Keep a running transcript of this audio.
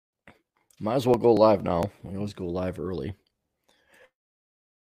Might as well go live now. We always go live early.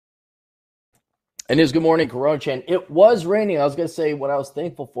 And it is good morning, Coronachan. It was raining. I was going to say what I was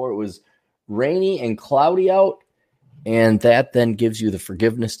thankful for. It was rainy and cloudy out. And that then gives you the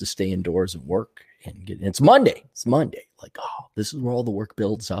forgiveness to stay indoors and work. And it's Monday. It's Monday. Like, oh, this is where all the work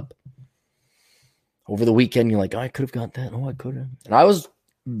builds up. Over the weekend, you're like, oh, I could have got that. Oh, I could have. And I was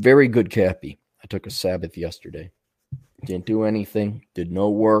very good, Cappy. I took a Sabbath yesterday. Didn't do anything. Did no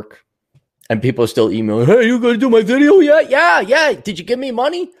work. And people are still emailing, hey, you going to do my video? Yeah. Did you give me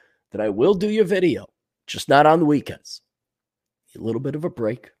money? That I will do your video. Just not on the weekends. A little bit of a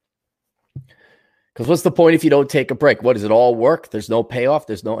break. Because what's the point if you don't take a break? What, does it all work? There's no payoff.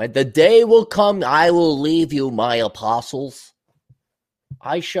 The day will come, I will leave you, my apostles.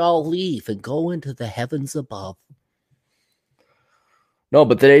 I shall leave and go into the heavens above. No,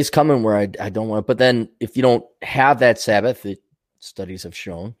 but the day's coming where I don't want, but then if you don't have that Sabbath, studies have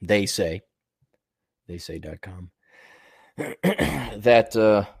shown, they.com,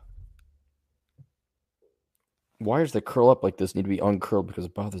 that wires that curl up like this need to be uncurled because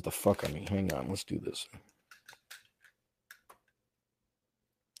it bothers the fuck out of me. Hang on, let's do this.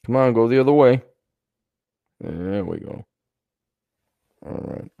 Come on, go the other way. There we go.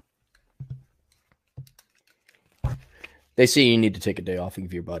 All right. They say you need to take a day off and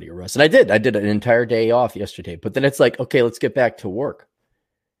give your body a rest. And I did. I did an entire day off yesterday. But then it's like, okay, let's get back to work.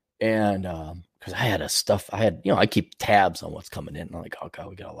 And because I keep tabs on what's coming in. I'm like, oh, God,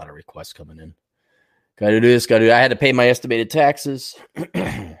 we got a lot of requests coming in. Got to do this, got to do that. I had to pay my estimated taxes.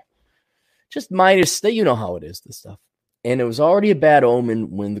 Just minus, you know how it is, this stuff. And it was already a bad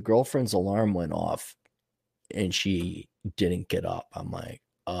omen when the girlfriend's alarm went off and she didn't get up. I'm like,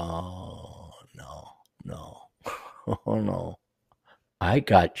 oh, no. Oh, no. I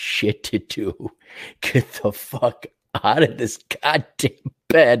got shit to do. Get the fuck out of this goddamn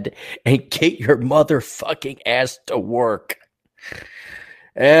bed and get your motherfucking ass to work.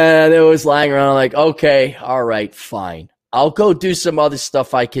 And it was lying around like, okay, all right, fine. I'll go do some other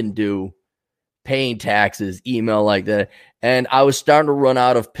stuff I can do. Paying taxes, email like that. And I was starting to run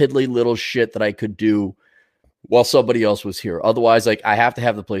out of piddly little shit that I could do while somebody else was here. Otherwise, like, I have to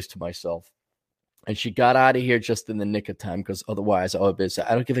have the place to myself. And she got out of here just in the nick of time because otherwise I would have been,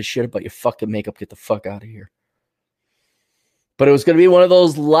 I don't give a shit about your fucking makeup. Get the fuck out of here. But it was going to be one of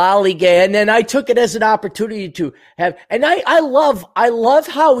those lollygag. And then I took it as an opportunity to have, and I love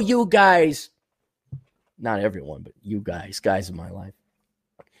how you guys, not everyone, but you guys in my life.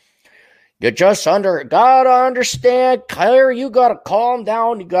 You just gotta understand, Claire, you gotta calm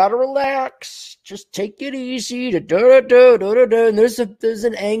down, you gotta relax, just take it easy, and there's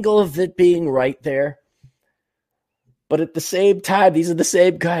an angle of it being right there. But at the same time, these are the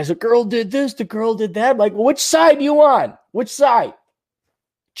same guys. The girl did this, the girl did that. I'm like, well, which side are you on? Which side?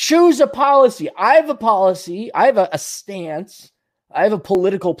 Choose a policy. I have a policy, I have a stance, I have a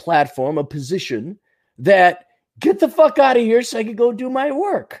political platform, a position that get the fuck out of here so I can go do my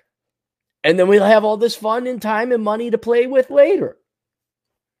work. And then we'll have all this fun and time and money to play with later.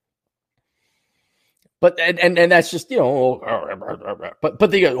 But and that's just, but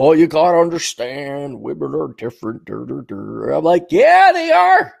they go, oh, you gotta understand, women are different. I'm like, yeah, they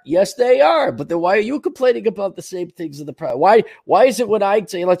are. Yes, they are. But then why are you complaining about the same things in the private? Why is it when I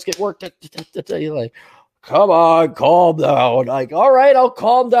say let's get work, you're like, come on, calm down. Like, all right, I'll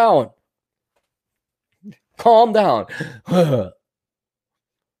calm down. Calm down.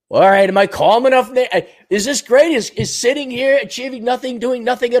 All right, am I calm enough? Is this great? Is sitting here achieving nothing, doing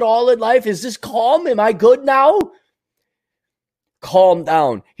nothing at all in life? Is this calm? Am I good now? Calm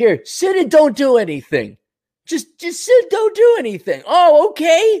down. Here, sit and don't do anything. Just sit, don't do anything. Oh,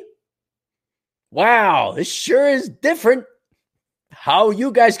 okay. Wow, this sure is different. How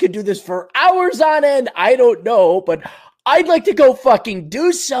you guys could do this for hours on end, I don't know, but I'd like to go fucking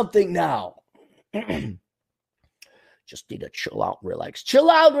do something now. Just need to chill out, relax. Chill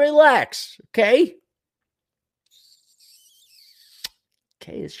out, relax. Okay?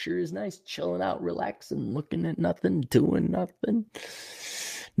 Okay, it sure is nice chilling out, relaxing, looking at nothing, doing nothing.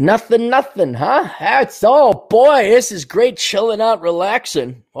 Nothing, huh? Oh boy, this is great chilling out,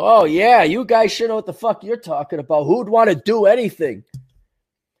 relaxing. Oh yeah, you guys should know what the fuck you're talking about. Who'd want to do anything?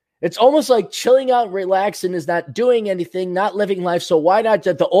 It's almost like chilling out, relaxing is not doing anything, not living life. So why not?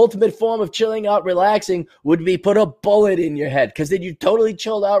 The ultimate form of chilling out, relaxing would be put a bullet in your head, because then you totally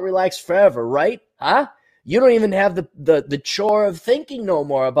chilled out, relaxed forever, right? Huh? You don't even have the chore of thinking no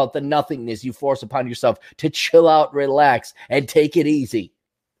more about the nothingness you force upon yourself to chill out, relax, and take it easy.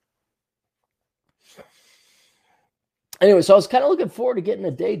 Anyway, so I was kind of looking forward to getting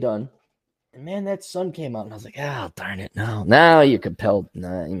a day done. And man, that sun came out, and I was like, darn it. Now you're compelled.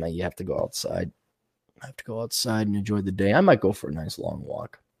 You have to go outside. I have to go outside and enjoy the day. I might go for a nice long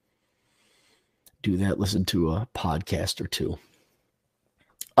walk. Do that, listen to a podcast or two.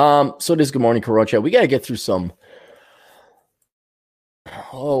 So it is Good Morning Coronachan. We got to get through some.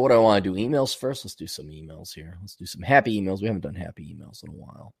 Oh, what do I want to do? Emails first? Let's do some emails here. Let's do some happy emails. We haven't done happy emails in a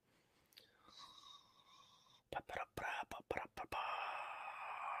while.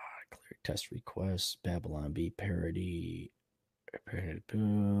 Clear test requests. Babylon Bee parody.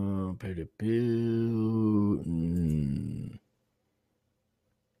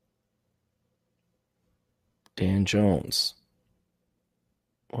 Dan Jones.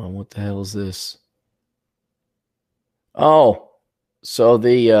 Well, what the hell is this? Oh, so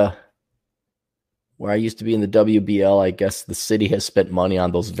the where I used to be in the WBL, I guess the city has spent money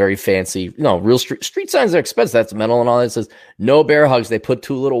on those very fancy, real street signs are expensive. That's metal and all that. It says no bear hugs. They put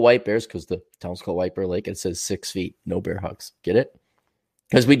two little white bears because the town's called White Bear Lake. It says 6 feet, no bear hugs. Get it?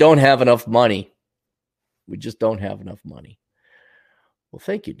 Because we don't have enough money. We just don't have enough money. Well,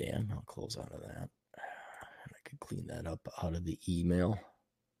 thank you, Dan. I'll close out of that. I can clean that up out of the email.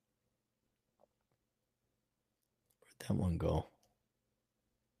 Where'd that one go?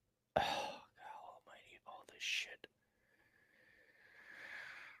 Oh, God almighty, all this shit.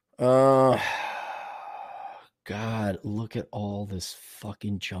 God, look at all this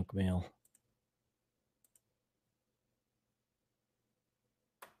fucking junk mail.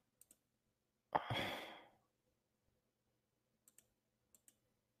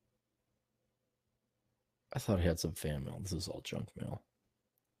 I thought I had some fan mail. This is all junk mail.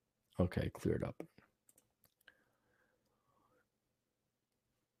 Okay, cleared up.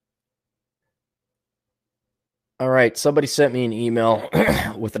 All right, somebody sent me an email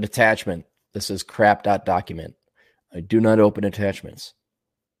with an attachment. This is crap.document. I do not open attachments.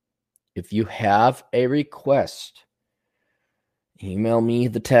 If you have a request, email me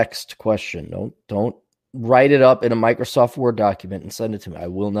the text question. Don't write it up in a Microsoft Word document and send it to me. I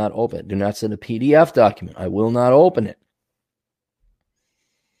will not open it. Do not send a PDF document. I will not open it.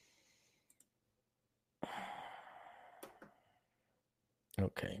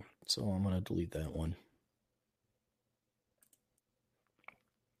 Okay, so I'm going to delete that one.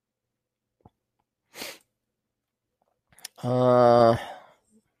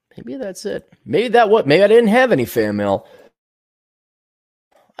 Maybe that's it. Maybe I didn't have any fan mail.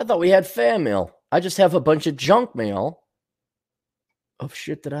 I thought we had fan mail. I just have a bunch of junk mail of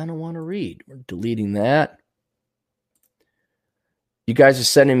shit that I don't want to read. We're deleting that. You guys are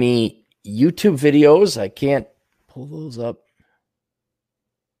sending me YouTube videos. I can't pull those up.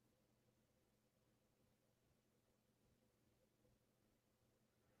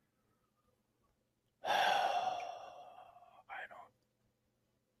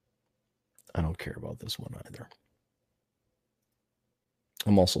 I don't care about this one either.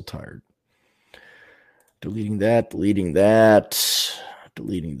 I'm also tired. Deleting that, deleting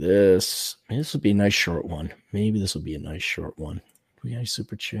this. This would be a nice short one. Maybe this will be a nice short one. Do we have any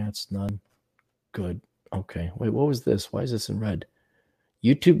super chats? None. Good. Okay. Wait, what was this? Why is this in red?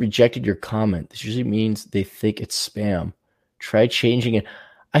 YouTube rejected your comment. This usually means they think it's spam. Try changing it.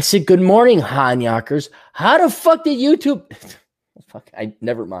 I said, good morning, Hanyakers. How the fuck did YouTube... Fuck,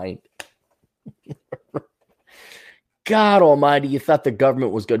 never mind. God almighty, you thought the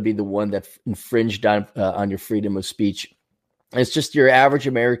government was going to be the one that infringed on your freedom of speech. It's just your average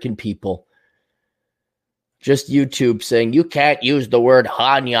American people. Just YouTube saying, you can't use the word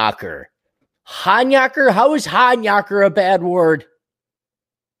Hanyaker. Hanyaker? How is Hanyaker a bad word?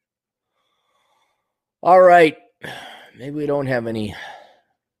 All right. Maybe we don't have any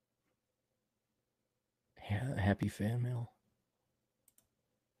happy fan mail.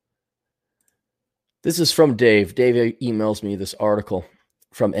 This is from Dave. Dave emails me this article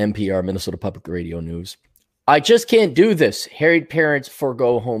from NPR, Minnesota Public Radio News. I just can't do this. Harried parents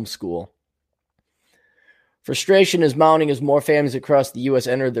forgo homeschool. Frustration is mounting as more families across the U.S.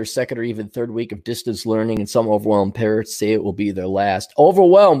 enter their second or even third week of distance learning, and some overwhelmed parents say it will be their last.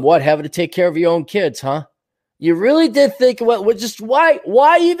 Overwhelmed? What? Having to take care of your own kids, huh? You really did think,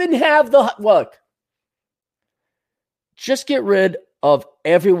 why even have the, look, just get rid of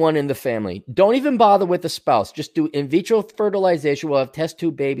everyone in the family. Don't even bother with the spouse. Just do in vitro fertilization. We'll have test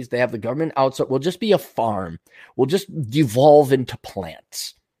tube babies. They have the government outsource. We'll just be a farm. We'll just devolve into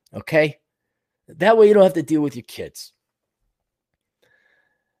plants. Okay? That way you don't have to deal with your kids.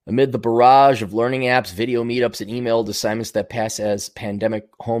 Amid the barrage of learning apps, video meetups, and emailed assignments that pass as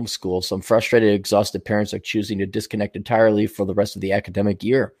pandemic homeschool, some frustrated, exhausted parents are choosing to disconnect entirely for the rest of the academic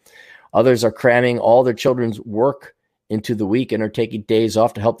year. Others are cramming all their children's work into the week and are taking days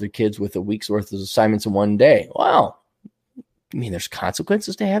off to help their kids with a week's worth of assignments in one day. Wow. You mean there's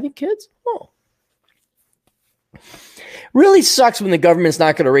consequences to having kids? Oh. Really sucks when the government's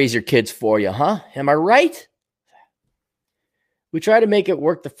not going to raise your kids for you, huh? Am I right? We tried to make it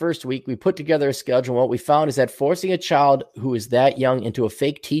work the first week. We put together a schedule. And what we found is that forcing a child who is that young into a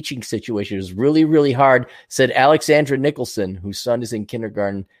fake teaching situation is really, really hard, said Alexandra Nicholson, whose son is in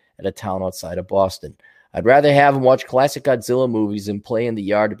kindergarten at a town outside of Boston. I'd rather have him watch classic Godzilla movies and play in the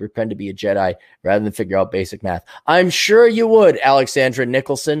yard to pretend to be a Jedi rather than figure out basic math. I'm sure you would, Alexandra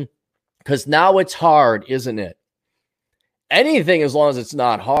Nicholson, because now it's hard, isn't it? Anything as long as it's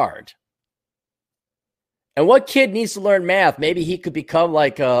not hard. And what kid needs to learn math? Maybe he could become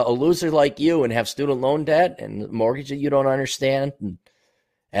like a loser like you and have student loan debt and mortgage that you don't understand and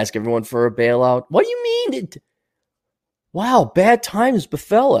ask everyone for a bailout. What do you mean? Wow, bad times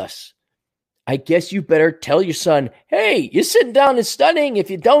befell us. I guess you better tell your son, hey, you're sitting down and studying. If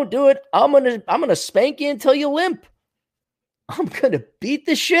you don't do it, I'm gonna spank you until you limp. I'm gonna beat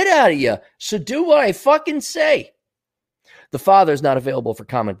the shit out of you. So do what I fucking say. The father is not available for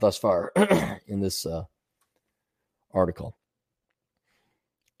comment thus far in this article.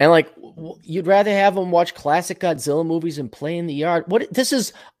 And like, you'd rather have them watch classic Godzilla movies and play in the yard. What this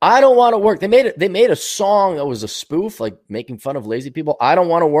is, I don't want to work. They made a song that was a spoof, like making fun of lazy people. I don't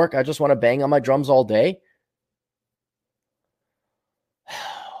want to work. I just want to bang on my drums all day.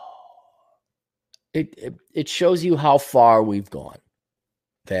 It shows you how far we've gone,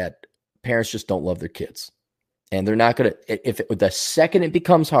 that parents just don't love their kids. And they're not going to, the second it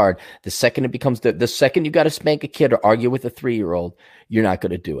becomes hard, the second it becomes, the second you got to spank a kid or argue with a 3-year-old, you're not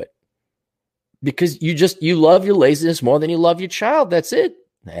going to do it. Because you love your laziness more than you love your child. That's it.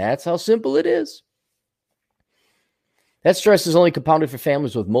 That's how simple it is. That stress is only compounded for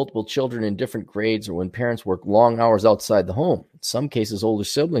families with multiple children in different grades or when parents work long hours outside the home. In some cases, older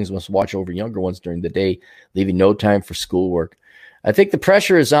siblings must watch over younger ones during the day, leaving no time for schoolwork. I think the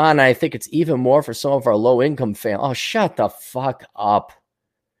pressure is on. I think it's even more for some of our low-income families. Oh, shut the fuck up.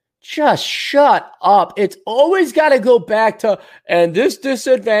 Just shut up. It's always got to go back to, and this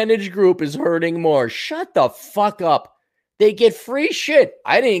disadvantaged group is hurting more. Shut the fuck up. They get free shit.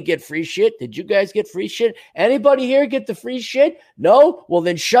 I didn't get free shit. Did you guys get free shit? Anybody here get the free shit? No? Well,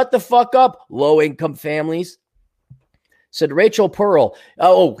 then shut the fuck up, low-income families. Said Rachel Pearl.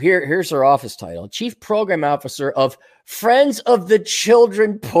 Oh, here's her office title. Chief Program Officer of Friends of the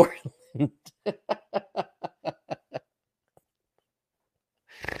Children Portland.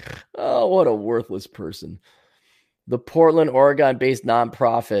 Oh, what a worthless person. The Portland, Oregon-based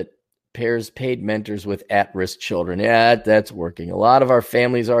nonprofit pairs paid mentors with at-risk children. Yeah, that's working. A lot of our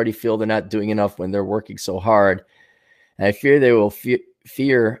families already feel they're not doing enough when they're working so hard. And I fear they will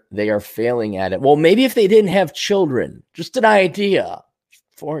fear they are failing at it. Well, maybe if they didn't have children. Just an idea.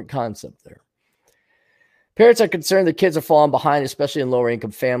 Foreign concept there. Parents are concerned that kids are falling behind, especially in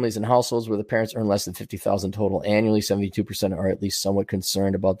lower-income families and households where the parents earn less than $50,000 total annually. 72% are at least somewhat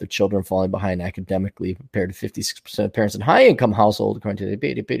concerned about their children falling behind academically, compared to 56% of parents in high-income households, according to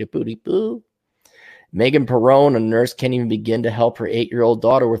the booty boo. Megan Perrone, a nurse, can't even begin to help her 8-year-old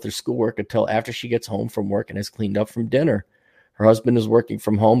daughter with her schoolwork until after she gets home from work and has cleaned up from dinner. Her husband is working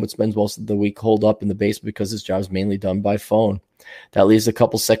from home, but spends most of the week holed up in the basement because his job is mainly done by phone. That leaves the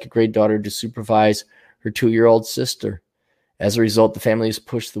couple's second-grade daughter to supervise her 2-year-old sister. As a result, the family has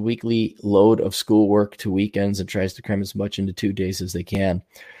pushed the weekly load of schoolwork to weekends and tries to cram as much into 2 days as they can.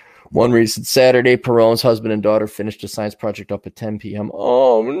 One recent Saturday, Perrone's husband and daughter finished a science project up at 10 p.m.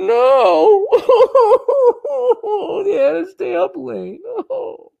 Oh, no. They had to stay up late.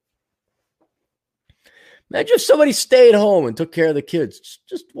 Oh. Imagine if somebody stayed home and took care of the kids.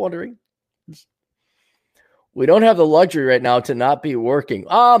 Just wondering. We don't have the luxury right now to not be working.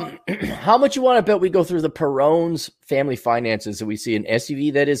 How much you want to bet we go through the Perrone's family finances and we see an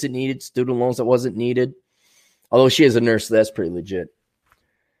SUV that isn't needed, student loans that wasn't needed? Although she is a nurse, so that's pretty legit.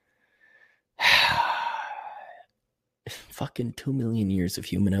 Fucking 2 million years of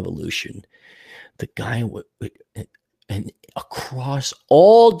human evolution. The guy and across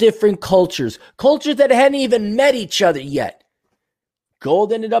all different cultures that hadn't even met each other yet.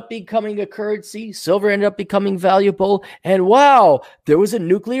 Gold ended up becoming a currency. Silver ended up becoming valuable. And wow, there was a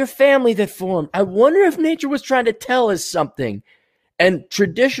nuclear family that formed. I wonder if nature was trying to tell us something. And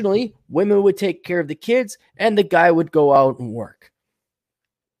traditionally, women would take care of the kids and the guy would go out and work.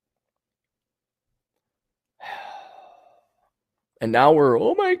 And now we're,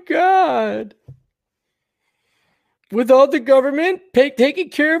 oh my God. Without the government taking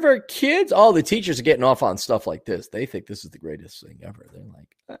care of our kids, all the teachers are getting off on stuff like this. They think this is the greatest thing ever. They're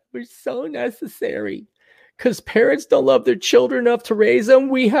like, we're so necessary. because parents don't love their children enough to raise them.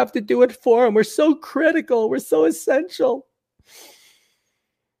 We have to do it for them. We're so critical. We're so essential.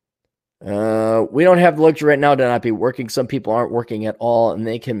 We don't have the luxury right now to not be working. Some people aren't working at all, and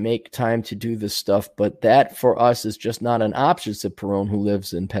they can make time to do this stuff. But that, for us, is just not an option, said Perone, who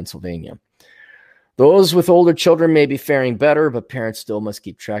lives in Pennsylvania. Those with older children may be faring better, but parents still must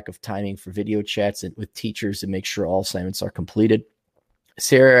keep track of timing for video chats and with teachers and make sure all assignments are completed.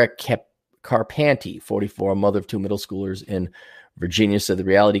 Sarah Carpanti, 44, a mother of two middle schoolers in Virginia, said the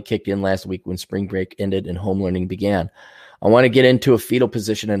reality kicked in last week when spring break ended and home learning began. I want to get into a fetal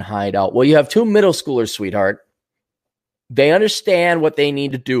position and hide out. Well, you have two middle schoolers, sweetheart. They understand what they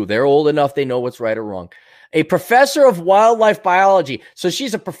need to do. They're old enough. They know what's right or wrong. A professor of wildlife biology. So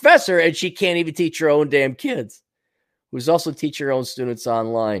she's a professor and she can't even teach her own damn kids. Who's also teaching her own students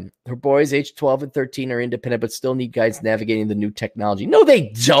online. Her boys, age 12 and 13, are independent, but still need guidance navigating the new technology. No, they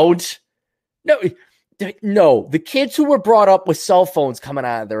don't. No, the kids who were brought up with cell phones coming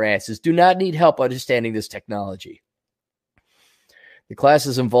out of their asses do not need help understanding this technology. The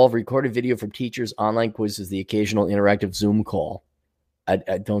classes involve recorded video from teachers, online quizzes, the occasional interactive Zoom call. I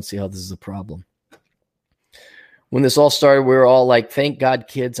don't see how this is a problem. When this all started, we were all like, thank God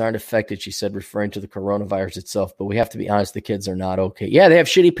kids aren't affected, she said, referring to the coronavirus itself. But we have to be honest, the kids are not okay. Yeah, they have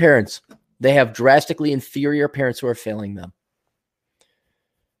shitty parents. They have drastically inferior parents who are failing them.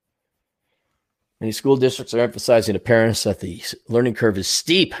 Many school districts are emphasizing to parents that the learning curve is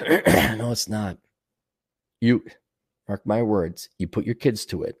steep. No, it's not. You... Mark my words, you put your kids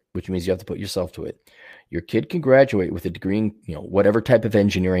to it, which means you have to put yourself to it. Your kid can graduate with a degree in, whatever type of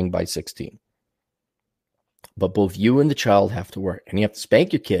engineering by 16. But both you and the child have to work. And you have to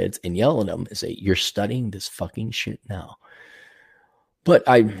spank your kids and yell at them and say, you're studying this fucking shit now. But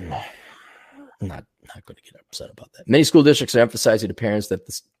I'm not going to get upset about that. Many school districts are emphasizing to parents that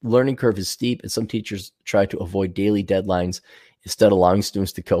the learning curve is steep, and some teachers try to avoid daily deadlines instead of allowing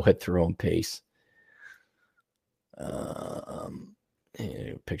students to go at their own pace. A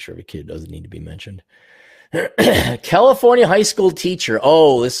picture of a kid doesn't need to be mentioned. California high school teacher.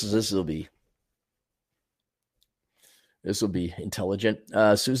 Oh, this will be intelligent.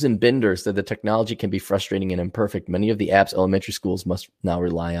 Susan Binder said the technology can be frustrating and imperfect. Many of the apps elementary schools must now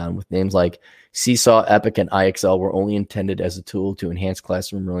rely on, with names like Seesaw, Epic, and IXL, were only intended as a tool to enhance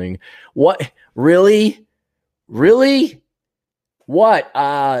classroom learning. What? Really? What?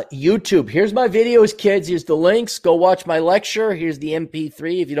 YouTube. Here's my videos, kids. Here's the links. Go watch my lecture. Here's the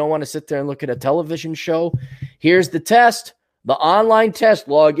MP3 if you don't want to sit there and look at a television show. Here's the test, the online test.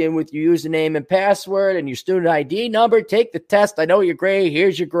 Log in with your username and password and your student ID number. Take the test. I know your grade.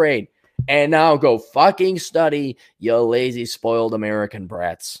 Here's your grade. And now go fucking study, you lazy, spoiled American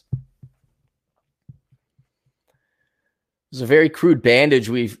brats. It's a very crude bandage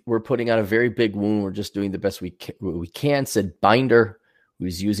we're putting on a very big wound. We're just doing the best we can, said Binder,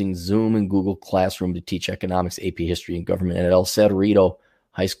 who's using Zoom and Google Classroom to teach economics, AP History, and government at El Cerrito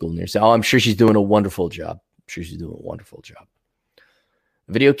High School near. So, I'm sure she's doing a wonderful job. The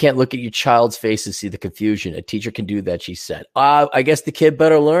video can't look at your child's face to see the confusion. A teacher can do that, she said. I guess the kid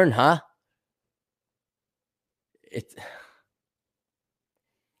better learn, huh?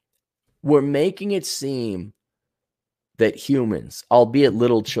 We're making it seem that humans, albeit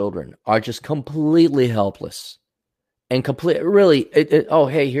little children, are just completely helpless and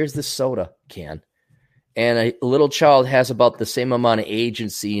hey, here's the soda can. And a little child has about the same amount of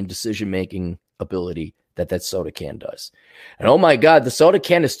agency and decision-making ability that soda can does. And oh my God, the soda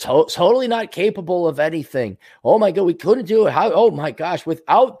can is totally not capable of anything. Oh my God, we couldn't do it. How? Oh my gosh, with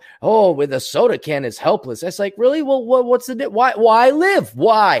a soda can is helpless. That's like, really? Well, what's the, why live?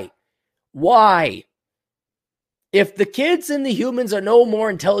 Why? If the kids and the humans are no more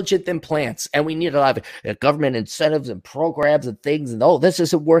intelligent than plants, and we need a lot of government incentives and programs and things, and this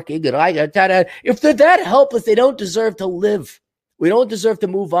isn't working, and if they're that helpless, they don't deserve to live. We don't deserve to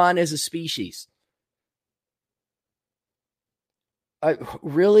move on as a species.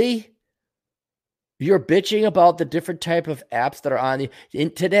 Really? You're bitching about the different type of apps that are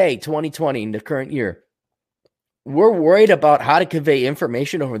in today, 2020, in the current year. We're worried about how to convey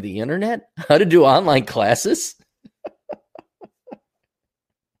information over the internet, how to do online classes.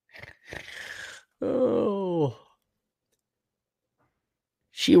 Oh.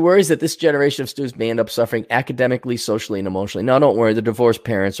 She worries that this generation of students may end up suffering academically, socially, and emotionally. Now, don't worry. The divorced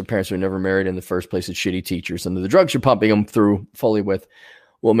parents or parents who were never married in the first place, and shitty teachers, and the drugs you're pumping them through fully with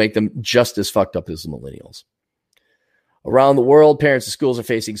will make them just as fucked up as the millennials. Around the world, parents and schools are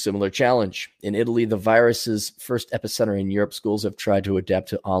facing similar challenge. In Italy, the virus's first epicenter in Europe, schools have tried to adapt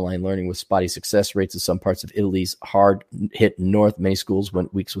to online learning with spotty success rates. In some parts of Italy's hard-hit north, many schools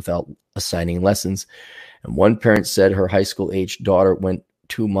went weeks without assigning lessons. And one parent said her high school aged daughter went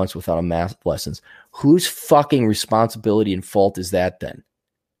 2 months without a math lessons. Whose fucking responsibility and fault is that then?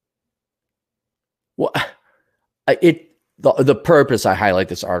 Well, the purpose I highlight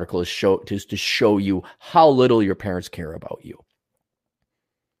this article is to show you how little your parents care about you.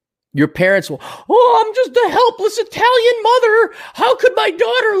 Your parents will, I'm just a helpless Italian mother. How could my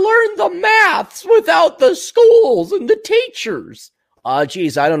daughter learn the maths without the schools and the teachers?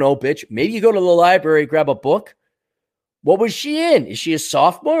 Geez, I don't know, bitch. Maybe you go to the library, grab a book. What was she in? Is she a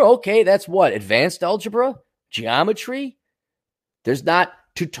sophomore? Okay, that's what? Advanced algebra? Geometry? There's not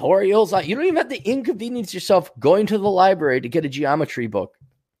tutorials. You don't even have to inconvenience yourself going to the library to get a geometry book.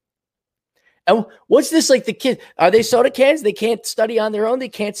 And what's this like the kid? Are they soda cans? They can't study on their own. They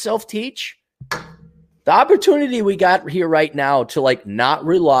can't self-teach. The opportunity we got here right now to like not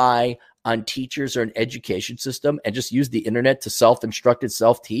rely on teachers or an education system and just use the internet to self-instructed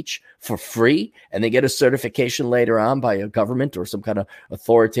self-teach for free. And they get a certification later on by a government or some kind of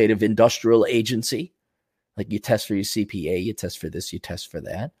authoritative industrial agency. Like you test for your CPA, you test for this, you test for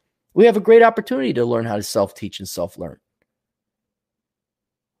that. We have a great opportunity to learn how to self-teach and self-learn.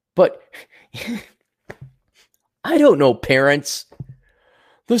 But I don't know, parents.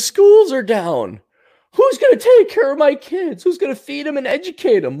 The schools are down. Who's going to take care of my kids? Who's going to feed them and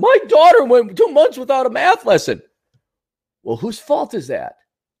educate them? My daughter went 2 months without a math lesson. Well, whose fault is that?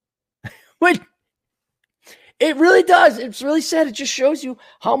 Wait, it really does. It's really sad. It just shows you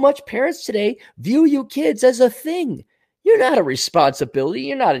how much parents today view you kids as a thing. You're not a responsibility.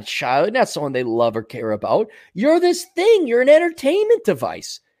 You're not a child. You're not someone they love or care about. You're this thing. You're an entertainment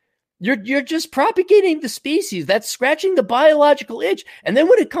device. You're just propagating the species. That's scratching the biological itch. And then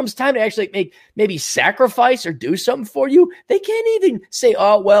when it comes time to actually make maybe sacrifice or do something for you, they can't even say,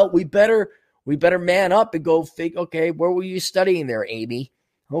 oh, well, we better man up and go figure, okay, where were you studying there, Amy?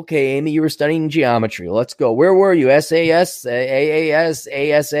 Okay, Amy, you were studying geometry. Let's go. Where were you? SAS, AAS,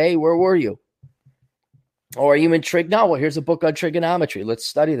 ASA? Where were you? Or are you in trig? No, well, here's a book on trigonometry. Let's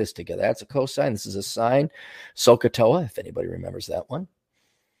study this together. That's a cosine. This is a sine. SOHCAHTOA, if anybody remembers that one.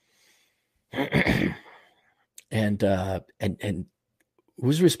 and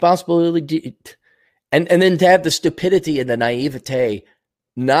whose responsibility and then to have the stupidity and the naivete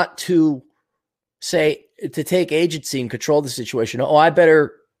not to say, to take agency and control the situation. Oh, I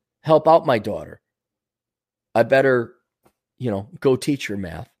better help out my daughter. I better, go teach her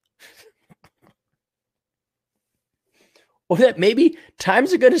math. Or that maybe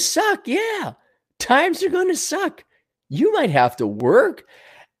times are going to suck. Yeah, times are going to suck. You might have to work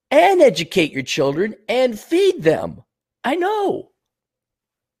and educate your children and feed them. I know.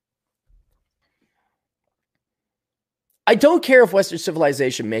 I don't care if Western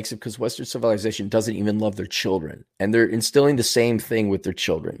civilization makes it, because Western civilization doesn't even love their children. And they're instilling the same thing with their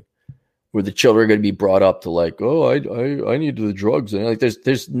children, where the children are going to be brought up to like, oh, I need the drugs. And like,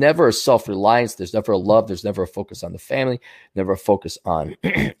 there's never a self-reliance. There's never a love. There's never a focus on the family, never a focus on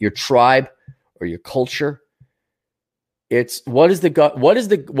your tribe or your culture. It's what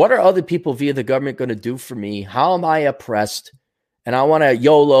are other people via the government going to do for me? How am I oppressed? And I want to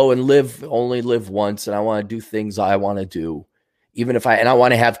YOLO and only live once. And I want to do things I want to do, and I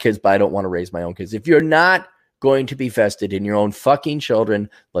want to have kids, but I don't want to raise my own kids. If you're not going to be vested in your own fucking children,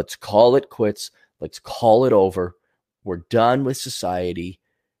 let's call it quits. Let's call it over. We're done with society.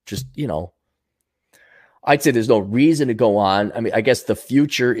 Just, I'd say there's no reason to go on. I mean, I guess the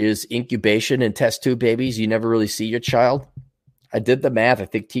future is incubation and test tube babies. You never really see your child. I did the math. I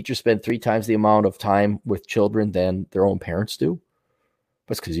think teachers spend 3 times the amount of time with children than their own parents do.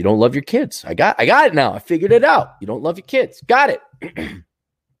 But it's because you don't love your kids. I got it now. I figured it out. You don't love your kids. Got it.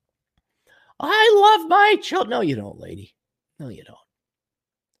 I love my children. No, you don't, lady. No, you don't.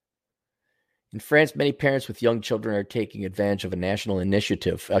 In France, many parents with young children are taking advantage of a national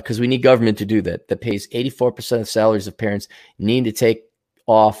initiative because we need government to do that pays 84% of salaries of parents need to take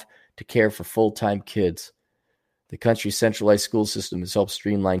off to care for full-time kids. The country's centralized school system has helped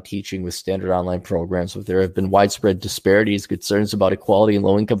streamline teaching with standard online programs, but there have been widespread disparities, concerns about equality in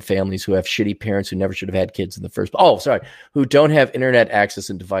low-income families who have shitty parents who never should have had kids in the first place. Oh, sorry, who don't have internet access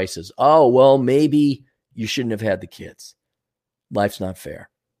and devices. Oh, well, maybe you shouldn't have had the kids. Life's not fair.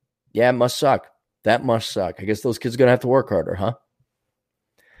 Yeah, it must suck. That must suck. I guess those kids are going to have to work harder, huh?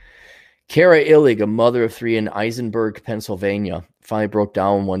 Kara Illig, a mother of 3 in Eisenberg, Pennsylvania, finally broke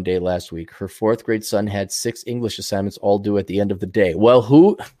down one day last week. Her 4th grade son had 6 English assignments all due at the end of the day. Well,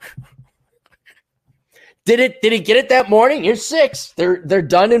 who did he get it that morning? You're 6. They're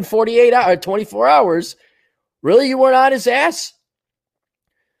done in 24 hours. Really? You weren't on his ass?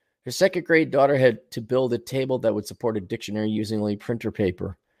 Her 2nd grade daughter had to build a table that would support a dictionary using only printer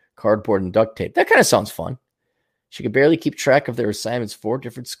paper. cardboard and duct tape. That kind of sounds fun. She could barely keep track of their assignments, 4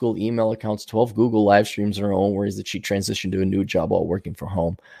 different school email accounts, 12 Google live streams, and her own worries that she transitioned to a new job while working from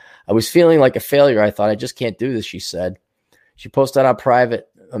home. I was feeling like a failure. I thought, I just can't do this, she said. She posted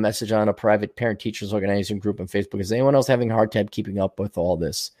a message on a private parent-teachers organizing group on Facebook. Is anyone else having a hard time keeping up with all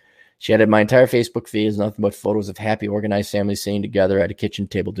this? She added, my entire Facebook feed is nothing but photos of happy, organized families sitting together at a kitchen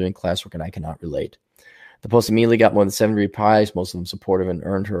table doing classwork, and I cannot relate. The post immediately got more than 7 replies, most of them supportive, and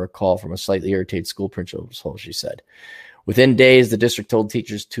earned her a call from a slightly irritated school principal, she said. Within days, the district told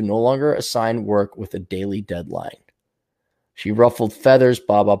teachers to no longer assign work with a daily deadline. She ruffled feathers,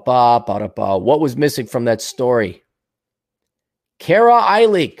 ba-ba-ba. What was missing from that story? Kara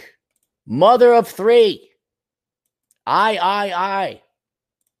Eilig, mother of 3. I. Hang on,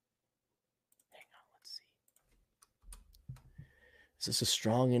 let's see. Is this a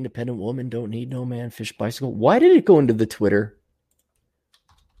strong, independent woman? Don't need no man, fish bicycle. Why did it go into the Twitter?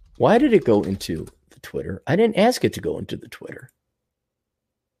 I didn't ask it to go into the Twitter.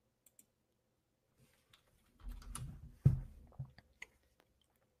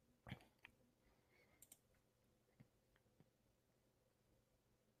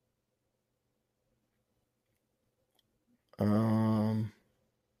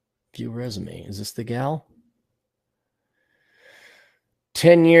 View resume. Is this the gal?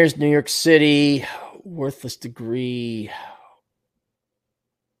 10 years, New York City, worthless degree.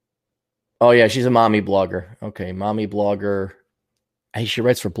 Oh, yeah, she's a mommy blogger. Okay, mommy blogger. Hey, she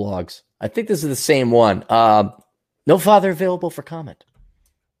writes for blogs. I think this is the same one. No father available for comment.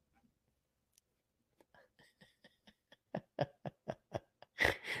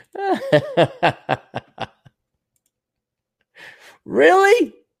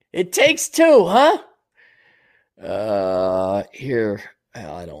 Really? It takes 2, huh? Here,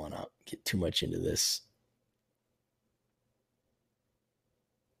 I don't want to get too much into this.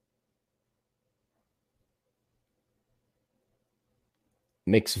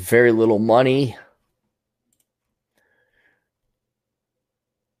 Makes very little money.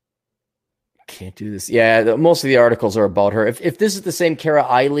 Can't do this. Yeah, most of the articles are about her. If this is the same Kara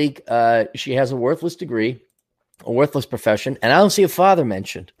Eilig, she has a worthless degree, a worthless profession, and I don't see a father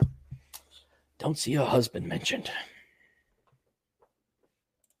mentioned. Don't see a husband mentioned.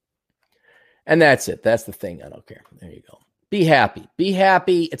 And that's it. That's the thing. I don't care. There you go. Be happy. Be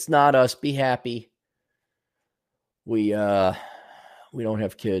happy. It's not us. Be happy. We don't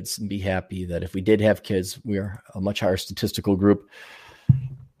have kids, and be happy that if we did have kids, we are a much higher statistical group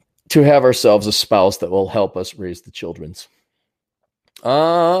to have ourselves a spouse that will help us raise the children's. Stay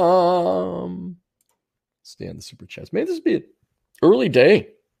on the super chats. Maybe this would be an early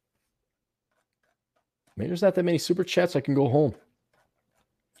day. Maybe there's not that many super chats. I can go home.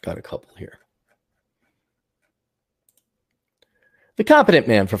 Got a couple here. The Competent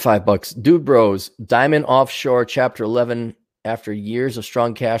Man for $5. Dude Bros, Diamond Offshore, Chapter 11, after years of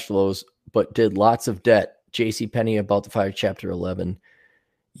strong cash flows, but did lots of debt. JCPenney about to fire Chapter 11,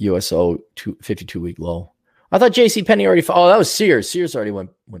 USO 52-week low. I thought JCPenney already. Oh, that was Sears. Sears already went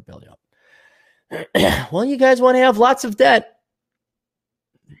belly up. Well, you guys want to have lots of debt.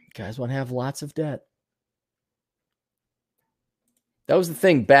 That was the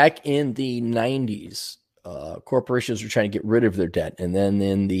thing back in the 90s. Corporations were trying to get rid of their debt. And then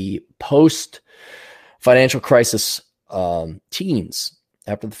in the post-financial crisis teens,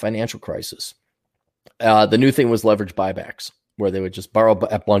 after the financial crisis, the new thing was leverage buybacks, where they would just borrow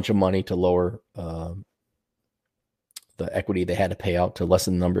a bunch of money to lower the equity they had to pay out to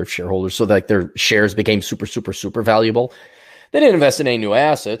lessen the number of shareholders so that their shares became super, super, super valuable. They didn't invest in any new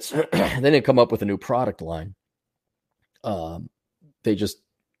assets. They didn't come up with a new product line. It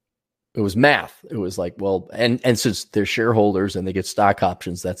was math. It was like, well, and since they're shareholders and they get stock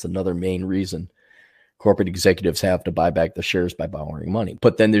options, that's another main reason corporate executives have to buy back the shares by borrowing money.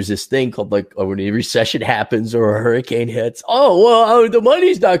 But then there's this thing called like, when a recession happens or a hurricane hits, the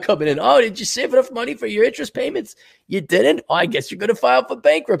money's not coming in. Oh, did you save enough money for your interest payments? You didn't? Oh, I guess you're going to file for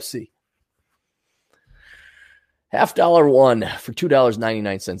bankruptcy. $1 for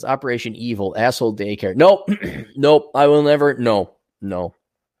 $2.99. Operation Evil, asshole daycare. Nope. Nope. I will never. No.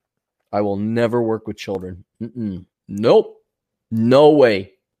 I will never work with children. Nope. No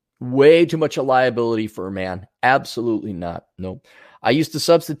way. Way too much a liability for a man. Absolutely not. Nope. I used to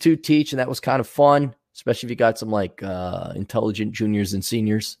substitute teach, and that was kind of fun, especially if you got some like intelligent juniors and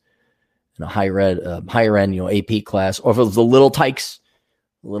seniors in a higher end, AP class, or if it was the little tykes,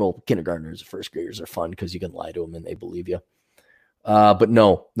 little kindergartners, first graders are fun because you can lie to them and they believe you. But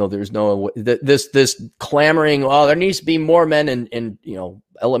no, there's no this clamoring. Oh, there needs to be more men in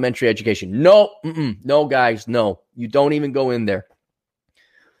elementary education. No, no, guys, no. You don't even go in there.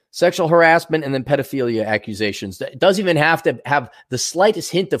 Sexual harassment and then pedophilia accusations. It doesn't even have to have the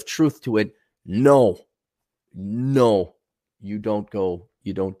slightest hint of truth to it. No, you don't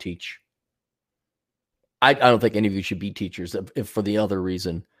teach. I don't think any of you should be teachers if for the other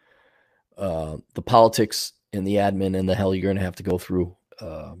reason. The politics and the admin and the hell you're going to have to go through.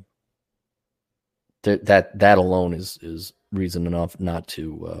 That alone is reason enough not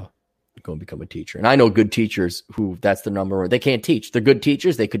to go and become a teacher. And I know good teachers who that's the number. They can't teach. They're good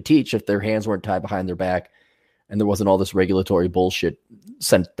teachers. They could teach if their hands weren't tied behind their back and there wasn't all this regulatory bullshit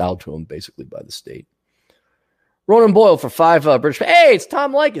sent out to them basically by the state. Ronan Boyle for 5 British. Hey, it's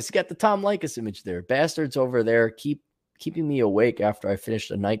Tom Likas. You got the Tom Likas image there. Bastards over there keeping me awake after I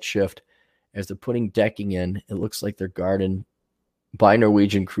finished a night shift as they're putting decking in. It looks like they're guarded by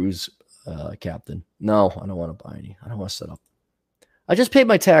Norwegian cruise captain. No, I don't want to buy any. I don't want to set up. I just paid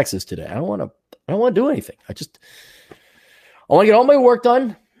my taxes today. I don't want to do anything. I want to get all my work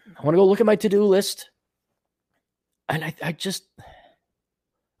done. I want to go look at my to-do list. And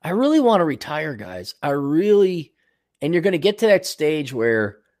I really want to retire, guys. And you're going to get to that stage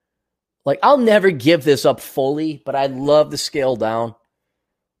where, like, I'll never give this up fully, but I'd love to scale down.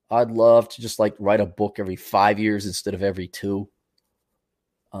 I'd love to just, like, write a book every 5 years instead of every 2.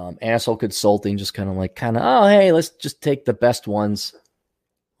 Asshole consulting, just kind of, oh, hey, let's just take the best ones.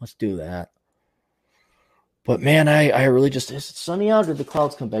 Let's do that. But, man, I really just, is it sunny out or did the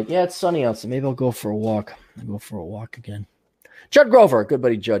clouds come back? Yeah, it's sunny out, so maybe I'll go for a walk. I'll go for a walk again. Judd Grover, good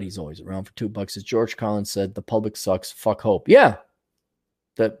buddy Judd, he's always around for $2. As George Collins said, the public sucks. Fuck hope. Yeah.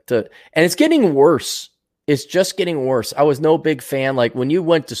 And it's getting worse. It's just getting worse. I was no big fan. Like when you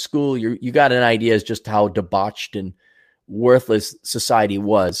went to school, you got an idea as just how debauched and worthless society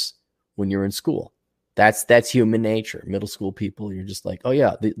was when you're in school. That's human nature. Middle school people, you're just like, oh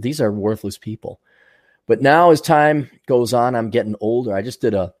yeah, these are worthless people. But now as time goes on, I'm getting older. I just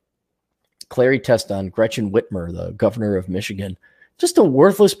did a Clary test on Gretchen Whitmer, the governor of Michigan. Just a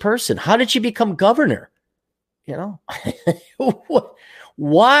worthless person. How did she become governor? You know,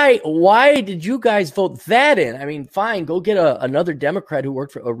 why did you guys vote that in? I mean, fine, go get another Democrat who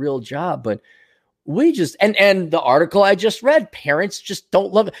worked for a real job, but we just, and the article I just read, parents just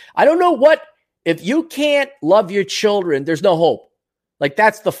don't love it. I don't know if you can't love your children, there's no hope. Like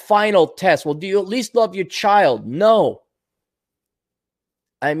that's the final test. Well, do you at least love your child? No.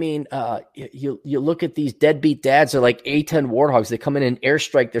 I mean, you look at these deadbeat dads, they're like A-10 warthogs. They come in and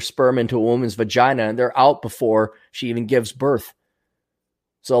airstrike their sperm into a woman's vagina and they're out before she even gives birth.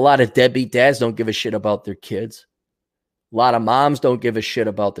 So a lot of deadbeat dads don't give a shit about their kids. A lot of moms don't give a shit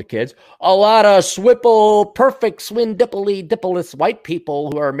about their kids. A lot of swipple, perfect, dippless white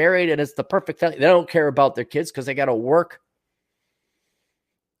people who are married and it's the perfect family. They don't care about their kids because they got to work.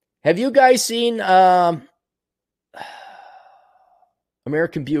 Have you guys seen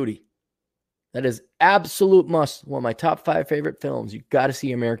American Beauty? That is absolute must. One of my top 5 favorite films. You got to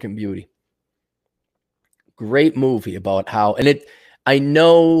see American Beauty. Great movie about how, I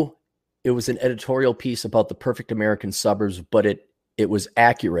know it was an editorial piece about the perfect American suburbs, but it was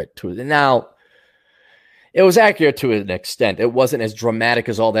accurate to it. Now, it was accurate to an extent. It wasn't as dramatic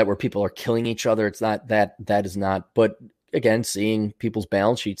as all that where people are killing each other. It's not that is not. But again, seeing people's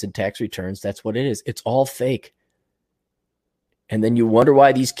balance sheets and tax returns, that's what it is. It's all fake. And then you wonder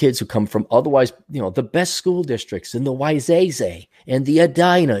why these kids who come from otherwise, the best school districts in the Wayzata and the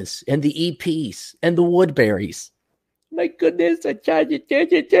Edinas and the EPs and the Woodburys. My goodness,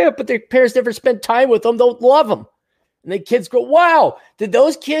 but their parents never spent time with them, don't love them. And the kids go, wow, did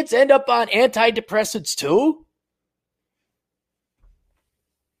those kids end up on antidepressants too?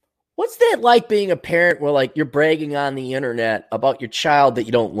 What's that like being a parent where like you're bragging on the internet about your child that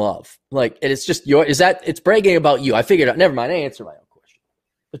you don't love? Like, and it's just it's bragging about you. I figured out, never mind, I answered my own question.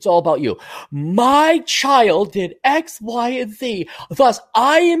 It's all about you. My child did X, Y, and Z. Thus,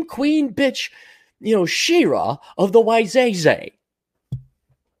 I am Queen Bitch, Shira of the Wayzata.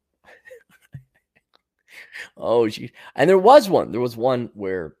 Oh, and there was one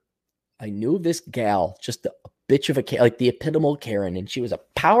where I knew this gal, just a bitch of a, like the epitomal Karen, and she was a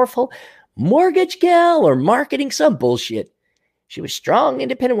powerful mortgage gal or marketing some bullshit. She was strong,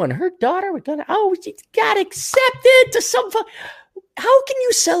 independent when her daughter she got accepted to some, how can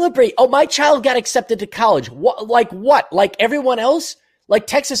you celebrate? Oh, my child got accepted to college. What? Like everyone else? Like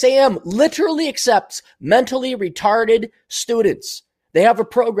Texas A&M literally accepts mentally retarded students. They have a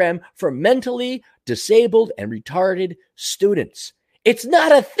program for mentally disabled and retarded students. It's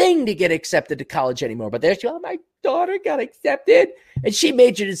not a thing to get accepted to college anymore. But there's, my daughter got accepted and she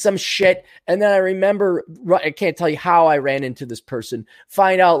majored in some shit. And then I remember, I can't tell you how I ran into this person.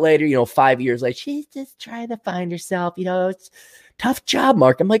 Find out later, 5 years later, she's just trying to find herself, tough job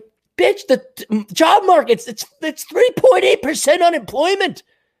market. I'm like, bitch, the job market, it's 3.8% unemployment.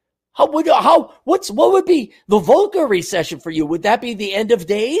 What would be the Volcker recession for you? Would that be the end of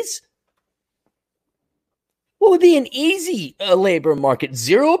days? What would be an easy labor market?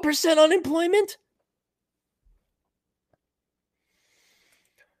 0% unemployment?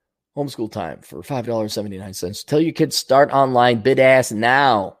 Homeschool time for $5.79. Tell your kids start online bid ass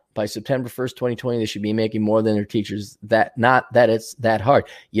now. By September 1st, 2020, they should be making more than their teachers. Not that it's that hard.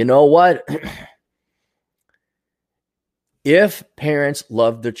 You know what? If parents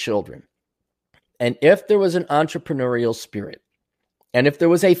love their children, and if there was an entrepreneurial spirit, and if there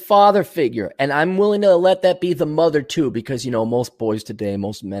was a father figure, and I'm willing to let that be the mother too, because, most boys today,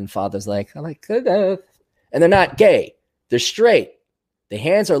 most men, fathers like, and they're not gay. They're straight. The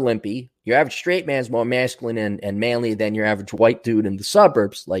hands are limpy. Your average straight man's more masculine and manly than your average white dude in the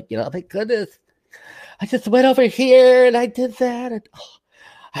suburbs. Like, thank goodness. I just went over here and I did that. And,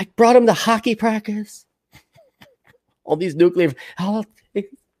 I brought him to hockey practice. All these nuclear.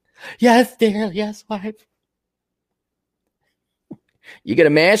 Yes, dear. Yes, wife. You get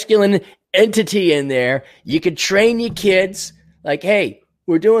a masculine entity in there. You can train your kids. Like, hey,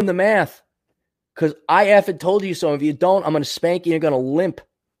 we're doing the math. Because I effing told you so. If you don't, I'm going to spank you. You're going to limp.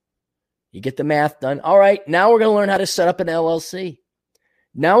 You get the math done. All right, now we're going to learn how to set up an LLC.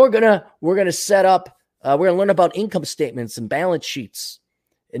 Now we're going to set up, we're going to learn about income statements and balance sheets.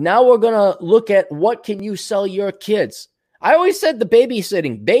 And now we're going to look at what can you sell your kids. I always said the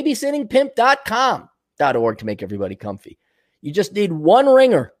babysittingpimp.com.org to make everybody comfy. You just need one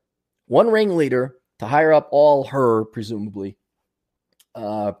ringleader to hire up all her, presumably,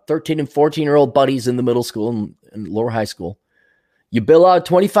 13 and 14-year-old buddies in the middle school and lower high school. You bill out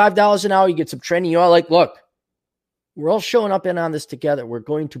 $25 an hour. You get some training. You're all like, look, we're all showing up in on this together. We're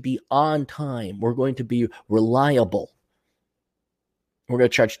going to be on time. We're going to be reliable. We're going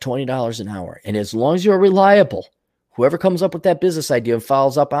to charge $20 an hour. And as long as you're reliable, whoever comes up with that business idea and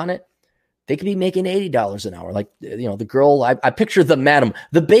follows up on it, they could be making $80 an hour. Like, the girl, I picture the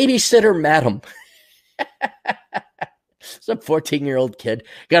babysitter madam. Some 14-year-old kid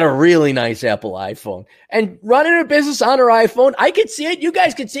got a really nice Apple iPhone and running a business on her iPhone. I could see it. You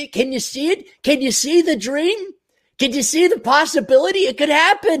guys could see it. Can you see it? Can you see the dream? Can you see the possibility? It could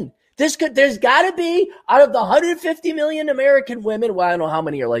happen. There's got to be, out of the 150 million American women, well, I don't know how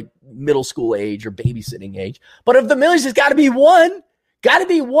many are like middle school age or babysitting age, but of the millions, there's got to be one. Got to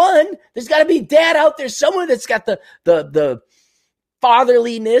be one. There's got to be dad out there somewhere that's got the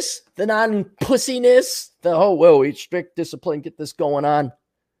fatherliness, the non-pussiness, we strict discipline, get this going on.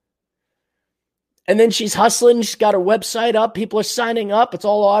 And then she's hustling. She's got her website up. People are signing up. It's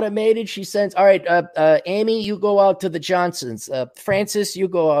all automated. She sends, all right, Amy, you go out to the Johnsons. Francis, you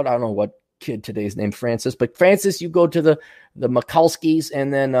go out. I don't know what kid today's named Francis, but Francis, you go to the Mikulskis.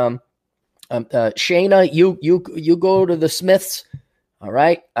 And then Shayna, you go to the Smiths. All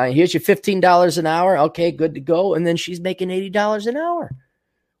right, here's your $15 an hour. Okay, good to go. And then she's making $80 an hour.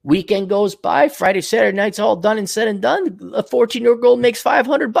 Weekend goes by. Friday, Saturday night's all done and said and done. A 14-year-old girl makes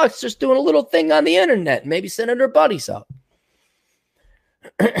 $500 just doing a little thing on the internet, maybe sending her buddies out.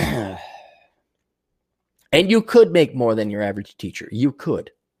 And you could make more than your average teacher. You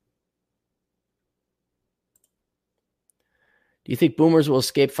could. Do you think boomers will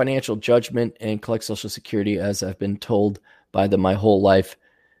escape financial judgment and collect Social Security? As I've been told by them my whole life,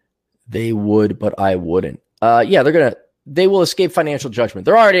 they would, but I wouldn't. They will escape financial judgment.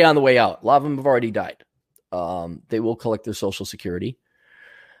 They're already on the way out. A lot of them have already died. They will collect their Social Security.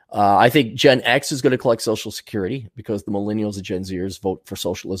 I think Gen X is going to collect Social Security because the millennials and Gen Zers vote for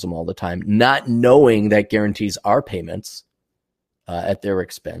socialism all the time, not knowing that guarantees our payments at their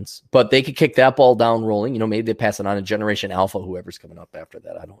expense. But they could kick that ball down rolling. Maybe they pass it on to Generation Alpha, whoever's coming up after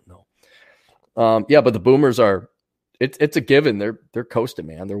that. I don't know. But the boomers are, it's a given. They're coasting,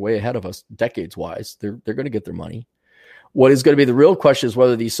 man. They're way ahead of us decades wise. They're going to get their money. What is going to be the real question is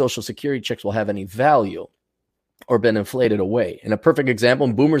whether these Social Security checks will have any value or been inflated away. And a perfect example,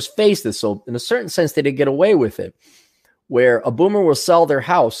 and boomers face this, so in a certain sense, they did get away with it, where a boomer will sell their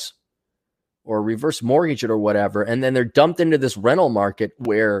house or reverse mortgage it or whatever, and then they're dumped into this rental market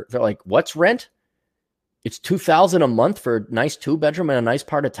where they're like, what's rent? It's $2,000 a month for a nice 2-bedroom in a nice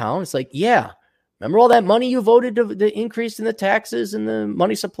part of town. It's like, yeah. Remember all that money you voted to the increase in the taxes and the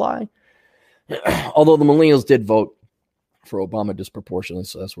money supply? Although the millennials did vote for Obama disproportionately,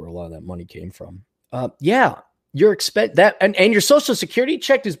 so that's where a lot of that money came from. Your that and your Social Security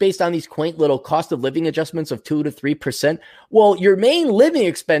check is based on these quaint little cost of living adjustments of 2 to 3%. Well, your main living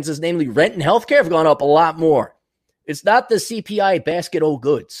expenses, namely rent and healthcare, have gone up a lot more. It's not the CPI basket of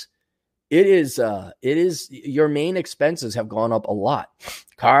goods. It is your main expenses have gone up a lot.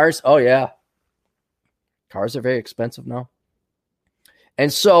 Cars, oh yeah. Cars are very expensive now.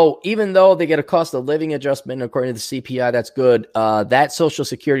 And so even though they get a cost of living adjustment according to the CPI, that's good. That Social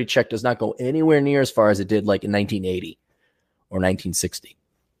Security check does not go anywhere near as far as it did like in 1980 or 1960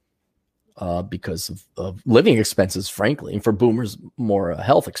 because of living expenses, frankly, and for boomers, more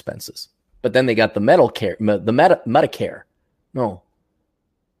health expenses. But then they got the Medicare. No.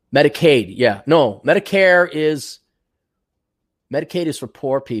 Medicaid. Yeah. No. Medicaid is for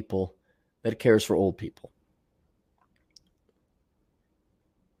poor people. Medicare is for old people.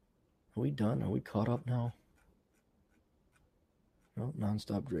 Are we done? Are we caught up now? No,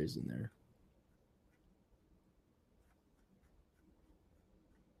 nonstop Dre's in there.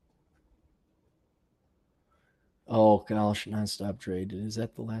 Oh, gosh, nonstop Dre. Is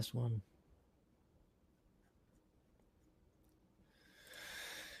that the last one?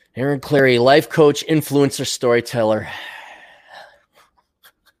 Aaron Clary, life coach, influencer, storyteller.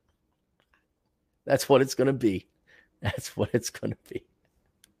 That's what it's going to be. That's what it's going to be.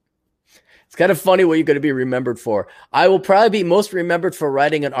 It's kind of funny what you're going to be remembered for. I will probably be most remembered for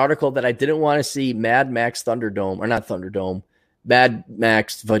writing an article that I didn't want to see Mad Max Thunderdome, or not Thunderdome, Mad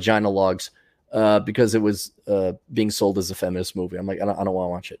Max Vagina Logs, because it was being sold as a feminist movie. I'm like, I don't want to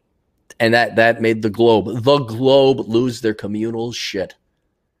watch it. And that made the Globe lose their communal shit.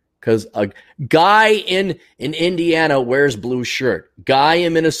 Because a guy in Indiana wears blue shirt. Guy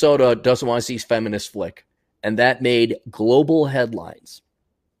in Minnesota doesn't want to see feminist flick. And that made global headlines.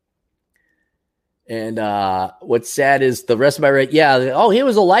 And what's sad is the rest of my he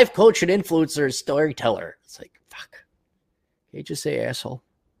was a life coach and influencer, storyteller. It's like, fuck. Can't you just say asshole?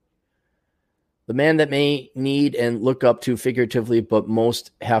 The man that may need and look up to figuratively, but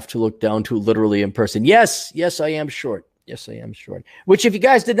most have to look down to literally in person. Yes, I am short. Yes, I am short. Which, if you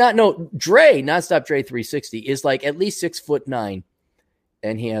guys did not know, Dre, Nonstop Dre 360, is like at least 6'9",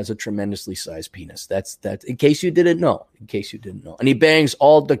 and he has a tremendously sized penis. That's in case you didn't know. And he bangs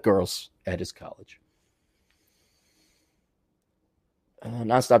all the girls at his college.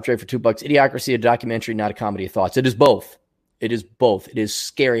 Nonstop Dre for $2. Idiocracy, a documentary, not a comedy of thoughts. It is both. It is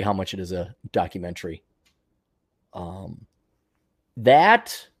scary how much it is a documentary.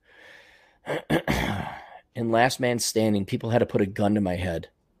 That and Last Man Standing, people had to put a gun to my head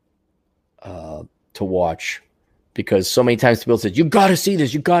to watch, because so many times people said, you got to see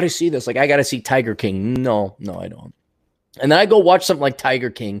this. Like, I got to see Tiger King. No, I don't. And then I go watch something like Tiger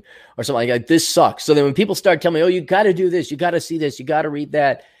King or something like this sucks. So then when people start telling me, oh, you got to do this, you got to see this, you got to read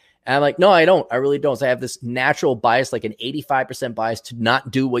that. And I'm like, no, I don't. I really don't. So I have this natural bias, like an 85% bias to not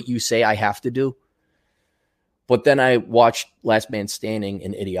do what you say I have to do. But then I watched Last Man Standing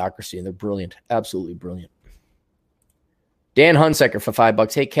and Idiocracy, and they're brilliant. Absolutely brilliant. Dan Hunsaker for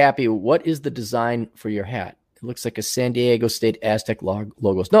 $5. Hey, Cappy, what is the design for your hat? It looks like a San Diego State Aztec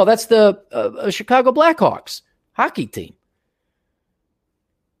logos. No, that's the Chicago Blackhawks hockey team.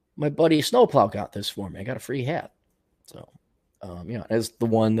 My buddy Snowplow got this for me. I got a free hat. So, as the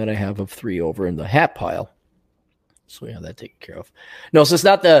one that I have of 3 over in the hat pile. So we have that taken care of. No, so it's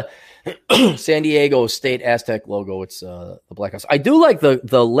not the San Diego State Aztec logo. It's the Blackhawks. I do like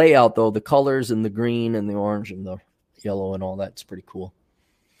the layout, though. The colors and the green and the orange and the yellow and all that. It's pretty cool.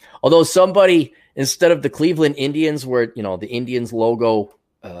 Although somebody, instead of the Cleveland Indians, where, the Indians logo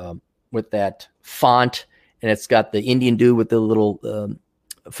with that font, and it's got the Indian dude with the little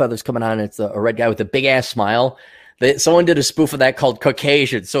feathers coming on, and it's a red guy with a big-ass smile. Someone did a spoof of that called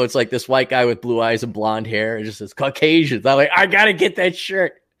Caucasian. So it's like this white guy with blue eyes and blonde hair. It just says Caucasian. I'm like, I got to get that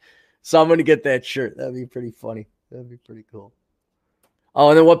shirt. So I'm going to get that shirt. That'd be pretty funny. That'd be pretty cool. Oh,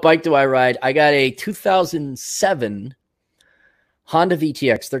 and then what bike do I ride? I got a 2007 Honda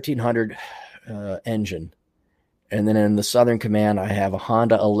VTX 1300 engine. And then in the Southern Command, I have a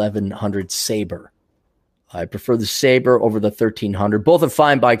Honda 1100 Sabre. I prefer the Sabre over the 1300. Both are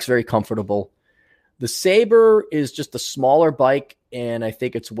fine bikes, very comfortable. The Sabre is just a smaller bike, and I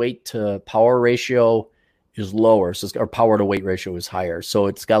think its weight to power ratio is lower. So our power to weight ratio is higher. So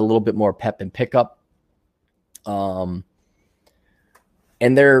it's got a little bit more pep and pickup. And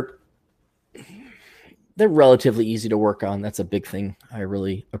they're relatively easy to work on. That's a big thing I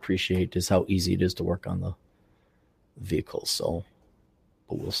really appreciate, is how easy it is to work on the vehicles. So,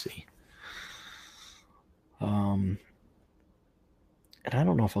 but we'll see. And I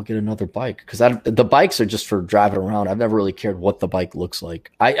don't know if I'll get another bike, because the bikes are just for driving around. I've never really cared what the bike looks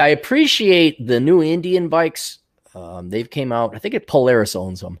like. I appreciate the new Indian bikes. They've came out. I think Polaris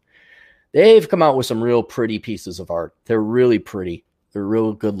owns them. They've come out with some real pretty pieces of art. They're really pretty. They're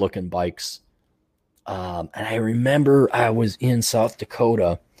real good looking bikes. And I remember I was in South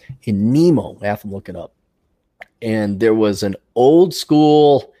Dakota in Nemo. I have to look it up. And there was an old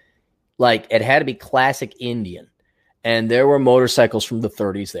school, like it had to be classic Indian. And there were motorcycles from the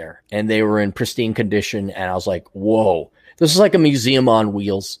 30s there. And they were in pristine condition. And I was like, whoa, this is like a museum on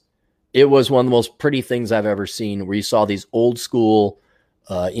wheels. It was one of the most pretty things I've ever seen, where you saw these old school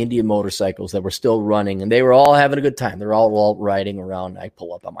Indian motorcycles that were still running. And they were all having a good time. They're all riding around. I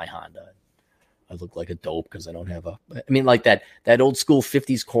pull up on my Honda. I look like a dope because I don't have like that old school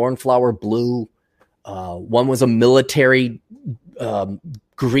 50s cornflower blue. One was a military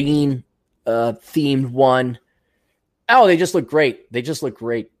green themed one. Oh, they just look great. It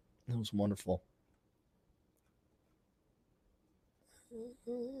was wonderful.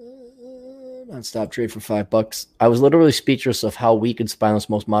 Non-stop trade for $5. I was literally speechless of how weak and spineless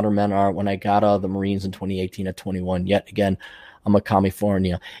most modern men are when I got out of the Marines in 2018 at 21. Yet again, I'm a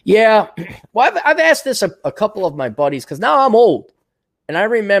California. Yeah. Well, I've asked this a couple of my buddies because now I'm old. And I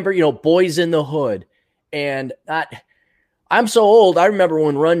remember, Boys in the Hood. And I'm so old. I remember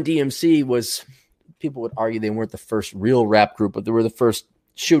when Run DMC was, people would argue they weren't the first real rap group, but they were the first,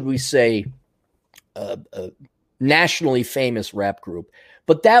 should we say, nationally famous rap group.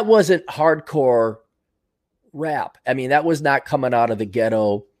 But that wasn't hardcore rap. I mean, that was not coming out of the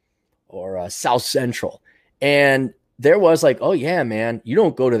ghetto or South Central. And there was like, oh yeah, man, you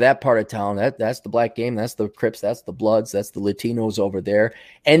don't go to that part of town. That's the Black Game. That's the Crips. That's the Bloods. That's the Latinos over there.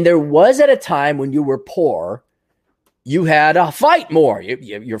 And there was at a time when you were poor, you had to fight more.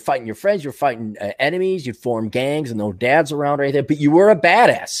 You're fighting your friends. You're fighting enemies. You'd form gangs and no dads around right there. But you were a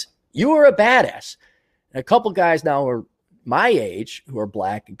badass. And a couple guys now are my age who are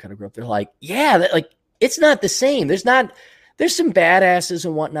black and kind of grew up. They're like, yeah, it's not the same. There's some badasses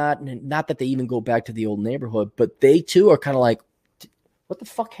and whatnot, and not that they even go back to the old neighborhood, but they too are kind of like, what the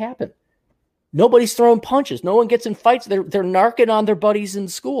fuck happened? Nobody's throwing punches. No one gets in fights. They're narking on their buddies in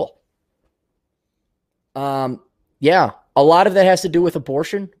school. Yeah, a lot of that has to do with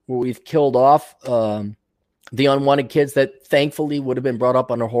abortion, where we've killed off the unwanted kids that thankfully would have been brought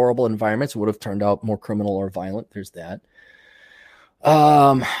up under horrible environments, would have turned out more criminal or violent. There's that.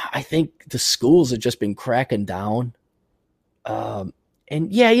 I think the schools have just been cracking down. And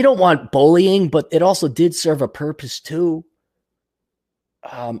yeah, you don't want bullying, but it also did serve a purpose too.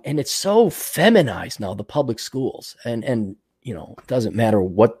 And it's so feminized now, the public schools, and it doesn't matter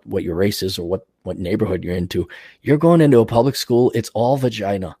what your race is or what neighborhood you're into. You're going into a public school, it's all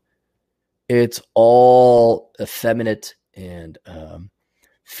vagina. It's all effeminate and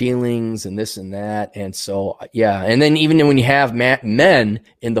feelings and this and that. And so, yeah. And then even when you have men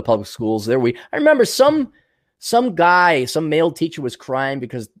in the public schools, I remember some male teacher was crying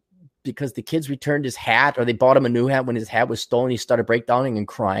because the kids returned his hat, or they bought him a new hat when his hat was stolen. He started breakdowning and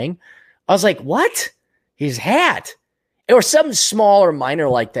crying. I was like, what? His hat? Or something small or minor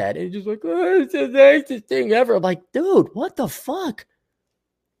like that. It's just like, oh, it's the nicest thing ever. I'm like, dude, what the fuck?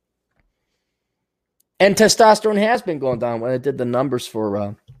 And testosterone has been going down. When I did the numbers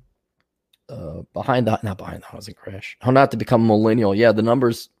for not behind the housing crash, how not to become a millennial. Yeah, the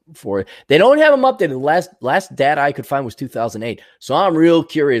numbers for it. They don't have them updated. Last data I could find was 2008. So I'm real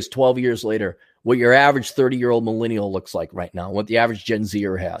curious 12 years later what your average 30-year-old millennial looks like right now, what the average Gen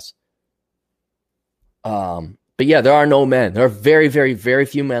Zer has. But yeah, there are no men. There are very, very, very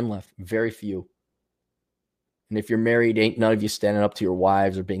few men left. Very few. And if you're married, ain't none of you standing up to your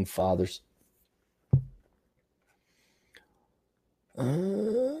wives or being fathers.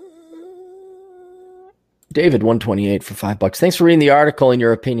 David 128 for $5. Thanks for reading the article. In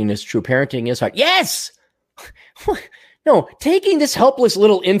your opinion, is true parenting is hard? Yes. No, taking this helpless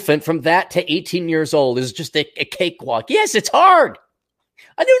little infant from that to 18 years old is just a cakewalk. Yes, it's hard.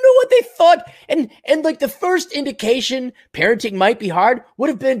 I don't know what they thought. And like the first indication parenting might be hard would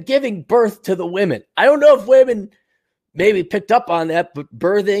have been giving birth to the women. I don't know if women maybe picked up on that, but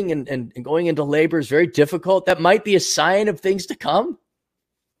birthing and going into labor is very difficult. That might be a sign of things to come.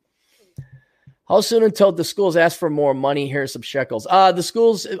 How soon until the schools ask for more money? Here's some shekels. The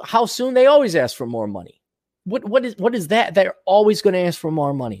schools, how soon? They always ask for more money. What is that? They're always going to ask for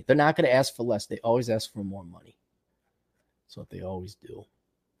more money. They're not going to ask for less. They always ask for more money. That's what they always do.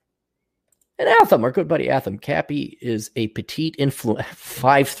 And Atham, our good buddy Atham, Cappy is a petite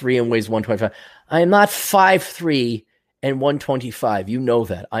 5'3" and weighs 125. I am not 5'3" and 125. You know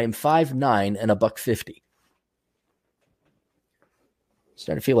that. I am 5'9" and $150.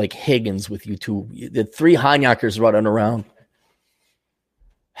 Starting to feel like Higgins with you two. The three Hanyakers running around.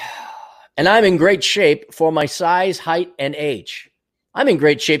 And I'm in great shape for my size, height, and age. I'm in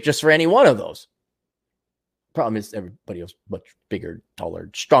great shape just for any one of those. Problem is everybody else much bigger, taller,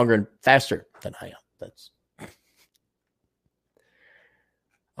 stronger, and faster than I am. That's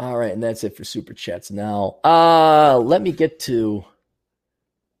all right. And that's it for super chats. Now, let me get to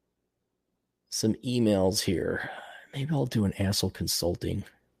some emails here. Maybe I'll do an asshole consulting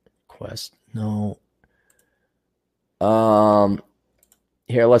quest. No.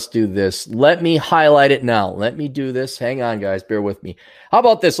 Here, let's do this. Let me highlight it now. Let me do this. Hang on, guys. Bear with me. How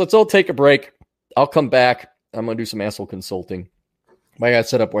about this? Let's all take a break. I'll come back. I'm going to do some asshole consulting. I got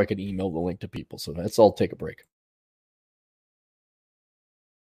set up where I could email the link to people. So let's all take a break.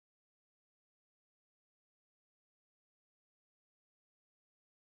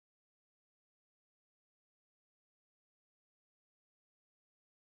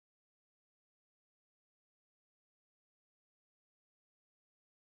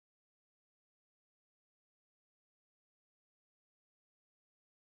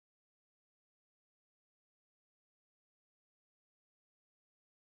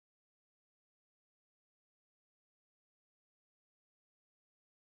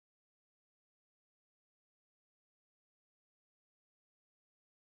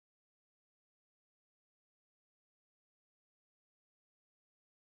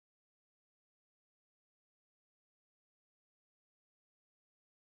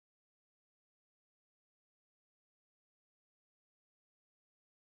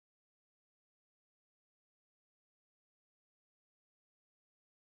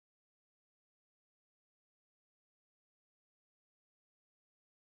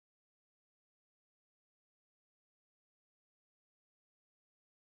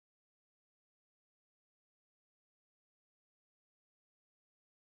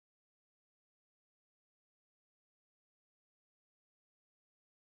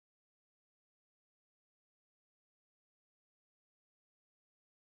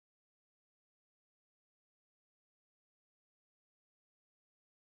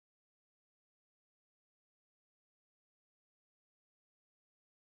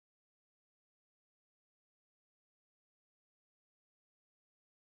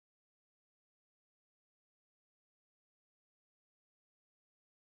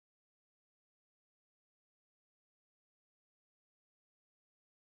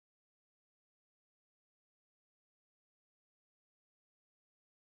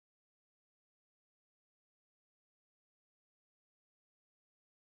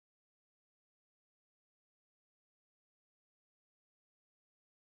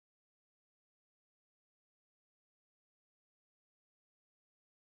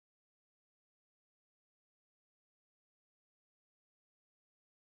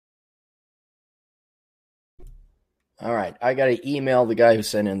 All right. I got to email the guy who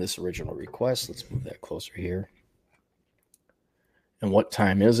sent in this original request. Let's move that closer here. And what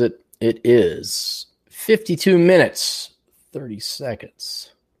time is it? It is 52 minutes, 30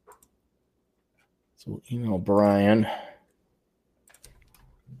 seconds. So we'll email Brian.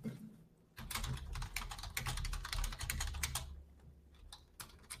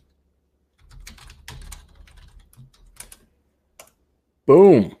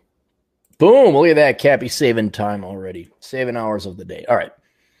 Boom. Boom. Look at that. Cappy saving time already. 7 hours of the day. All right.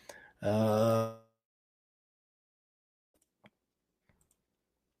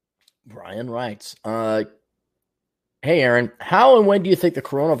 Brian writes, hey, Aaron, how and when do you think the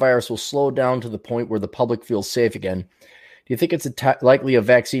coronavirus will slow down to the point where the public feels safe again? Do you think it's likely a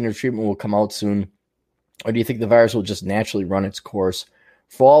vaccine or treatment will come out soon? Or do you think the virus will just naturally run its course?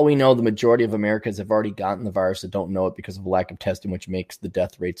 For all we know, the majority of Americans have already gotten the virus that don't know it because of lack of testing, which makes the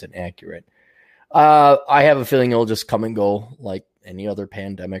death rates inaccurate. I have a feeling it'll just come and go like any other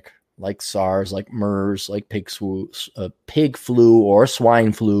pandemic, like SARS, like MERS, like pig flu or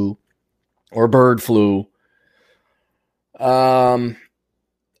swine flu or bird flu.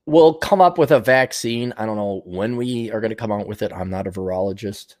 We'll come up with a vaccine. I don't know when we are going to come out with it. I'm not a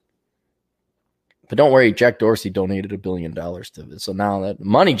virologist. But don't worry, Jack Dorsey donated $1 billion to it. So now that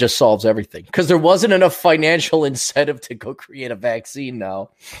money just solves everything because there wasn't enough financial incentive to go create a vaccine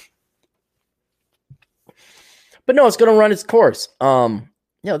now. But no, it's going to run its course.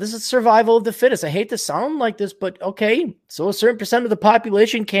 This is survival of the fittest. I hate to sound like this, but okay. So a certain percent of the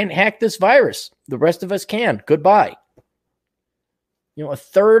population can't hack this virus. The rest of us can. Goodbye. A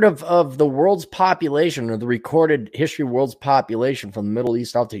third of the world's population, or the recorded history of the world's population from the Middle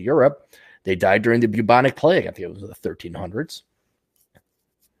East out to Europe, they died during the bubonic plague. I think it was the 1300s.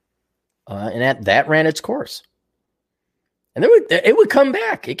 And that ran its course. And it would come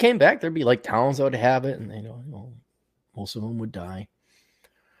back. It came back. There'd be like towns that would have it, and most of them would die.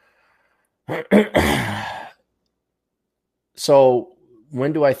 So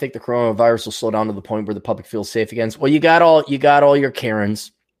when do I think the coronavirus will slow down to the point where the public feels safe again? Well, you got all your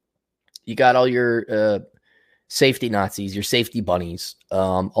Karens You got all your safety Nazis, your safety bunnies. A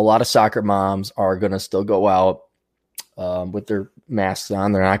lot of soccer moms are going to still go out with their masks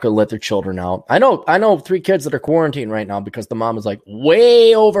on. They're not going to let their children out. I know 3 kids that are quarantined right now because the mom is like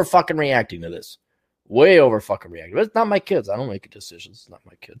way over fucking reacting to this. Way over fucking reacting. But it's not my kids. I don't make decisions. It's not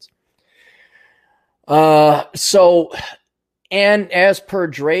my kids. So, and as per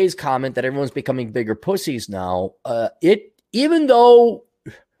Dre's comment that everyone's becoming bigger pussies now, even though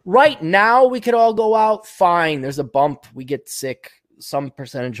right now we could all go out, fine. There's a bump. We get sick. Some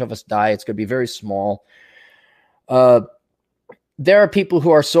percentage of us die. It's going to be very small. There are people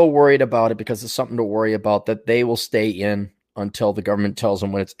who are so worried about it because it's something to worry about that they will stay in until the government tells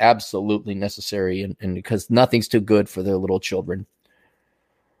them when it's absolutely necessary and because nothing's too good for their little children.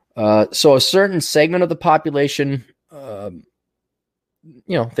 So a certain segment of the population, the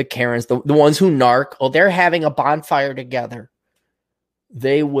Karens, the ones who narc, they're having a bonfire together.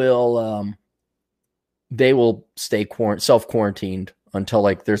 They will stay self-quarantined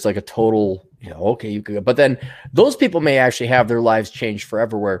until there's a total, okay, you could, but then those people may actually have their lives changed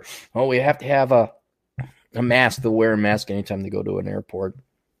forever where, we have to have a mask. They'll wear a mask anytime they go to an airport.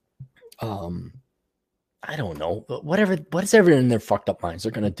 I don't know, what's everyone in their fucked up minds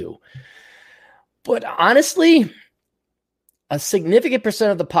they're going to do. But honestly, a significant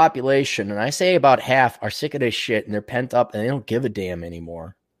percent of the population, and I say about half, are sick of this shit and they're pent up and they don't give a damn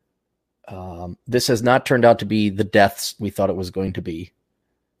anymore. This has not turned out to be the deaths we thought it was going to be.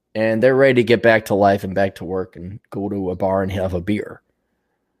 And they're ready to get back to life and back to work and go to a bar and have a beer.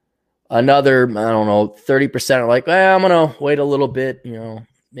 Another, 30% are like, I'm going to wait a little bit,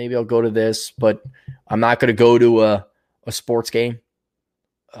 maybe I'll go to this, but I'm not going to go to a sports game.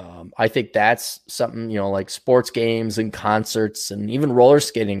 I think that's something, like sports games and concerts and even roller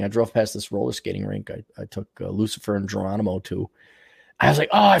skating. I drove past this roller skating rink. I took Lucifer and Geronimo to. I was like,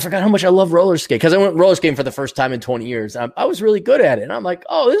 I forgot how much I love roller skate because I went roller skating for the first time in 20 years. I was really good at it. And I'm like,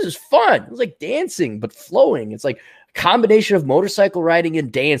 this is fun. It was like dancing, but flowing. It's like a combination of motorcycle riding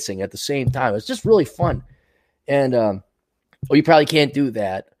and dancing at the same time. It's just really fun. And, you probably can't do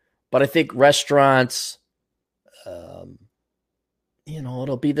that. But I think restaurants,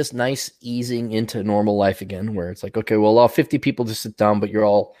 it'll be this nice easing into normal life again where it's like, okay, we'll allow 50 people to sit down, but you're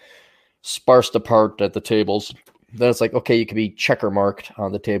all sparsed apart at the tables. Then it's like, okay, you can be checker marked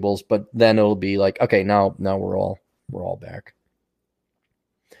on the tables, but then it'll be like, okay, now we're all back.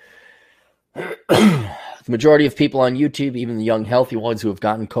 The majority of people on YouTube, even the young, healthy ones who have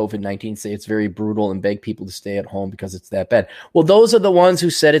gotten COVID-19, say it's very brutal and beg people to stay at home because it's that bad. Well, those are the ones who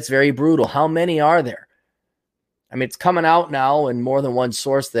said it's very brutal. How many are there? I mean, it's coming out now in more than one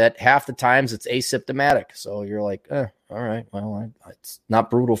source that half the times it's asymptomatic. So you're like, all right, well, it's not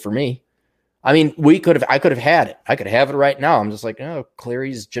brutal for me. I mean, I could have had it. I could have it right now. I'm just like,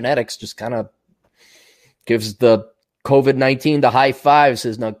 Clary's genetics just kind of gives the COVID-19 the high five,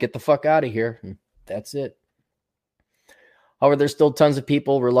 says, no, get the fuck out of here. And that's it. However, there's still tons of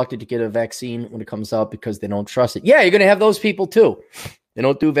people reluctant to get a vaccine when it comes out because they don't trust it. Yeah, you're going to have those people too. They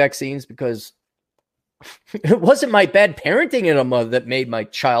don't do vaccines because it wasn't my bad parenting in a mother that made my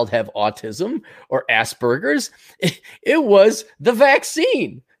child have autism or Asperger's. It was the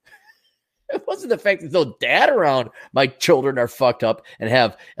vaccine. It wasn't the fact that no dad around my children are fucked up and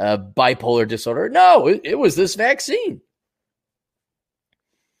have bipolar disorder. No, it was this vaccine.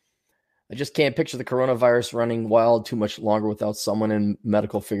 I just can't picture the coronavirus running wild too much longer without someone in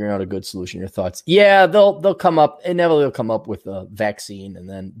medical figuring out a good solution. Your thoughts? Yeah, they'll come up. Inevitably, they'll come up with a vaccine, and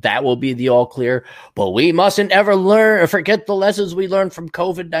then that will be the all clear. But we mustn't ever learn or forget the lessons we learned from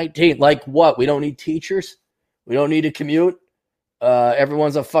COVID-19. Like what? We don't need teachers. We don't need to commute.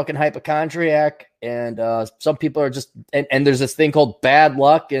 Everyone's a fucking hypochondriac, and some people are just and there's this thing called bad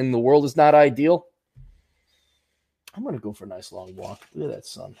luck, and the world is not ideal. I'm gonna go for a nice long walk. Look at that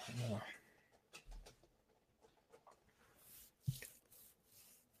sun. Yeah.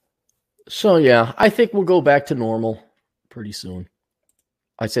 So yeah, I think we'll go back to normal pretty soon.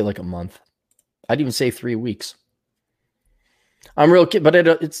 I'd say like a month. I'd even say 3 weeks. But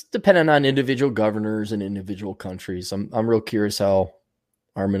it's dependent on individual governors and individual countries. I'm real curious how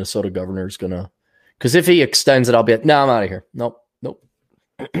our Minnesota governor is gonna, because if he extends it, I'll be I'm out of here. Nope.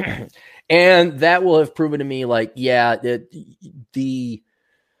 And that will have proven to me, like, yeah,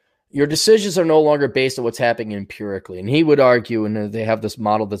 your decisions are no longer based on what's happening empirically. And he would argue, and they have this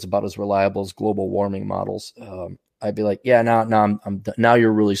model that's about as reliable as global warming models. I'd be like, yeah, now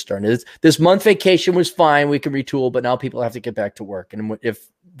you're really starting. This month vacation was fine. We can retool, but now people have to get back to work. And if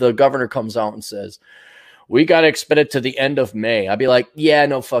the governor comes out and says, we got to extend it to the end of May, I'd be like, yeah,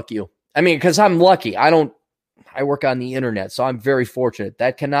 no, fuck you. I mean, because I'm lucky. I don't I work on the internet, so I'm very fortunate.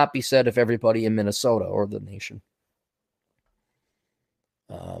 That cannot be said of everybody in Minnesota or the nation.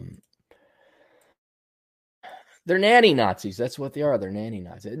 They're nanny Nazis. That's what they are. They're nanny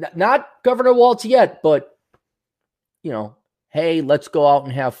Nazis. Not Governor Walz yet, but, hey, let's go out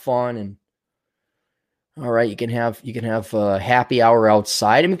and have fun. And all right, you can have a happy hour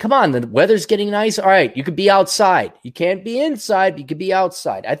outside. I mean, come on, the weather's getting nice. All right, you could be outside. You can't be inside, but you could be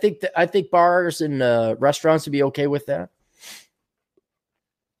outside. I think bars and restaurants would be okay with that.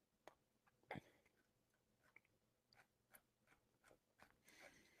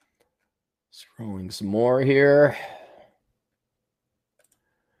 Scrolling some more here.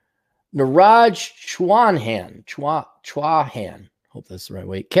 Niraj Chauhan. Hope that's the right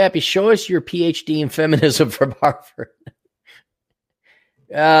way. Cappy, show us your PhD in feminism from Harvard.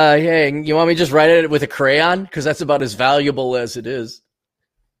 Hey, you want me to just write it with a crayon? Because that's about as valuable as it is.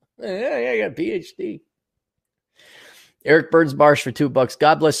 Yeah, I got a PhD. Eric Burns Marsh for $2.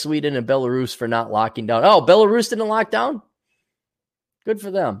 God bless Sweden and Belarus for not locking down. Oh, Belarus didn't lock down? Good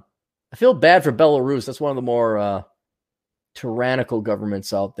for them. I feel bad for Belarus. That's one of the more tyrannical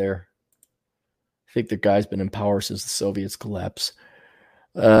governments out there. I think the guy's been in power since the Soviets collapsed.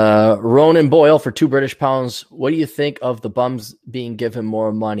 Ronan Boyle for £2 British. What do you think of the bums being given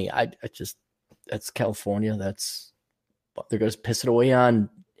more money? That's California. They're going to piss it away on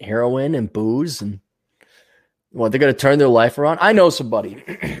heroin and booze, and they're going to turn their life around. I know somebody.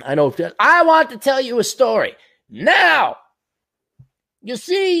 I want to tell you a story. Now, you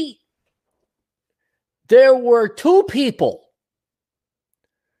see, there were two people.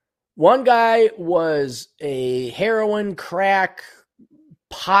 One guy was a heroin, crack,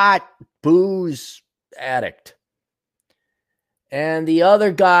 pot, booze addict. And the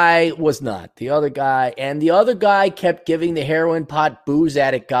other guy was not. The other guy kept giving the heroin, pot, booze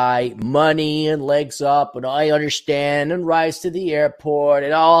addict guy money and legs up, and I understand, and rides to the airport,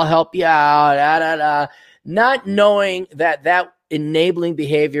 and I'll help you out, not knowing that enabling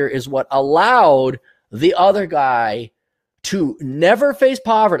behavior is what allowed the other guy to never face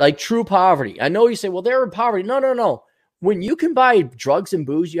poverty, like true poverty. I know you say, well, they're in poverty. No. When you can buy drugs and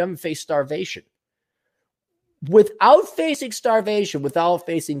booze, you haven't faced starvation. Without facing starvation, without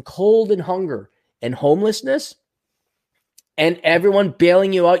facing cold and hunger and homelessness, and everyone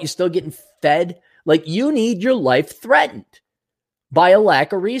bailing you out, you're still getting fed. Like, you need your life threatened by a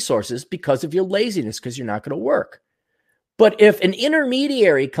lack of resources because of your laziness, because you're not going to work. But if an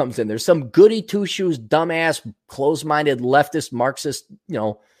intermediary comes in, there's some goody two-shoes, dumbass, closed-minded, leftist, Marxist,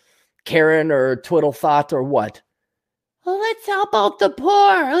 Karen or twiddle thought or what? Well, let's help out the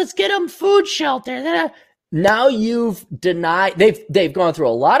poor. Let's get them food shelter. Now you've denied. They've gone through a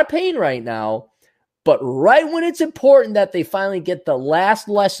lot of pain right now, but right when it's important that they finally get the last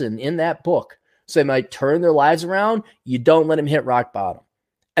lesson in that book, so they might turn their lives around, you don't let them hit rock bottom.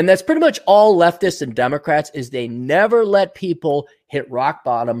 And that's pretty much all leftists and Democrats, is they never let people hit rock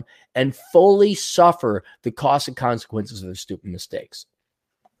bottom and fully suffer the costs and consequences of their stupid mistakes.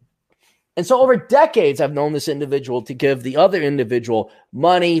 And so over decades, I've known this individual to give the other individual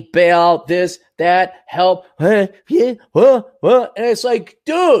money, bail, this, that, help. And it's like,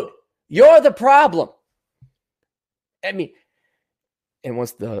 dude, you're the problem. I mean, and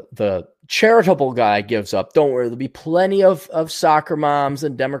once the charitable guy gives up, don't worry, there'll be plenty of soccer moms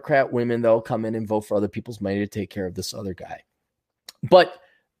and Democrat women that'll come in and vote for other people's money to take care of this other guy. But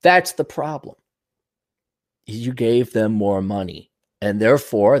that's the problem. You gave them more money, and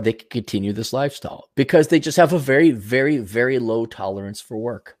therefore they can continue this lifestyle because they just have a very, very, very low tolerance for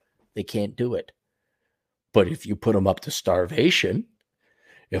work. They can't do it. But if you put them up to starvation,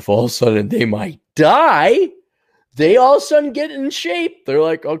 if all of a sudden they might die, they all of a sudden get in shape. They're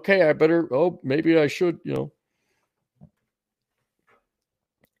like, okay, maybe I should,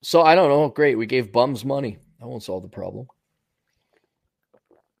 So I don't know. Great. We gave bums money. That won't solve the problem.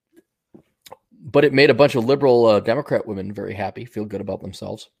 But it made a bunch of liberal Democrat women very happy, feel good about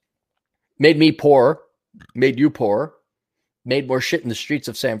themselves. Made me poor. Made you poor. Made more shit in the streets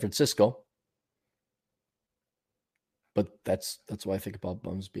of San Francisco. But that's why I think about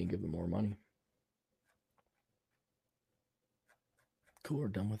bums being given more money. Cool, we're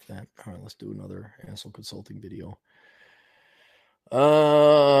done with that. All right, let's do another asshole consulting video.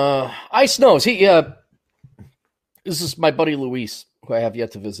 Ice Nose. This is my buddy Luis, who I have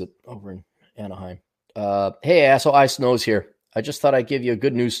yet to visit over in Anaheim. Hey, asshole, Ice Nose here. I just thought I'd give you a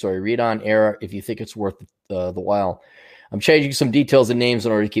good news story. Read on air if you think it's worth the while. I'm changing some details and names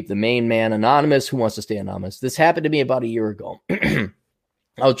in order to keep the main man anonymous who wants to stay anonymous. This happened to me about a year ago. I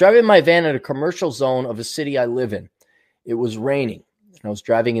was driving my van in a commercial zone of a city I live in. It was raining, and I was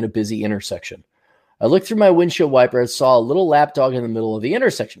driving in a busy intersection. I looked through my windshield wiper and saw a little lap dog in the middle of the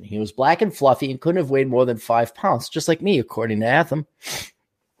intersection. He was black and fluffy and couldn't have weighed more than 5 pounds, just like me, according to Atham.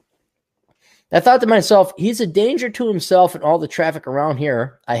 I thought to myself, he's a danger to himself and all the traffic around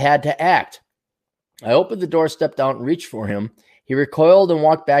here. I had to act. I opened the door, stepped out, and reached for him. He recoiled and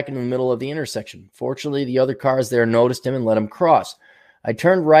walked back into the middle of the intersection. Fortunately, the other cars there noticed him and let him cross. I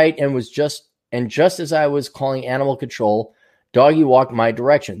turned right and just as I was calling animal control, Doggy walked my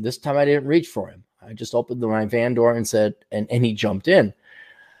direction. This time I didn't reach for him. I just opened my van door and said, and he jumped in.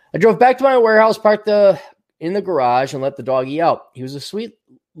 I drove back to my warehouse, parked in the garage, and let the doggy out. He was a sweet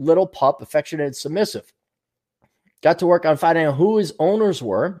little pup, affectionate and submissive. Got to work on finding out who his owners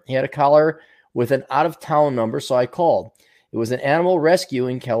were. He had a collar with an out-of-town number, so I called. It was an animal rescue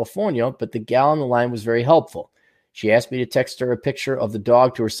in California, but the gal on the line was very helpful. She asked me to text her a picture of the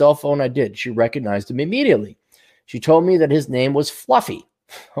dog to her cell phone. I did. She recognized him immediately. She told me that his name was Fluffy.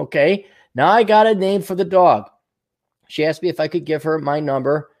 Okay, now I got a name for the dog. She asked me if I could give her my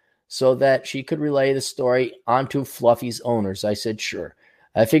number so that she could relay the story onto Fluffy's owners. I said, sure.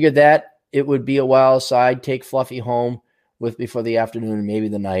 I figured that it would be a while, so I'd take Fluffy home with me for the afternoon and maybe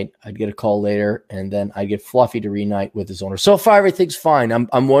the night. I'd get a call later, and then I'd get Fluffy to reunite with his owner. So far, everything's fine.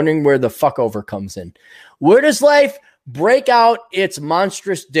 I'm wondering where the fuck over comes in. Where does life break out its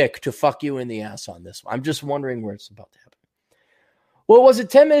monstrous dick to fuck you in the ass on this one? I'm just wondering where it's about to happen. Well, was it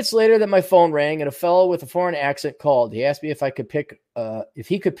 10 minutes later that my phone rang and a fellow with a foreign accent called? He asked me if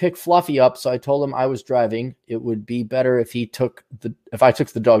he could pick Fluffy up, so I told him I was driving. It would be better if I took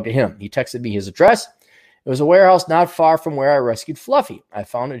the dog to him. He texted me his address. It was a warehouse not far from where I rescued Fluffy. I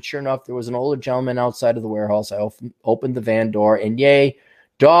found it. Sure enough, there was an older gentleman outside of the warehouse. I opened the van door, and yay,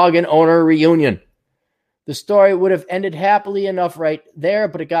 dog and owner reunion. The story would have ended happily enough right there,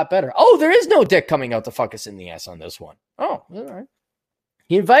 but it got better. Oh, there is no dick coming out to fuck us in the ass on this one. Oh, all right.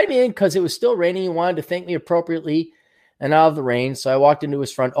 He invited me in because it was still raining. He wanted to thank me appropriately and out of the rain, so I walked into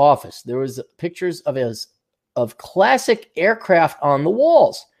his front office. There was pictures of classic aircraft on the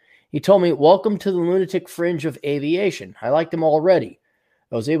walls. He told me, welcome to the lunatic fringe of aviation. I liked him already.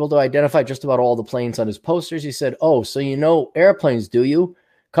 I was able to identify just about all the planes on his posters. He said, oh, so you know airplanes, do you?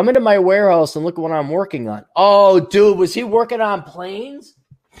 Come into my warehouse and look at what I'm working on. Oh, dude, was he working on planes?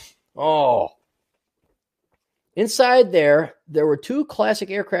 Oh. Inside there were 2 classic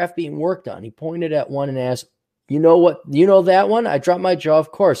aircraft being worked on. He pointed at one and asked, you know what? You know that one? I dropped my jaw,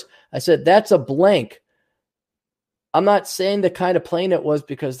 of course. I said, that's a blank. I'm not saying the kind of plane it was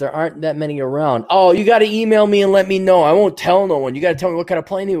because there aren't that many around. Oh, you got to email me and let me know. I won't tell no one. You got to tell me what kind of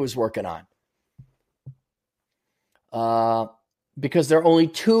plane he was working on. Because there are only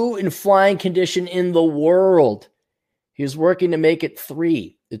 2 in flying condition in the world. He was working to make it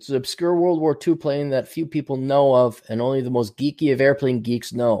 3. It's an obscure World War II plane that few people know of, and only the most geeky of airplane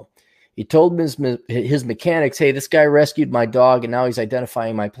geeks know. He told his mechanics, hey, this guy rescued my dog, and now he's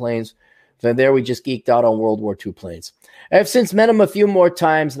identifying my planes. From there, we just geeked out on World War II planes. I have since met him a few more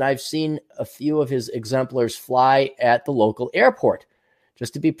times, and I've seen a few of his exemplars fly at the local airport.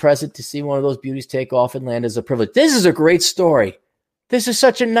 Just to be present to see one of those beauties take off and land is a privilege. This is a great story. This is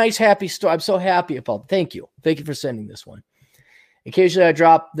such a nice, happy story. I'm so happy about it. Thank you. Thank you for sending this one. Occasionally, I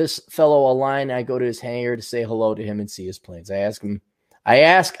drop this fellow a line. I go to his hangar to say hello to him and see his planes.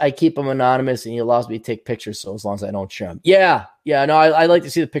 I keep him anonymous, and he allows me to take pictures, so as long as I don't share them. Yeah, no, I like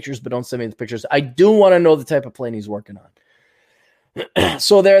to see the pictures, but don't send me the pictures. I do want to know the type of plane he's working on.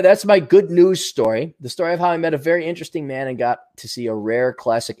 So that's my good news story. The story of how I met a very interesting man and got to see a rare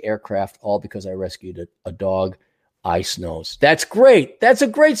classic aircraft, all because I rescued a dog, Ice Nose. That's great. That's a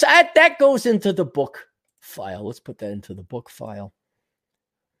great, that goes into the book file. Let's put that into the book file.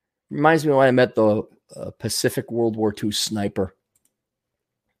 Reminds me of when I met the Pacific World War II sniper,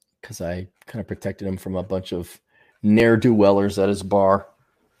 because I kind of protected him from a bunch of ne'er-do-wellers at his bar.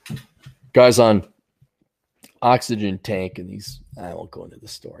 Guys on oxygen tank, and I won't go into the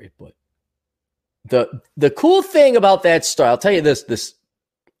story, but the cool thing about that story, I'll tell you this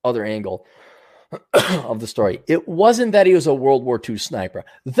other angle of the story. It wasn't that he was a World War II sniper.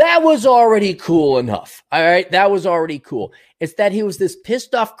 That was already cool enough. All right, that was already cool. It's that he was this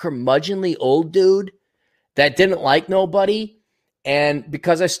pissed off, curmudgeonly old dude that didn't like nobody. And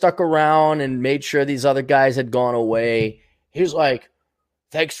because I stuck around and made sure these other guys had gone away, he was like,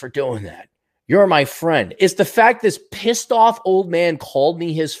 thanks for doing that. You're my friend. It's the fact this pissed off old man called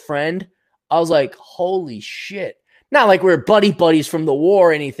me his friend. I was like, holy shit. Not like we're buddies from the war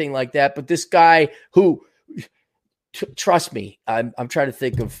or anything like that, but this guy who, trust me, I'm trying to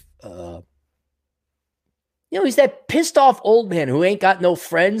think of, he's that pissed off old man who ain't got no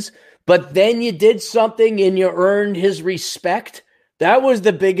friends, but then you did something and you earned his respect That was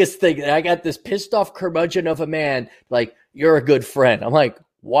the biggest thing. I got this pissed off curmudgeon of a man, like, you're a good friend. I'm like,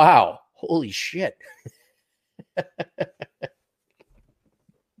 wow, holy shit.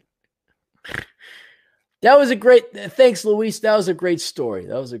 That was a great, thanks, Luis. That was a great story.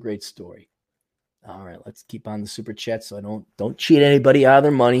 All right, let's keep on the super chat so I don't cheat anybody out of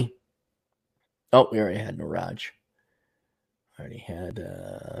their money. Oh, we already had Niraj. Already had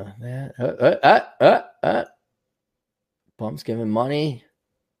that. Bumps giving money.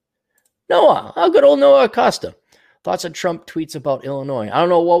 Noah, how good old Noah Acosta. Thoughts on Trump tweets about Illinois. I don't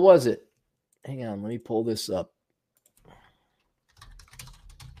know, what was it? Hang on, let me pull this up.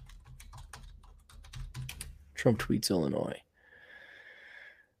 Trump tweets Illinois.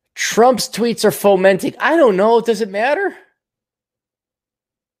 Trump's tweets are fomenting. I don't know. Does it matter?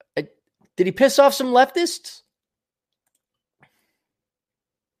 Did he piss off some leftists?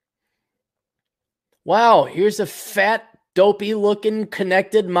 Wow, here's a fat, dopey-looking,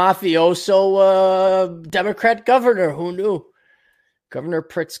 connected mafioso Democrat governor. Who knew? Governor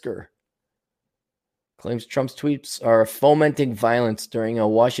Pritzker claims Trump's tweets are fomenting violence during a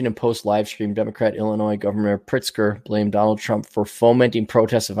Washington Post live stream. Democrat Illinois Governor Pritzker blamed Donald Trump for fomenting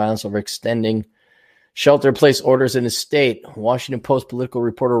protests of violence over extending shelter-in-place orders in his state. Washington Post political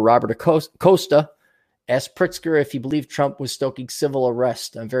reporter Robert Acosta asked Pritzker if he believed Trump was stoking civil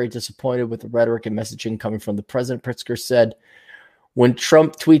unrest. I'm very disappointed with the rhetoric and messaging coming from the president, Pritzker said. When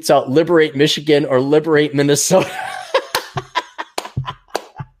Trump tweets out, liberate Michigan or liberate Minnesota.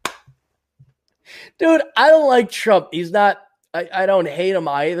 Dude, I don't like Trump. He's not, I don't hate him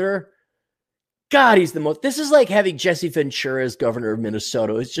either. God, he's the most, this is like having Jesse Ventura as governor of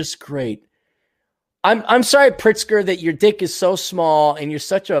Minnesota. It's just great. I'm sorry, Pritzker, that your dick is so small and you're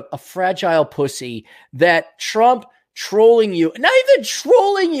such a fragile pussy that Trump trolling you, not even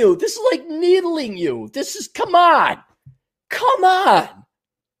trolling you. This is like needling you. This is, come on.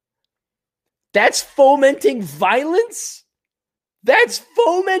 That's fomenting violence? That's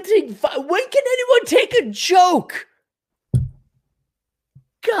fomenting. When can anyone take a joke?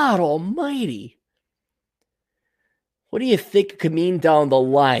 God almighty. What do you think could mean down the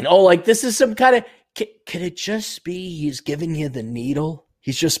line? Oh, like this is some kind of, can it just be he's giving you the needle?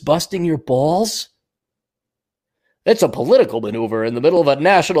 He's just busting your balls? It's a political maneuver in the middle of a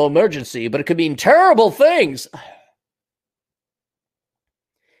national emergency, but it could mean terrible things.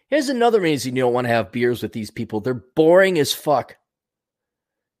 Here's another reason you don't want to have beers with these people. They're boring as fuck.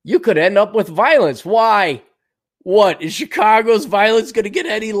 You could end up with violence. Why? What? Is Chicago's violence going to get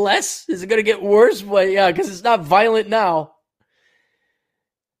any less? Is it going to get worse? Well, yeah, because it's not violent now.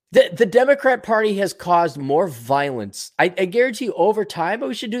 The Democrat Party has caused more violence. I guarantee you over time, but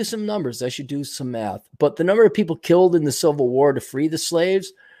we should do some numbers. I should do some math. But the number of people killed in the Civil War to free the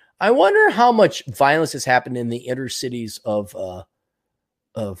slaves, I wonder how much violence has happened in the inner cities of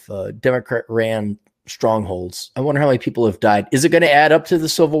Democrat-ran strongholds. I wonder how many people have died. Is it going to add up to the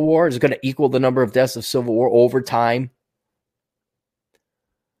Civil War? Is it going to equal the number of deaths of Civil War over time?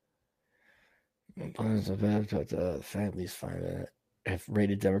 Families have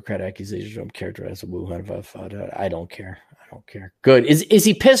rated Democrat accusations from characterized as a Wuhan. I don't care. Good. Is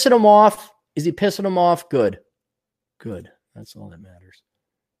he pissing them off? Good. That's all that matters.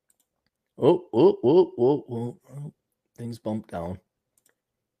 Oh. Things bumped down.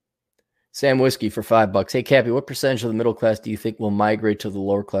 Sam Whiskey for $5. Hey, Cappy, what percentage of the middle class do you think will migrate to the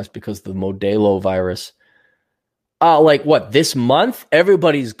lower class because of the Modelo virus? Like what, this month?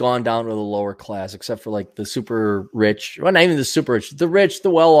 Everybody's gone down to the lower class except for like the super rich. Well, not even the super rich. The rich, the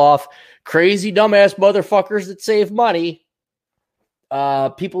well-off, crazy dumbass motherfuckers that save money.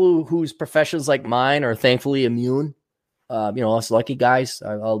 People whose professions like mine are thankfully immune. Us lucky guys.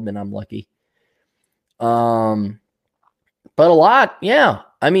 I'll admit I'm lucky. But a lot, yeah.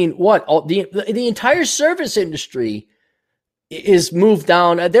 I mean, what? The entire service industry is moved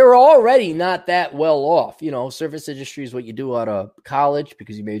down. They're already not that well off. Service industry is what you do out of college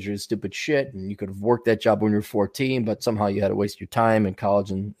because you majored in stupid shit and you could have worked that job when you were 14, but somehow you had to waste your time in college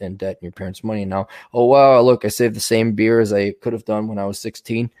and debt and your parents' money. And now, oh, wow, look, I saved the same beer as I could have done when I was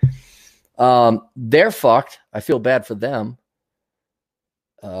 16. They're fucked. I feel bad for them.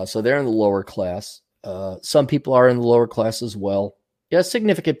 So they're in the lower class. Some people are in the lower class as well. Yeah, a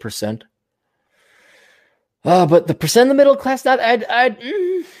significant percent. But the percent of the middle class, I'd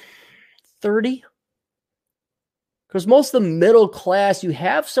 30. Because most of the middle class, you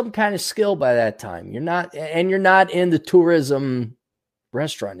have some kind of skill by that time. You're not in the tourism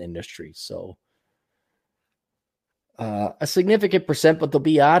restaurant industry. So a significant percent, but they'll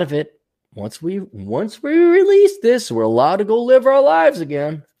be out of it. Once we release this, we're allowed to go live our lives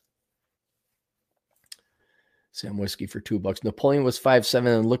again. Sam Whiskey for $2. Napoleon was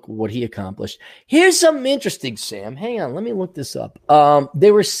 5'7", and look what he accomplished. Here's something interesting, Sam. Hang on, let me look this up.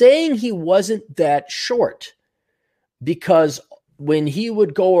 They were saying he wasn't that short because when he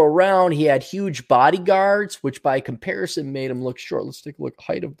would go around, he had huge bodyguards, which by comparison made him look short. Let's take a look.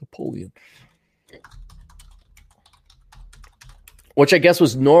 Height of Napoleon. Which I guess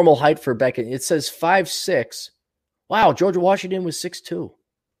was normal height for Beckett. It says 5'6". Wow, George Washington was 6'2".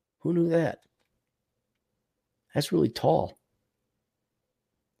 Who knew that? That's really tall.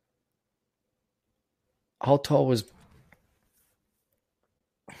 How tall was...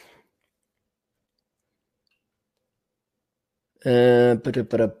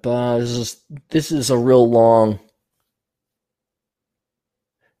 This is a real long...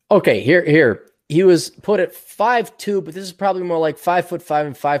 Okay, here. He was put at 5'2", but this is probably more like 5'5"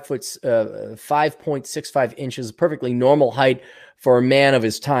 and 5'5" inches, perfectly normal height for a man of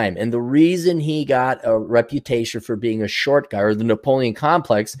his time. And the reason he got a reputation for being a short guy, or the Napoleon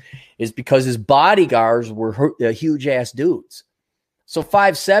complex, is because his bodyguards were huge ass dudes. So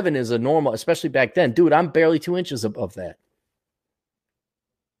 5'7" is a normal, especially back then. Dude, I'm barely 2 inches above that.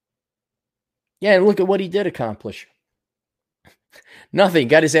 Yeah, and look at what he did accomplish. Nothing.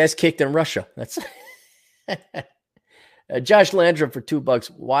 Got his ass kicked in Russia. That's Josh Landrum for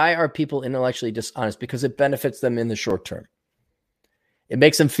 $2. Why are people intellectually dishonest? Because it benefits them in the short term. It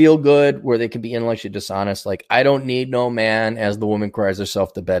makes them feel good where they can be intellectually dishonest. Like, I don't need no man, as the woman cries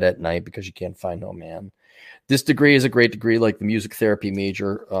herself to bed at night because you can't find no man. This degree is a great degree, like the music therapy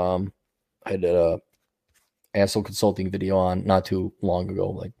major. I did a asshole consulting video on not too long ago,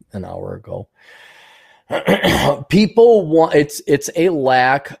 like an hour ago. People want it's a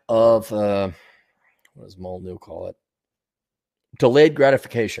lack of what does Molyneux call it? Delayed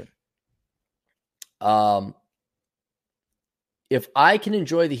gratification. If I can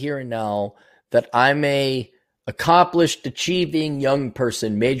enjoy the here and now, that I'm a accomplished, achieving young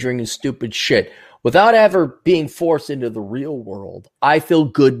person majoring in stupid shit without ever being forced into the real world, I feel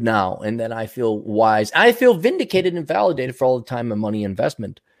good now, and then I feel wise. I feel vindicated and validated for all the time and money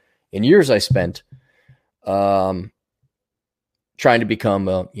investment in years I spent trying to become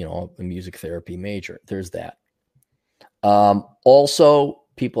a music therapy major. There's that. Also,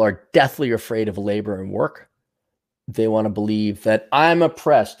 people are deathly afraid of labor and work. They want to believe that I'm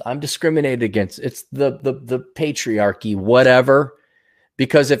oppressed, I'm discriminated against. It's the patriarchy, whatever.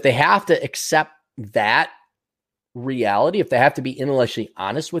 Because if they have to accept that reality, if they have to be intellectually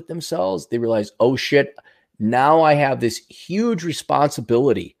honest with themselves, they realize, oh shit, now I have this huge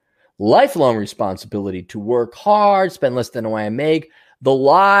responsibility, lifelong responsibility to work hard, spend less than what I make. The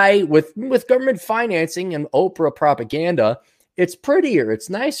lie with government financing and Oprah propaganda, it's prettier, it's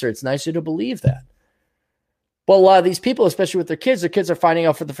nicer to believe that. But a lot of these people, especially with their kids are finding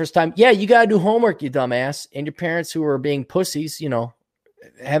out for the first time, yeah, you got to do homework, you dumbass. And your parents who are being pussies,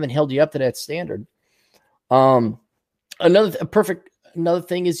 haven't held you up to that standard. Another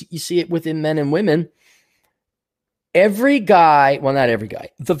thing is you see it within men and women. Every guy, well, not every guy,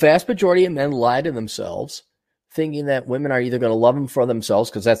 the vast majority of men lie to themselves, thinking that women are either going to love them for themselves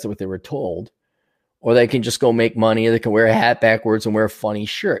because that's what they were told, or they can just go make money, or they can wear a hat backwards and wear a funny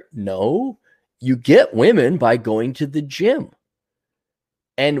shirt. No, you get women by going to the gym.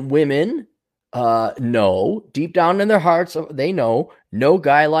 And women know, deep down in their hearts, they know no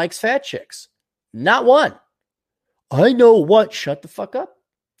guy likes fat chicks. Not one. I know what? Shut the fuck up.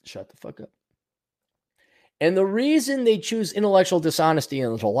 Shut the fuck up. And the reason they choose intellectual dishonesty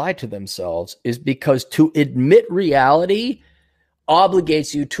and to lie to themselves is because to admit reality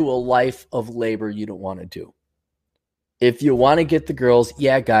obligates you to a life of labor you don't want to do. If you want to get the girls,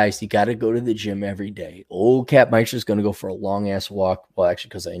 yeah, guys, you got to go to the gym every day. Old Cat Meister's going to go for a long-ass walk. Well, actually,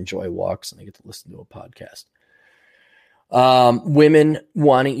 because I enjoy walks and I get to listen to a podcast. Women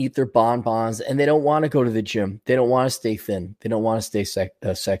want to eat their bonbons, and they don't want to go to the gym. They don't want to stay thin. They don't want to stay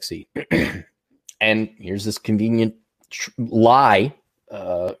sexy. And here's this convenient lie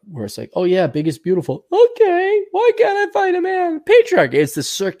where it's like, oh, yeah, big is beautiful. Okay, why can't I find a man? Patriarchy. It's the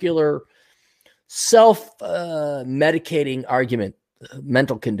circular self-medicating argument,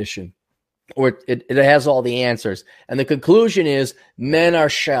 mental condition, or it has all the answers. And the conclusion is men are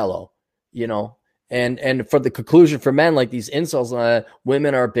shallow, and for the conclusion for men, like these insults,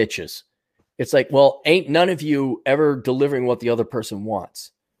 women are bitches. It's like, well, ain't none of you ever delivering what the other person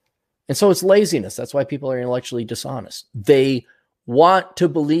wants. And so it's laziness. That's why people are intellectually dishonest. They want to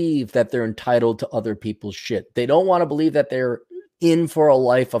believe that they're entitled to other people's shit. They don't want to believe that they're in for a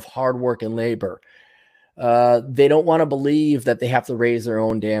life of hard work and labor. They don't want to believe that they have to raise their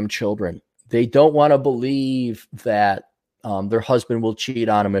own damn children. They don't want to believe that their husband will cheat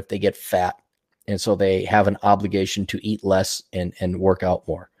on them if they get fat. And so they have an obligation to eat less and work out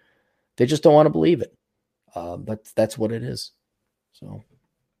more. They just don't want to believe it. That's what it is. So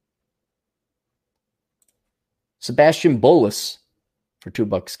Sebastian Bolus for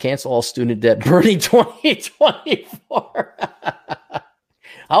 $2. Cancel all student debt. Bernie 2024.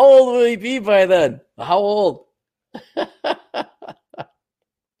 How old will he be by then? How old?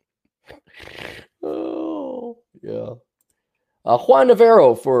 Oh, yeah. Juan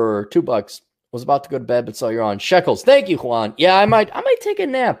Navarro for $2. Was about to go to bed, but saw you're on. Shekels. Thank you, Juan. Yeah, I might take a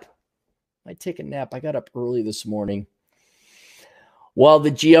nap. I got up early this morning while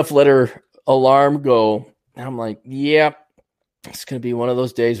the GF letter alarm go. And I'm like, yeah, it's going to be one of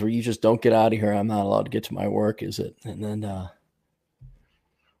those days where you just don't get out of here. I'm not allowed to get to my work, is it? And then I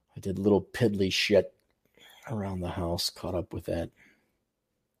did little piddly shit around the house, caught up with that.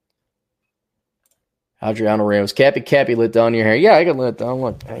 Adriano Ramos, Cappy, let down your hair. Yeah, I can let it down.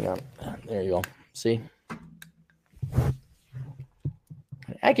 Look, hang on. There you go. See?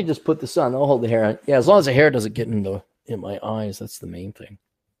 I can just put this on. I'll hold the hair on. Yeah, as long as the hair doesn't get in my eyes, that's the main thing.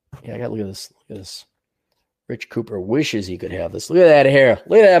 Yeah, I got to look at this. Look at this. Rich Cooper wishes he could have this. Look at that hair.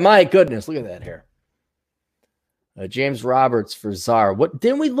 Look at that. My goodness. Look at that hair. James Roberts for Czar. What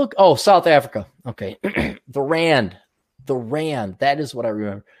didn't we look? Oh, South Africa. Okay. The Rand. That is what I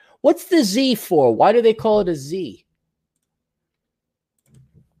remember. What's the Z for? Why do they call it a Z?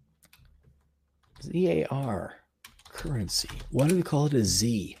 ZAR. Currency. Why do we call it a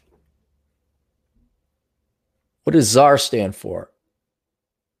Z? What does ZAR stand for?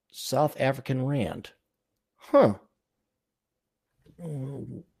 South African Rand. Huh.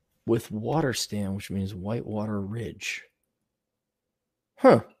 With water stand, which means Whitewater Ridge.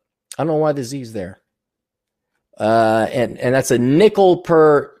 Huh. I don't know why the Z's there. And that's a nickel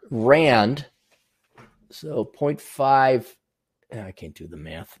per rand. So 0.5. I can't do the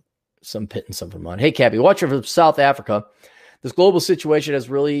math. Some pit and some Vermont. Hey, Cappy, watching from South Africa. This global situation has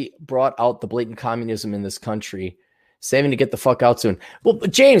really brought out the blatant communism in this country. Saving to get the fuck out soon. Well,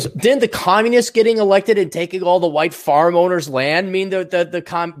 James, didn't the communists getting elected and taking all the white farm owners' land mean that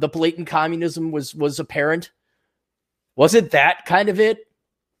the blatant communism was apparent? Wasn't that kind of it?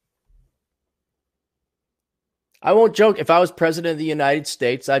 I won't joke. If I was president of the United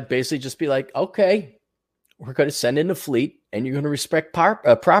States, I'd basically just be like, okay, we're going to send in a fleet and you're going to respect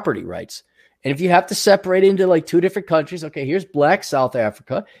property rights. And if you have to separate into like two different countries, okay, here's black South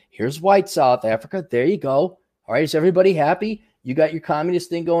Africa. Here's white South Africa. There you go. All right, is everybody happy? You got your communist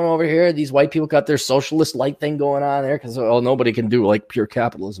thing going over here. These white people got their socialist light thing going on there because nobody can do like pure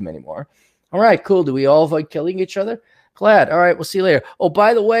capitalism anymore. All right, cool. Do we all avoid killing each other? Glad. All right, we'll see you later. Oh,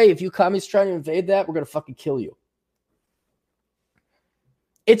 by the way, if you communists try to invade that, we're going to fucking kill you.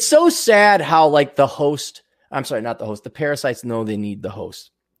 It's so sad how like the parasites know they need the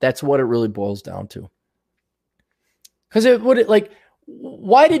host. That's what it really boils down to. Because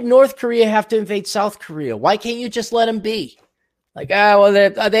why did North Korea have to invade South Korea? Why can't you just let them be? Like,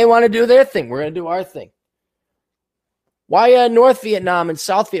 they want to do their thing. We're going to do our thing. Why North Vietnam and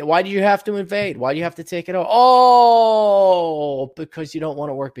South Vietnam? Why do you have to invade? Why do you have to take it over? Oh, because you don't want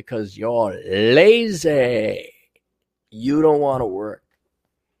to work because you're lazy. You don't want to work.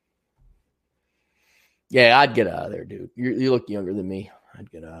 Yeah, I'd get out of there, dude. You look younger than me.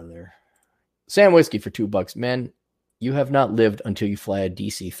 I'd get out of there. Sam Whiskey for $2. Man, you have not lived until you fly a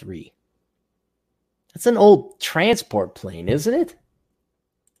DC-3. That's an old transport plane, isn't it?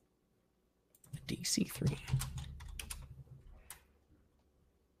 DC-3.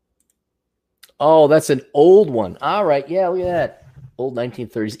 Oh, that's an old one. All right. Yeah, look at that. Old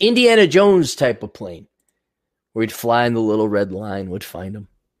 1930s. Indiana Jones type of plane. Where he'd fly in the little red line, would find him.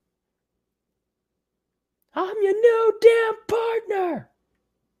 I'm your new damn partner.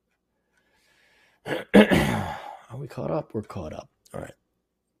 Are we caught up? We're caught up. All right.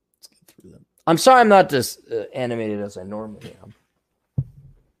 Let's get through them. I'm sorry I'm not as animated as I normally am.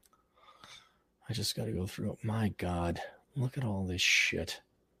 I just got to go through it. My God. Look at all this shit.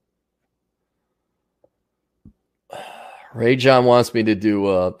 Ray John wants me to do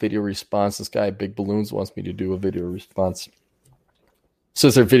a video response. This guy, Big Balloons, wants me to do a video response.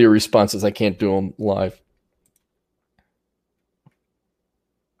 Since they're video responses, I can't do them live.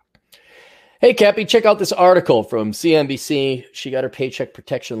 Hey, Cappy, check out this article from CNBC. She got her paycheck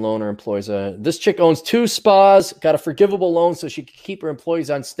protection loan. Her employees. This chick owns 2 spas, got a forgivable loan so she can keep her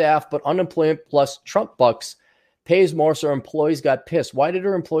employees on staff, but unemployment plus Trump bucks pays more, so her employees got pissed. Why did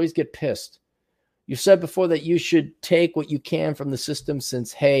her employees get pissed? You said before that you should take what you can from the system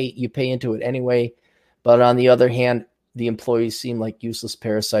since, hey, you pay into it anyway. But on the other hand, the employees seem like useless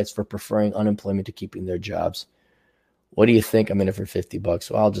parasites for preferring unemployment to keeping their jobs. What do you think? I'm in it for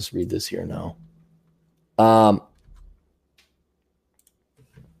 $50. Well, I'll just read this here now.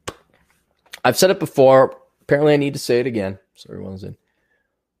 I've said it before. Apparently, I need to say it again. So everyone's in.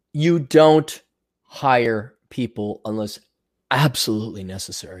 You don't hire people unless absolutely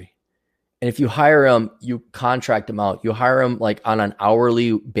necessary. And if you hire them, you contract them out. You hire them like on an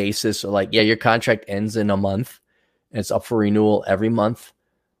hourly basis, or like, yeah, your contract ends in a month and it's up for renewal every month.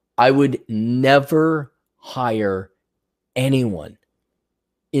 I would never hire anyone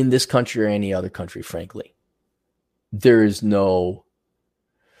in this country or any other country, frankly. There is no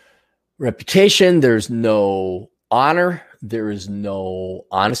reputation. There's no honor. There is no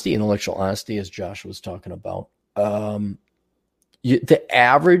honesty, intellectual honesty, as Josh was talking about. The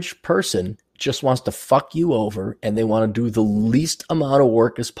average person just wants to fuck you over, and they want to do the least amount of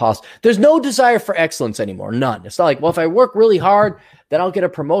work as possible. There's no desire for excellence anymore. None. It's not like, well, if I work really hard, then I'll get a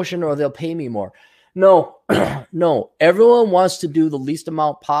promotion or they'll pay me more. No, no. Everyone wants to do the least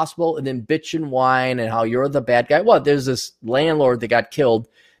amount possible and then bitch and whine and how you're the bad guy. Well, there's this landlord that got killed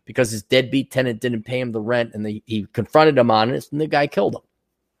because his deadbeat tenant didn't pay him the rent, and he confronted him on it, and the guy killed him.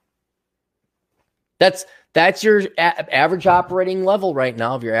 That's your average operating level right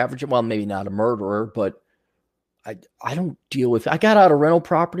now. If you're average, well, maybe not a murderer, but I don't deal with. I got out of rental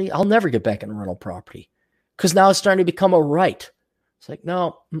property. I'll never get back into rental property because now it's starting to become a right. It's like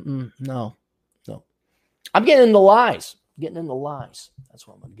no. I'm getting into lies. That's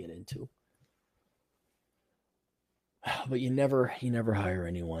what I'm going to get into. But you never hire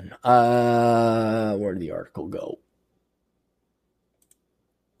anyone. Where did the article go?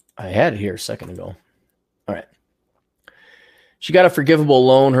 I had it here a second ago. All right. She got a forgivable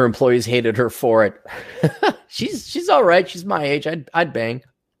loan. Her employees hated her for it. She's all right. She's my age. I'd bang.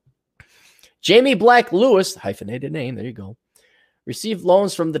 Jamie Black Lewis, hyphenated name, there you go, received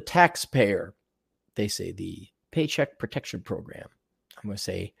loans from the taxpayer. They say the Paycheck Protection Program. I'm going to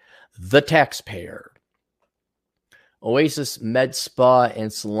say the taxpayer. Oasis Med Spa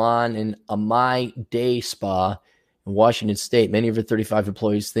and Salon and Amai Day Spa in Washington State. Many of her 35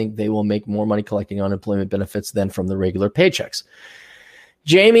 employees think they will make more money collecting unemployment benefits than from the regular paychecks.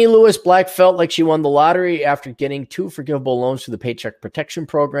 Jamie Lewis Black felt like she won the lottery after getting 2 forgivable loans through the Paycheck Protection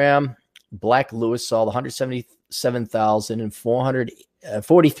Program. Black Lewis saw the $177,000 and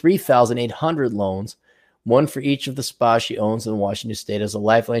 $43,800 loans, one for each of the spas she owns in Washington State, as a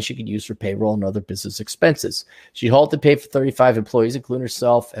lifeline she could use for payroll and other business expenses. She halted pay for 35 employees, including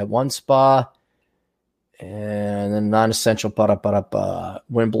herself, at one spa, and then non-essential.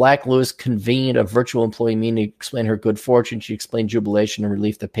 When Black Lewis convened a virtual employee meeting to explain her good fortune, she explained jubilation and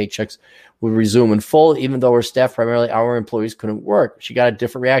relief that paychecks would resume in full, even though her staff, primarily our employees, couldn't work. She got a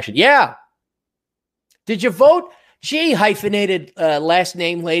different reaction. Yeah. Did you vote? Gee, hyphenated last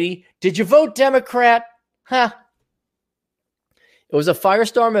name lady. Did you vote Democrat? Huh. It was a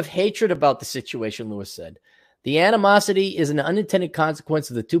firestorm of hatred about the situation, Lewis said. The animosity is an unintended consequence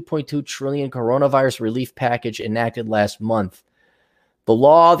of the $2.2 trillion coronavirus relief package enacted last month. The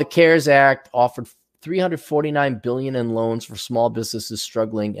law, the CARES Act, offered $349 billion in loans for small businesses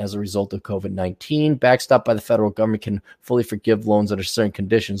struggling as a result of COVID-19. Backstopped by the federal government, can fully forgive loans under certain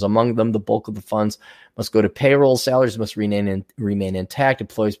conditions. Among them, the bulk of the funds must go to payroll. Salaries must remain intact.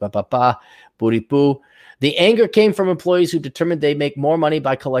 Employees, booty boo. The anger came from employees who determined they make more money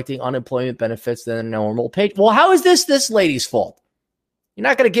by collecting unemployment benefits than a normal pay. Well, how is this lady's fault? You're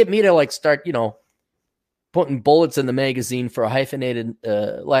not going to get me to start, putting bullets in the magazine for a hyphenated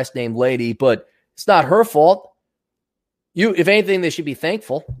last name lady, but it's not her fault. If anything, they should be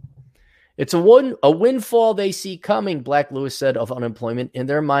thankful. It's a windfall they see coming, Black Lewis said, of unemployment. In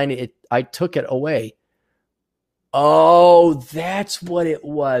their mind, I took it away. Oh, that's what it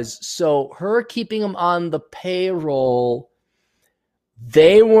was. So her keeping them on the payroll,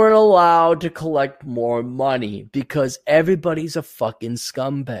 they weren't allowed to collect more money because everybody's a fucking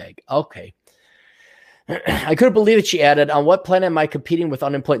scumbag. Okay. I couldn't believe it, she added. On what planet am I competing with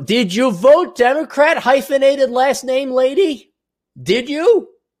unemployment? Did you vote Democrat, hyphenated last name lady? Did you?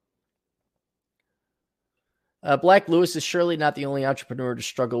 Black Lewis is surely not the only entrepreneur to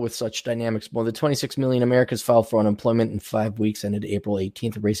struggle with such dynamics. More than 26 million Americans filed for unemployment in 5 weeks, ended April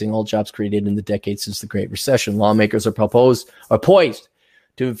 18th, erasing all jobs created in the decade since the Great Recession. Lawmakers are poised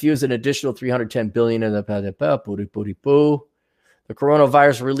to infuse an additional $310 billion in the The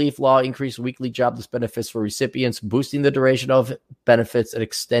coronavirus relief law increased weekly jobless benefits for recipients, boosting the duration of benefits and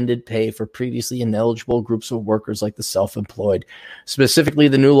extended pay for previously ineligible groups of workers like the self-employed. Specifically,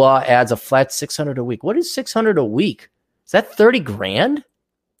 the new law adds a flat $600 a week. What is $600 a week? Is that 30 grand?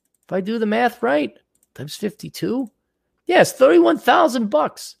 If I do the math right, times 52? Yes,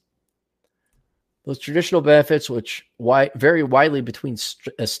 $31,000. Those traditional benefits, which vary widely between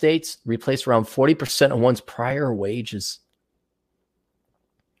states, replace around 40% of one's prior wages.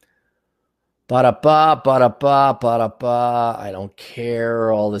 Ba-da-ba, ba-da-ba, ba-da-ba. I don't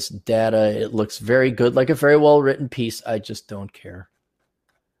care. All this data, it looks very good, like a very well-written piece. I just don't care.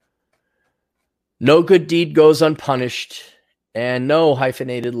 No good deed goes unpunished. And no,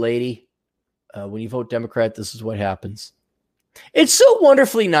 hyphenated lady, when you vote Democrat, this is what happens. It's so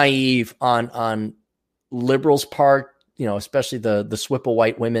wonderfully naive on liberals' part, especially the swipple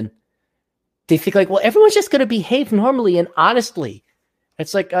white women. They think like, well, everyone's just going to behave normally and honestly.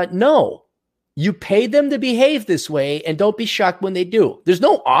 It's like, no. You pay them to behave this way, and don't be shocked when they do. There's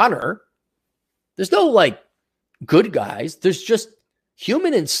no honor. There's no, good guys. There's just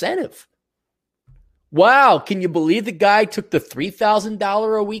human incentive. Wow, can you believe the guy took the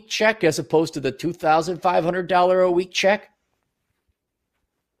 $3,000 a week check as opposed to the $2,500 a week check?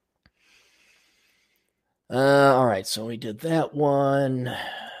 All right, so we did that one.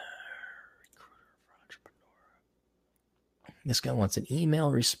 This guy wants an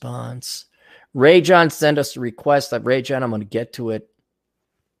email response. Ray John sent us a request. Ray John, I'm going to get to it.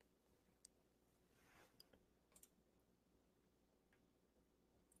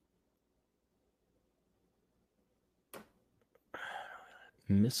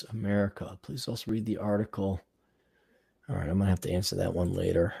 Miss America. Please also read the article. All right, I'm going to have to answer that one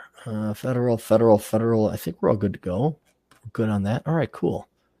later. Federal. I think we're all good to go. We're good on that. All right, cool.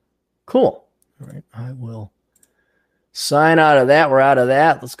 All right, I will sign out of that. We're out of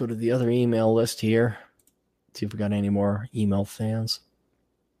that. Let's go to the other email list here. See if we got any more email fans.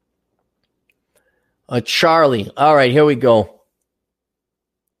 Charlie. All right, here we go.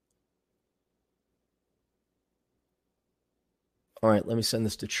 All right, let me send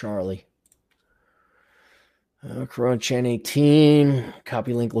this to Charlie. Coronachan 18.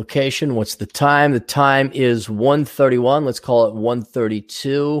 Copy link location. What's the time? The time is 1:31. Let's call it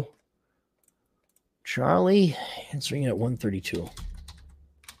 1:32. Charlie answering at 1:32.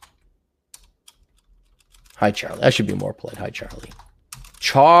 Hi, Charlie. I should be more polite. Hi, Charlie.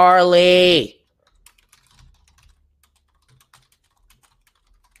 Charlie!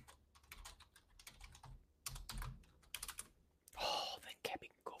 Oh, then Gabby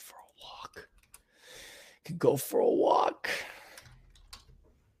can go for a walk.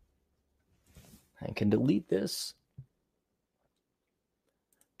 I can delete this.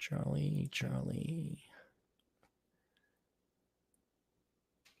 Charlie.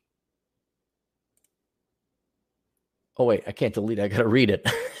 Oh, wait, I can't delete it. I got to read it.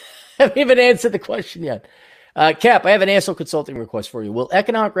 I haven't even answered the question yet. Cap, I have an ASO consulting request for you. Will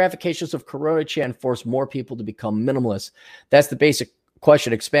economic ramifications of Coronachan force more people to become minimalists? That's the basic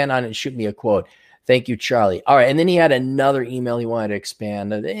question. Expand on it and shoot me a quote. Thank you, Charlie. All right, and then he had another email he wanted to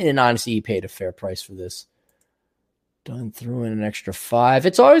expand. And honestly, he paid a fair price for this. Done, threw in an extra $5.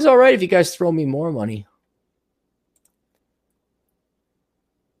 It's always all right if you guys throw me more money.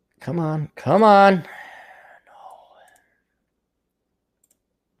 Come on. No.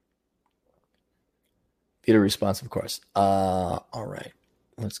 Get a response, of course. All right.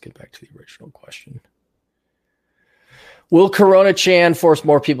 Let's get back to the original question. Will Coronachan force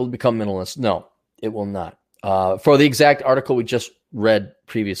more people to become minimalists? No, it will not. For the exact article we just read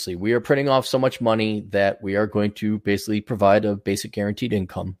previously, we are printing off so much money that we are going to basically provide a basic guaranteed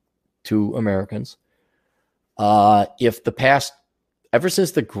income to Americans. Ever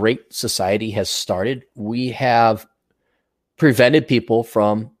since the Great Society has started, we have prevented people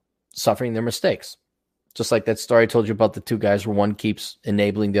from suffering their mistakes. Just like that story I told you about the two guys where one keeps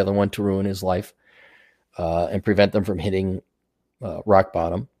enabling the other one to ruin his life and prevent them from hitting rock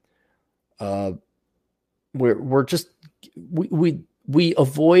bottom. We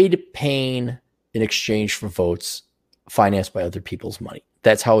avoid pain in exchange for votes financed by other people's money.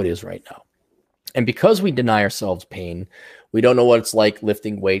 That's how it is right now. And because we deny ourselves pain, we don't know what it's like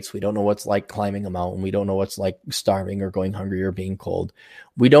lifting weights. We don't know what it's like climbing a mountain. We don't know what it's like starving or going hungry or being cold.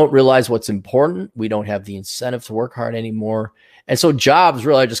 We don't realize what's important. We don't have the incentive to work hard anymore. And so jobs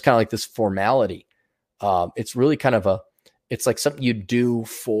really are just kind of like this formality. It's really kind of it's like something you do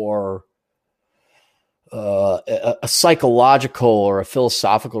for a psychological or a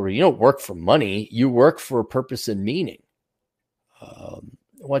philosophical reason. You don't work for money. You work for a purpose and meaning.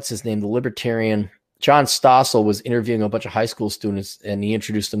 What's his name? The libertarian John Stossel was interviewing a bunch of high school students, and he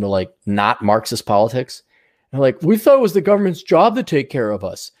introduced them to like not Marxist politics. And they're like, we thought it was the government's job to take care of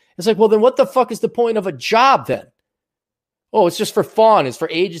us. It's like, well, then what the fuck is the point of a job then? Oh, it's just for fun. It's for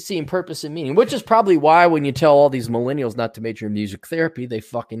agency and purpose and meaning, which is probably why when you tell all these millennials not to major in music therapy, they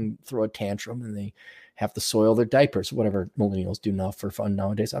fucking throw a tantrum and they have to soil their diapers, whatever millennials do now for fun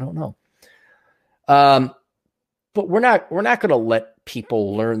nowadays. I don't know. Um, but we're not going to let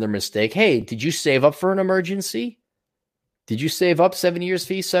people learn their mistake. Hey, did you save up for an emergency? Did you save up 7 years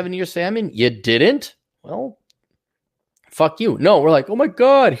feast, 7 years famine? You didn't? Well, fuck you. No, we're like, oh my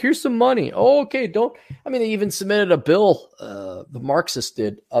God, here's some money. Oh, okay, don't. I mean, they even submitted a bill, the Marxists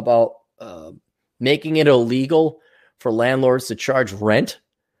did, about making it illegal for landlords to charge rent.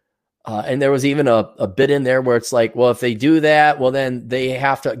 And there was even a bit in there where it's like, well, if they do that, well, then they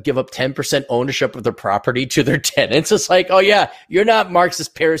have to give up 10% ownership of their property to their tenants. It's like, oh yeah, you're not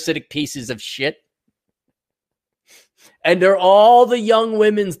Marxist parasitic pieces of shit. And they're all the young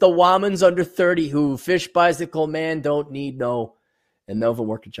women's, the womans under 30 who fish, bicycle, man, don't need no, and never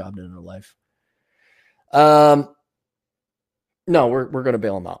worked a job in their life. No, we're going to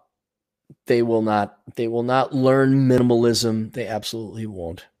bail them out. They will not learn minimalism. They absolutely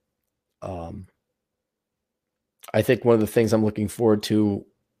won't. I think one of the things I'm looking forward to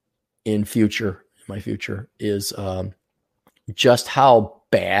in my future is just how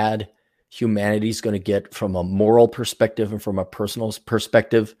bad humanity's going to get from a moral perspective and from a personal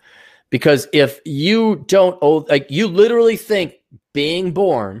perspective. Because if you you literally think being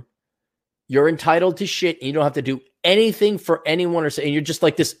born, you're entitled to shit and you don't have to do anything for anyone, and you're just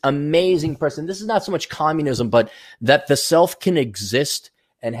like this amazing person. This is not so much communism, but that the self can exist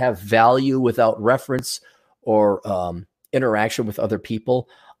and have value without reference or interaction with other people.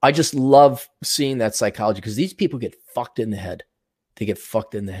 I just love seeing that psychology because these people get fucked in the head. They get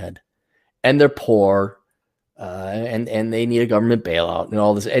fucked in the head. And they're poor, and they need a government bailout and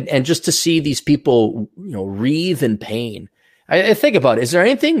all this. And just to see these people, wreathe in pain. I think about it. Is there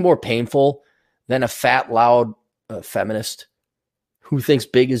anything more painful than a fat, loud feminist who thinks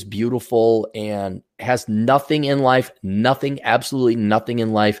big is beautiful and has nothing in life, absolutely nothing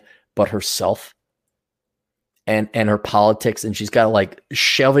in life but herself and her politics, and she's got to like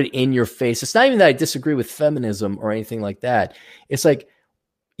shove it in your face? It's not even that I disagree with feminism or anything like that. It's like,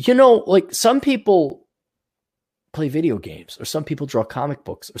 like some people play video games, or some people draw comic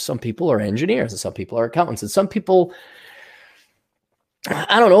books, or some people are engineers, and some people are accountants, and some people,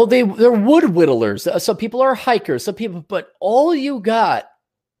 I don't know, they're wood whittlers. Some people are hikers, some people, but all you got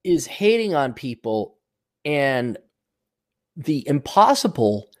is hating on people and the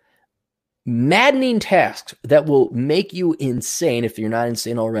impossible, maddening tasks that will make you insane, if you're not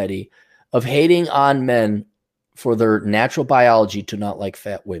insane already, of hating on men for their natural biology to not like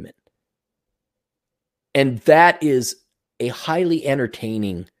fat women. And that is a highly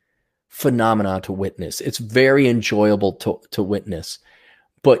entertaining phenomenon to witness. It's very enjoyable to witness.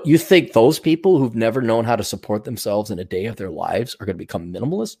 But you think those people who've never known how to support themselves in a day of their lives are going to become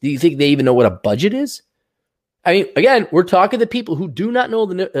minimalists? Do you think they even know what a budget is? I mean, again, we're talking to people who do not know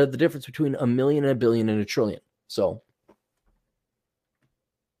the difference between a million and a billion and a trillion. So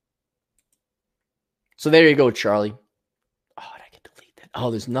there you go, Charlie. Oh, I can delete that. Oh,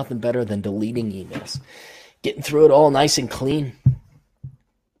 there's nothing better than deleting emails. Getting through it all nice and clean.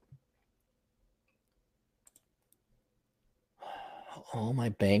 All my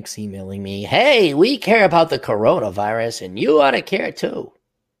banks emailing me, hey, we care about the coronavirus and you ought to care too.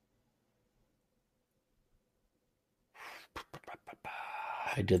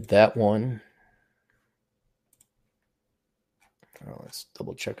 I did that one. Let's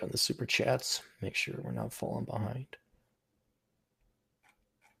double check on the super chats. Make sure we're not falling behind.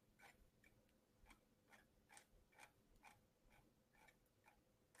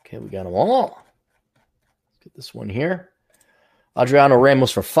 Okay, we got them all. Let's get this one here. Adriano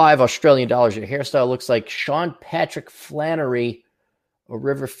Ramos for $5 Australian. Your hairstyle looks like Sean Patrick Flannery or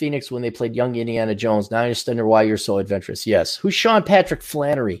River Phoenix when they played young Indiana Jones. Now I understand why you're so adventurous. Yes. Who's Sean Patrick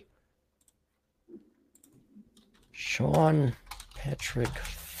Flannery? Sean Patrick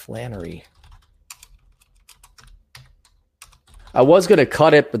Flannery. I was going to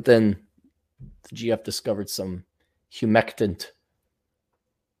cut it, but then the GF discovered some humectant.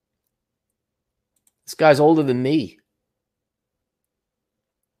 This guy's older than me.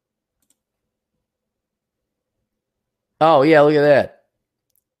 Oh, yeah, look at that.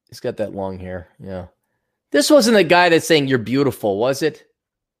 He's got that long hair. Yeah. This wasn't the guy that's saying you're beautiful, was it?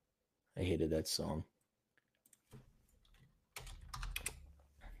 I hated that song.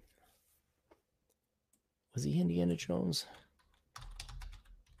 Was he Indiana Jones?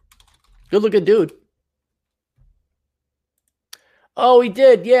 Good looking dude. Oh, he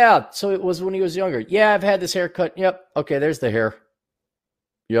did. Yeah. So it was when he was younger. Yeah, I've had this haircut. Yep. Okay, there's the hair.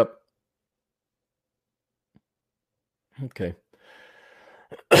 Yep. Okay.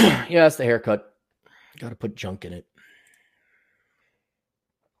 Yeah, that's the haircut. Got to put junk in it.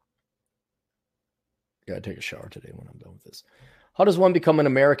 Got to take a shower today when I'm done with this. How does one become an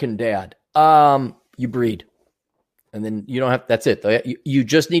American dad? you breed. And then you don't have, that's it. You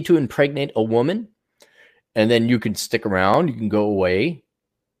just need to impregnate a woman, and then you can stick around. You can go away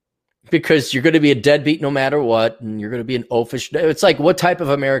because you're going to be a deadbeat no matter what. And you're going to be an oafish. It's like, what type of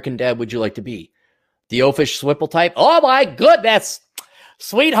American dad would you like to be? The oafish swipple type? Oh my goodness,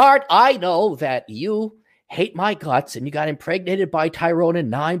 sweetheart. I know that you hate my guts and you got impregnated by Tyrone and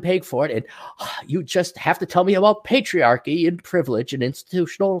now I'm paying for it. And you just have to tell me about patriarchy and privilege and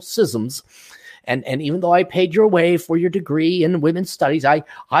institutional schisms. And even though I paid your way for your degree in women's studies, I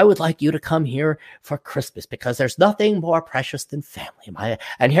would like you to come here for Christmas because there's nothing more precious than family.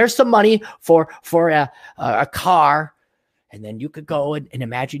 And here's some money for a car. And then you could go and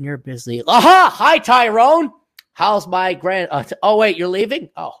imagine you're busy. Aha! Hi, Tyrone. How's my oh, wait, you're leaving?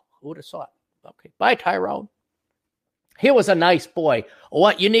 Oh, who would have thought? Okay, bye, Tyrone. He was a nice boy.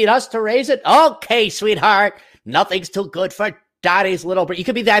 What, you need us to raise it? Okay, sweetheart. Nothing's too good for daddy's little bro. You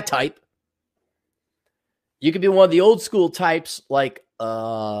could be that type. You could be one of the old school types like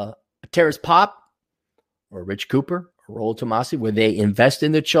Terrace Pop or Rich Cooper or Rollo Tomasi, where they invest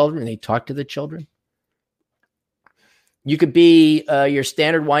in the children and they talk to the children. You could be your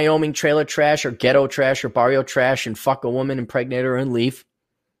standard Wyoming trailer trash or ghetto trash or barrio trash and fuck a woman, impregnate her, and leave.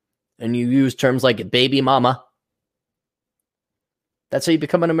 And you use terms like baby mama. That's how you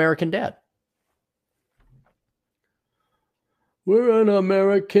become an American dad. We're an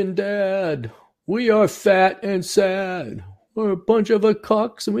American dad. We are fat and sad. We're a bunch of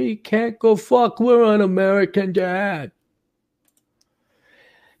cucks and we can't go fuck. We're an American dad.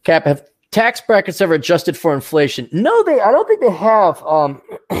 Cap, have tax brackets ever adjusted for inflation? No, I don't think they have.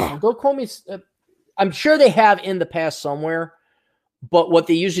 Don't call me. I'm sure they have in the past somewhere. But what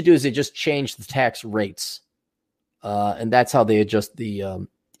they usually do is they just change the tax rates. And that's how they adjust the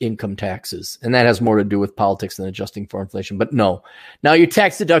income taxes. And that has more to do with politics than adjusting for inflation. But no. Now your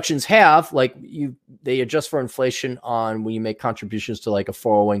tax deductions have, they adjust for inflation on when you make contributions to like a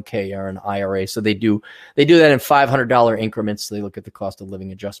 401k or an IRA. So they do that in $500 increments. They look at the cost of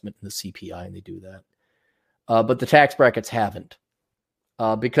living adjustment and the CPI and they do that. But the tax brackets haven't.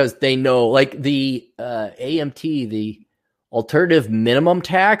 Because they know, like the AMT, the alternative minimum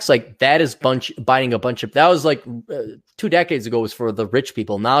tax, like that is biting a bunch of, that was like 2 decades ago was for the rich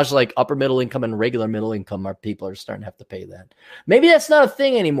people. Now it's like upper middle income and regular middle income people are starting to have to pay that. Maybe that's not a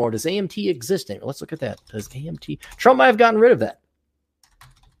thing anymore. Does AMT exist anymore? Let's look at that. Does AMT, Trump might have gotten rid of that.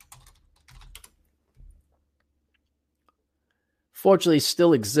 Fortunately, it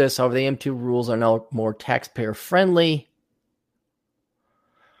still exists. However, the AMT rules are now more taxpayer friendly.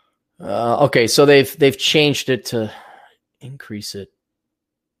 Okay, so they've changed it to increase it.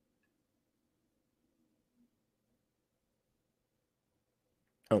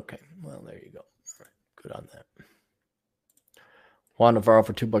 Okay, well, there you go. All right, good on that. Juan Navarro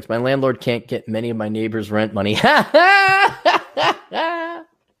for $2. My landlord can't get many of my neighbors' rent money. I'll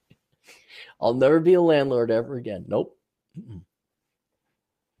never be a landlord ever again. Nope.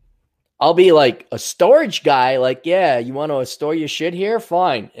 I'll be like a storage guy. Like, yeah, you want to store your shit here?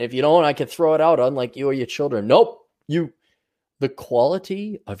 Fine. If you don't, I can throw it out, unlike you or your children. Nope. The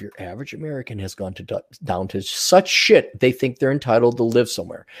quality of your average American has gone down to such shit they think they're entitled to live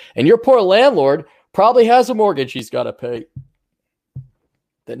somewhere. And your poor landlord probably has a mortgage he's got to pay.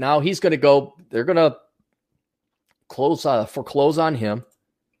 That now he's going to go, they're going to foreclose on him.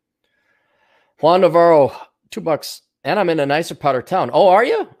 Juan Navarro, $2. And I'm in a nicer part of town. Oh, are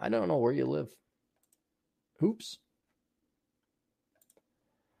you? I don't know where you live. Oops.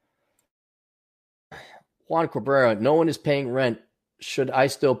 Juan Cabrera, no one is paying rent. Should I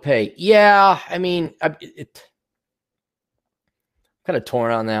still pay? Yeah, I mean, I'm kind of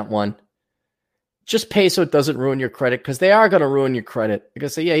torn on that one. Just pay so it doesn't ruin your credit, because they are going to ruin your credit. They're going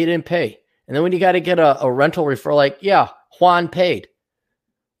to say, yeah, you didn't pay. And then when you got to get a rental referral, like, yeah, Juan paid.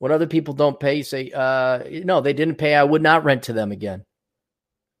 When other people don't pay, you say, no, they didn't pay. I would not rent to them again.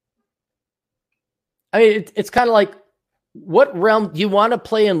 I mean, it's kind of like, what realm do you want to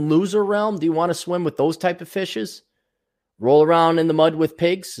play in? Loser realm? Do you want to swim with those type of fishes? Roll around in the mud with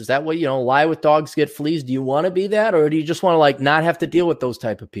pigs? Is that what, lie with dogs, get fleas? Do you want to be that? Or do you just want to not have to deal with those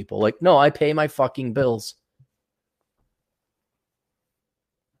type of people? Like, no, I pay my fucking bills.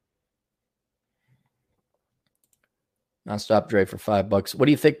 Nonstop Dre for $5. What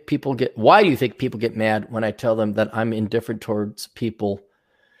do you think people get? Why do you think people get mad when I tell them that I'm indifferent towards people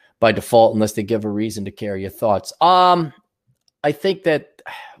by default, unless they give a reason to care? Your thoughts? I think that,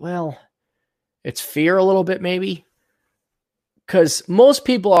 it's fear a little bit, maybe. Because most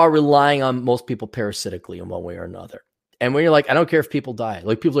people are relying on most people parasitically in one way or another. And when you're like, I don't care if people die.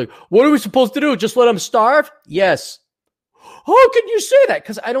 Like, people are like, what are we supposed to do? Just let them starve? Yes. How can you say that?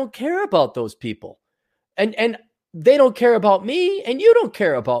 Because I don't care about those people. And they don't care about me, and you don't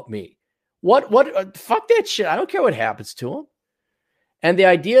care about me. Fuck that shit. I don't care what happens to them. And the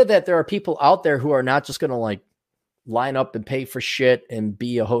idea that there are people out there who are not just going to like line up and pay for shit and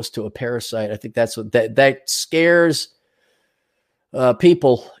be a host to a parasite, I think that's what that scares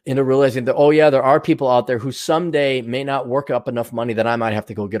people into realizing that, oh yeah, there are people out there who someday may not work up enough money that I might have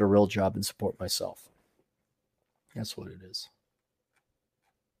to go get a real job and support myself. That's what it is.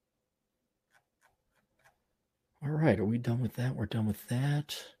 All right, are we done with that? We're done with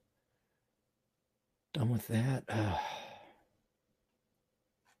that. Done with that. Man,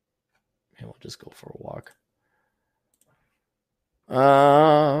 we'll just go for a walk.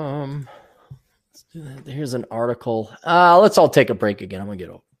 Let's do that. Here's an article. Let's all take a break again. I'm gonna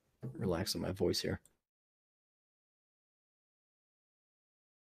get relax on my voice here.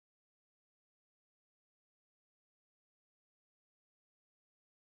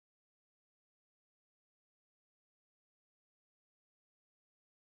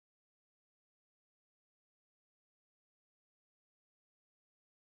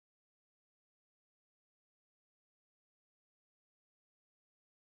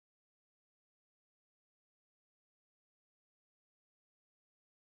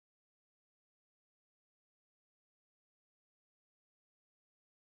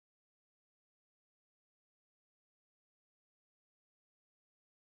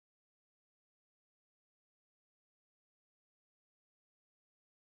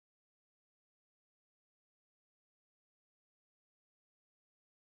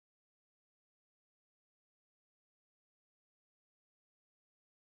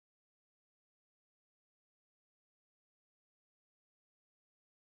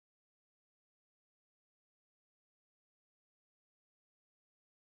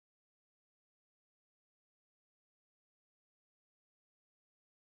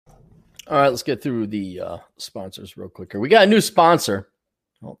 All right, let's get through the sponsors real quick here. We got a new sponsor.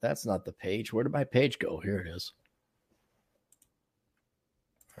 Oh, that's not the page. Where did my page go? Here it is.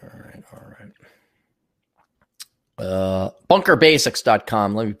 All right.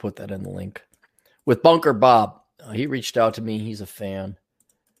 Bunkerbasics.com. Let me put that in the link. With Bunker Bob. He reached out to me. He's a fan.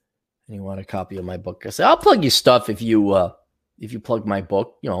 And he wanted a copy of my book. I said, I'll plug you stuff if you plug my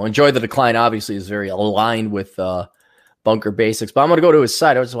book. You know, Enjoy the Decline obviously is very aligned with Bunker Basics. But I'm going to go to his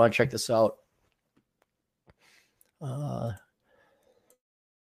site. I just want to check this out.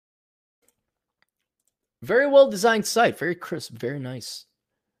 Very well designed site. Very crisp. Very nice.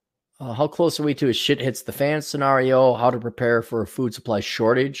 How close are we to a shit hits the fan scenario? How to prepare for a food supply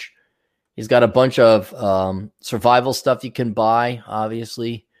shortage. He's got a bunch of survival stuff you can buy,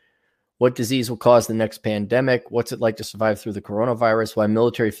 obviously. What disease will cause the next pandemic? What's it like to survive through the coronavirus? Why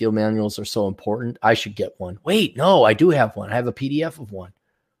military field manuals are so important? I should get one. Wait, no, I do have one. I have a PDF of one.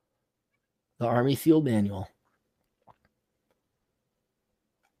 The Army Field Manual.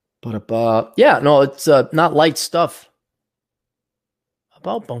 But yeah, no, it's not light stuff.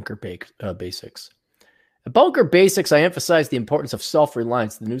 About Bunker Basics. At Bunker Basics, I emphasize the importance of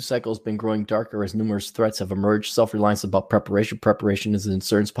self-reliance. The news cycle has been growing darker as numerous threats have emerged. Self-reliance is about preparation. Preparation is an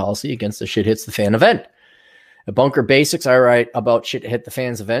insurance policy against the shit hits the fan event. At Bunker Basics, I write about shit hit the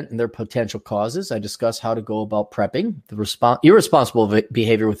fans event and their potential causes. I discuss how to go about prepping, the irresponsible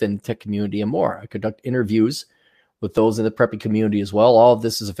behavior within the tech community, and more. I conduct interviews with those in the prepping community as well. All of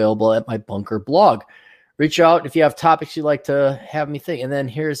this is available at my Bunker blog. Reach out if you have topics you'd like to have me think. And then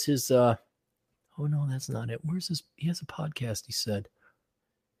here's his, oh no, that's not it. Where's his, he has a podcast, he said.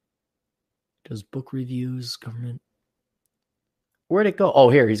 Does book reviews, government. Where'd it go? Oh,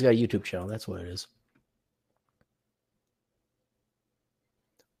 here, he's got a YouTube channel. That's what it is.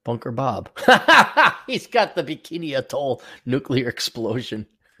 Bunker Bob. He's got the Bikini Atoll nuclear explosion.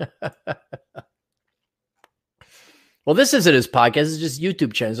 Well, this isn't his podcast. It's just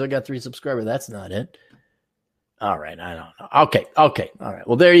YouTube channel. So I got 3 subscribers. That's not it. All right. I don't know. Okay. All right.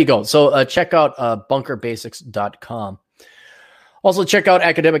 Well, there you go. So check out bunkerbasics.com. Also, check out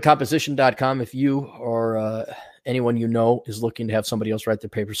academiccomposition.com if you or anyone you know is looking to have somebody else write their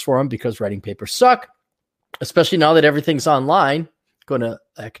papers for them, because writing papers suck, especially now that everything's online. Go to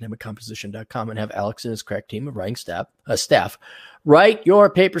academiccomposition.com and have Alex and his crack team of writing staff write your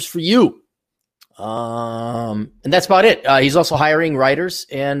papers for you. And that's about it. He's also hiring writers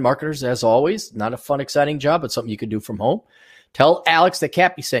and marketers, as always. Not a fun, exciting job, but something you can do from home. Tell Alex that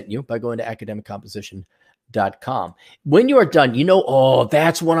Cappy sent you by going to academiccomposition.com. When you are done, you know, oh,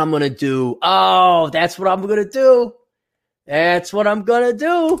 that's what I'm going to do. Oh, that's what I'm going to do. That's what I'm going to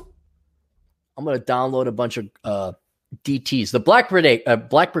do. I'm going to download a bunch of DTs. The Black Brigade,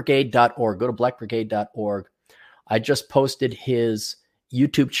 blackbrigade.org. Go to blackbrigade.org. I just posted his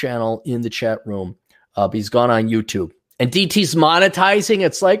YouTube channel in the chat room. But he's gone on YouTube. And DT's monetizing.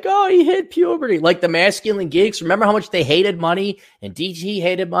 It's like, oh, he hit puberty. Like the masculine geeks. Remember how much they hated money? And DT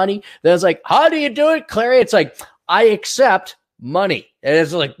hated money? Then it's like, how do you do it, Clary? It's like, I accept money. And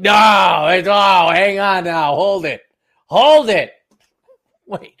it's like, no, hang on now. Hold it.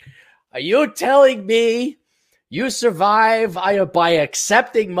 Wait, are you telling me you survive by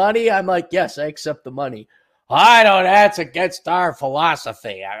accepting money? I'm like, yes, I accept the money. I don't, that's against our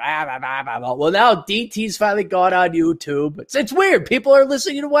philosophy. Well, now DT's finally gone on YouTube. It's weird. People are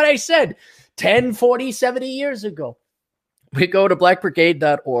listening to what I said 10, 40, 70 years ago. We go to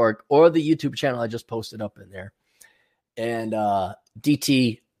blackbrigade.org or the YouTube channel I just posted up in there. And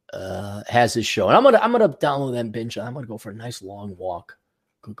DT has his show. And I'm gonna download that and binge. I'm gonna go for a nice long walk.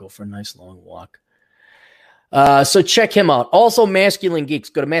 So check him out. Also, Masculine Geeks.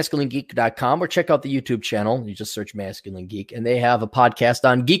 Go to masculinegeek.com or check out the YouTube channel. You just search Masculine Geek, and they have a podcast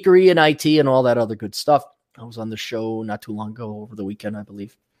on geekery and IT and all that other good stuff. I was on the show not too long ago, over the weekend, I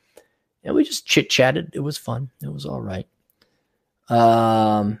believe. And we just chit-chatted. It was fun. It was all right.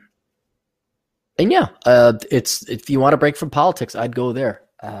 And yeah, it's if you want to break from politics, I'd go there.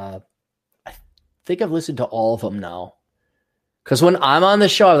 I think I've listened to all of them now. Because when I'm on the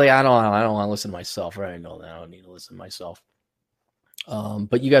show, I'm like, I don't want to listen to myself. Right? I know that. I don't need to listen to myself.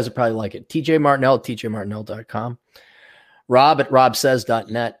 But you guys would probably like it. TJ Martinell at tjmartinell.com. Rob at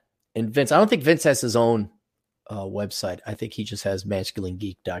robsays.net. And Vince, I don't think Vince has his own website. I think he just has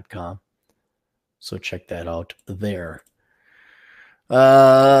masculinegeek.com. So check that out there.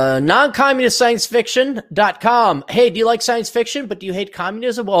 Non-communist-science-fiction.com. Hey, do you like science fiction, but do you hate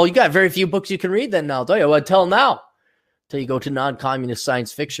communism? Well, you got very few books you can read then now, don't you? Well, until now. Till you go to non-communist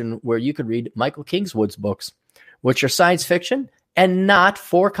science fiction, where you could read Michael Kingswood's books, which are science fiction and not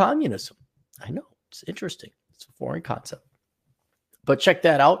for communism. I know, it's interesting. It's a foreign concept. But check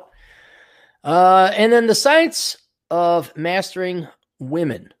that out. And then The Science of Mastering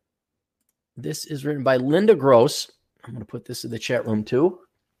Women. This is written by Linda Gross. I'm going to put this in the chat room too.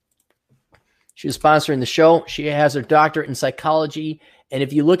 She's sponsoring the show. She has her doctorate in psychology. And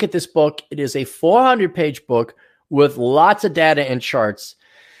if you look at this book, it is a 400-page book with lots of data and charts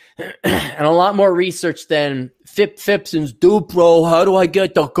and a lot more research than Phipson's Duplo. How do I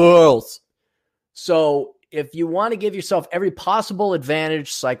get the girls? So if you want to give yourself every possible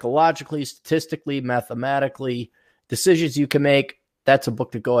advantage psychologically, statistically, mathematically, decisions you can make, that's a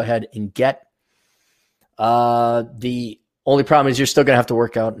book to go ahead and get. The only problem is you're still going to have to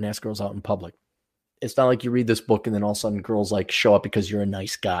work out and ask girls out in public. It's not like you read this book and then all of a sudden girls like show up because you're a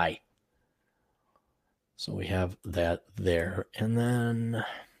nice guy. So we have that there. And then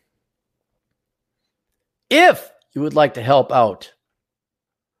if you would like to help out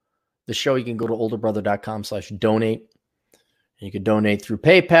the show, you can go to olderbrother.com/donate. You can donate through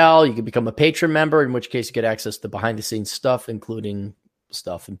PayPal. You can become a patron member, in which case you get access to behind the scenes stuff, including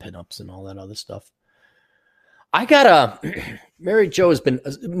stuff and pinups and all that other stuff. Mary Jo has been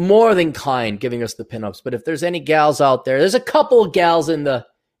more than kind giving us the pinups, but if there's any gals out there, there's a couple of gals in the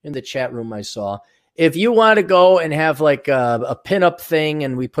chat room I saw. If you want to go and have like a pinup thing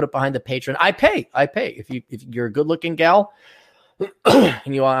and we put it behind the patron, I pay. If you're a good looking gal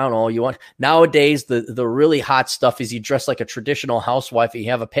and you want nowadays the really hot stuff is you dress like a traditional housewife and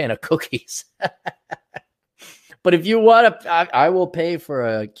you have a pan of cookies. But if you want to, I will pay for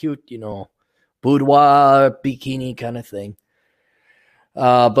a cute, boudoir bikini kind of thing.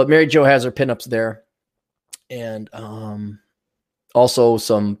 But Mary Jo has her pinups there. And also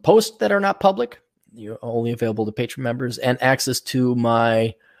some posts that are not public. You're only available to patron members, and access to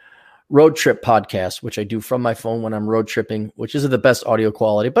my road trip podcast, which I do from my phone when I'm road tripping, which isn't the best audio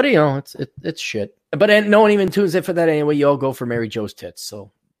quality, but it's shit. But no one even tunes in for that anyway. You all go for Mary Jo's tits.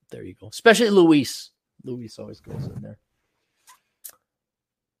 So there you go. Especially Luis. Luis always goes in there.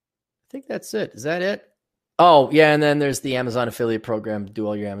 I think that's it. Is that it? Oh, yeah, and then there's the Amazon affiliate program. Do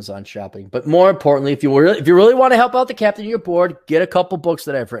all your Amazon shopping. But more importantly, if you really want to help out the captain of your board, get a couple books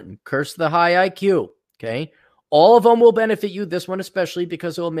that I've written. Curse the High IQ, okay? All of them will benefit you, this one especially,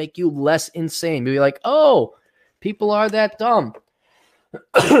 because it will make you less insane. You'll be like, oh, people are that dumb.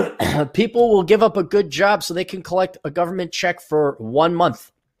 People will give up a good job so they can collect a government check for 1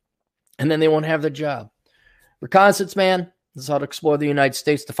 month, and then they won't have their job. Reconnaissance Man. This is how to explore the United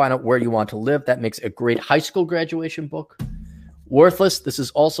States to find out where you want to live. That makes a great high school graduation book. Worthless. This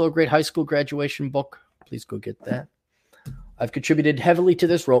is also a great high school graduation book. Please go get that. I've contributed heavily to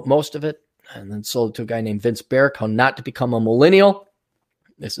this, wrote most of it, and then sold it to a guy named Vince Barrick, How Not to Become a Millennial.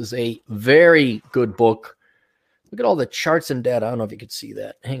 This is a very good book. Look at all the charts and data. I don't know if you could see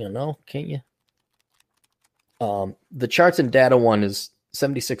that. Hang on, no, can't you? The charts and data one is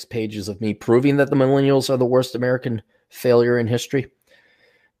 76 pages of me proving that the millennials are the worst American failure in history.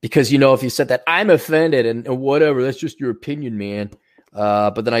 Because, if you said that, I'm offended and whatever, that's just your opinion, man.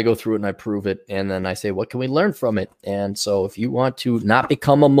 But then I go through it and I prove it. And then I say, what can we learn from it? And so if you want to not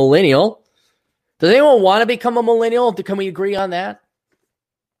become a millennial, does anyone want to become a millennial? Can we agree on that?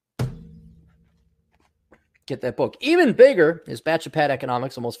 Get that book. Even bigger is Batch of Pat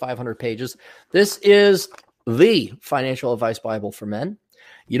Economics, almost 500 pages. This is the financial advice Bible for men.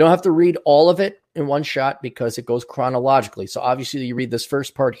 You don't have to read all of it in one shot because it goes chronologically. So obviously you read this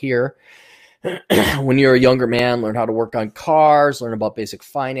first part here. When you're a younger man, learn how to work on cars, learn about basic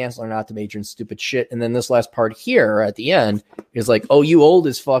finance, learn not to major in stupid shit. And then this last part here at the end is like, oh, you old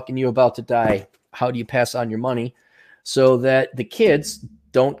as fuck and you about to die. How do you pass on your money so that the kids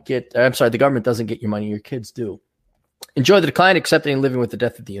don't get, the government doesn't get your money, your kids do. Enjoy the decline, accepting and living with the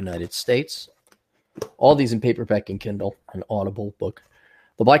death of the United States. All these in paperback and Kindle, an Audible book.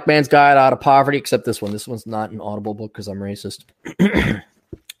 The Black Man's Guide Out of Poverty, except this one. This one's not an Audible book because I'm racist.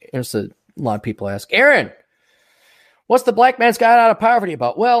 There's a lot of people ask, Aaron, what's the Black Man's Guide Out of Poverty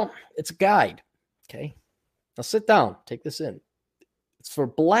about? Well, it's a guide. Okay. Now sit down. Take this in. It's for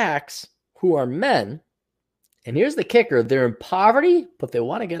blacks who are men. And here's the kicker. They're in poverty, but they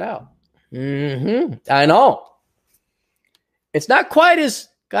want to get out. I know. It's not quite as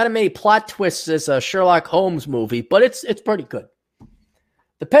got as many plot twists as a Sherlock Holmes movie, but it's pretty good.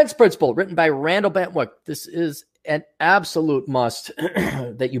 The Pence Principle, written by Randall Bentwick. This is an absolute must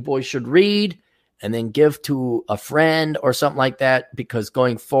that you boys should read and then give to a friend or something like that, because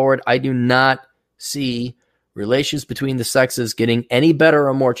going forward, I do not see relations between the sexes getting any better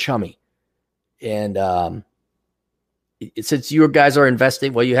or more chummy. And since you guys are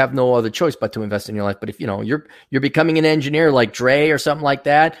investing, well, you have no other choice but to invest in your life. But if you're becoming an engineer like Dre or something like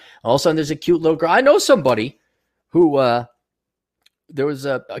that, all of a sudden there's a cute little girl. I know somebody who there was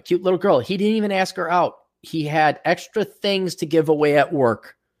a cute little girl. He didn't even ask her out. He had extra things to give away at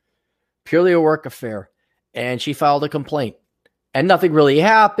work, purely a work affair. And she filed a complaint. And nothing really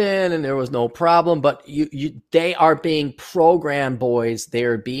happened, and there was no problem. But they are being programmed, boys. They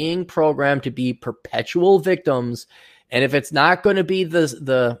are being programmed to be perpetual victims. And if it's not going to be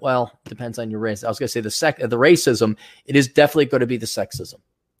well, depends on your race. I was going to say the racism. It is definitely going to be the sexism.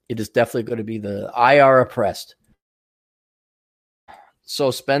 It is definitely going to be the I are oppressed.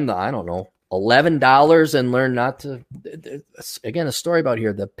 So spend $11 and learn not to. Again, a story about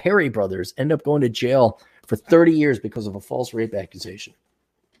here. The Perry brothers end up going to jail for 30 years because of a false rape accusation.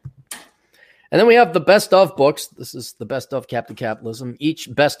 And then we have the best of books. This is the best of Captain Capitalism.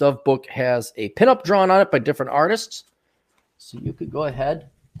 Each best of book has a pinup drawn on it by different artists. So you could go ahead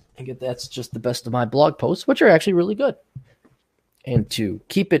and get that's just the best of my blog posts, which are actually really good. And to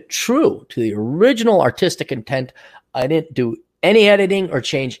keep it true to the original artistic intent, I didn't do any editing or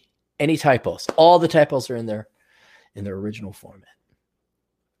change any typos. All the typos are in there in their original format.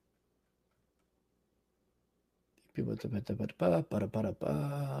 Are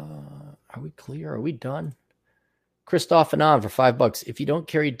we clear? Are we done? Christoph and on for $5. If you don't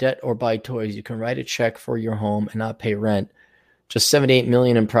carry debt or buy toys, you can write a check for your home and not pay rent. Just $78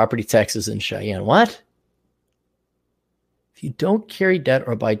 million in property taxes in Cheyenne. What? If you don't carry debt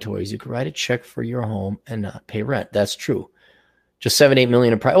or buy toys, you can write a check for your home and not pay rent. That's true. Just $78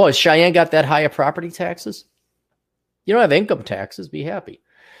 million in property. Oh, has Cheyenne got that high of property taxes? You don't have income taxes. Be happy.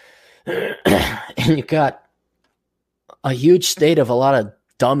 And you got a huge state of a lot of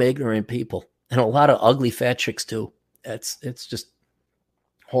dumb, ignorant people and a lot of ugly fat chicks too. It's just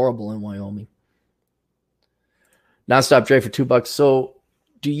horrible in Wyoming. Nonstop Dre for $2. So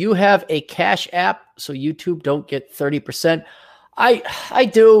do you have a Cash App so YouTube don't get 30%? I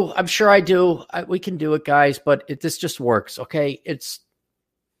do. I'm sure I do. We can do it, guys, but this just works. Okay.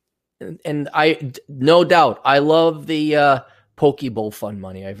 And I, no doubt, I love the Pokeball fund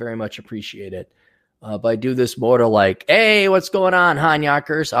money. I very much appreciate it. But I do this more to like, hey, what's going on,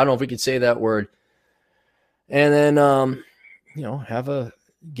 Hanyakers? I don't know if we could say that word. And then,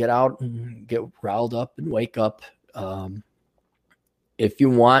 get out and get riled up and wake up. If you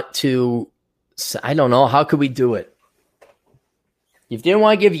want to, I don't know, how could we do it? If you didn't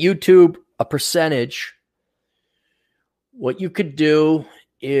want to give YouTube a percentage, what you could do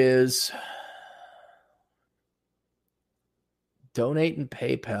is donate in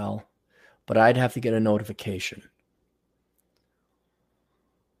PayPal, but I'd have to get a notification.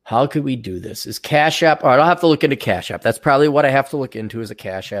 How could we do this? Is Cash App? All right, I'll have to look into Cash App. That's probably what I have to look into, is a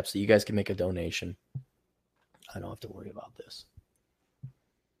Cash App, so you guys can make a donation. I don't have to worry about this.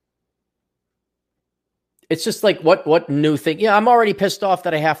 It's just like, what new thing? Yeah, I'm already pissed off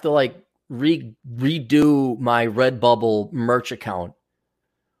that I have to like redo my Redbubble merch account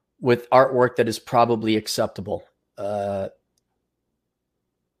with artwork that is probably acceptable. And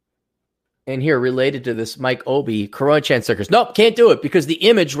here, related to this, Mike Obi, Coronachan stickers. Nope, can't do it because the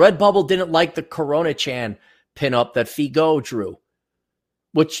image, Redbubble didn't like the Coronachan pinup that Figo drew,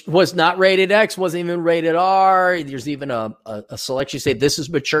 which was not rated X, wasn't even rated R. There's even a selection say this is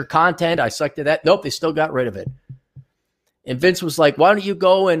mature content. I selected that. Nope, they still got rid of it. And Vince was like, why don't you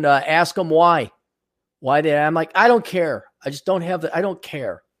go and ask them why? Why did I'm like, I don't care. I just don't have I don't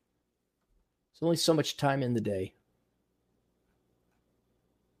care. There's only so much time in the day.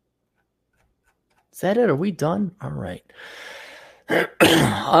 Is that it? Are we done? All right.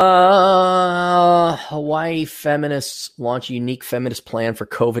 Hawaii feminists launch a unique feminist plan for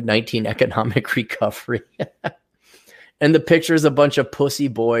COVID-19 economic recovery. And the picture is a bunch of pussy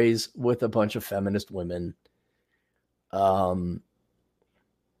boys with a bunch of feminist women.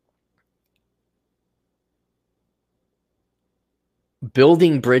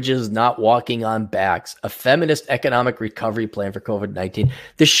 Building bridges, not walking on backs. A feminist economic recovery plan for COVID-19.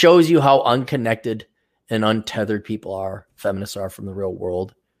 This shows you how unconnected and untethered feminists are from the real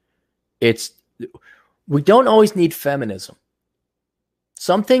world. We don't always need feminism.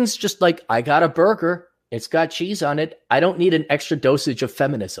 Some things just like, I got a burger, it's got cheese on it. I don't need an extra dosage of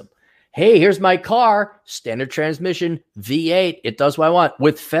feminism. Hey, here's my car, standard transmission, V8. It does what I want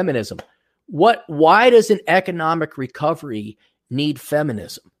with feminism. Why does an economic recovery need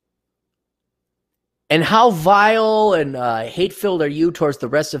feminism? And how vile and hate-filled are you towards the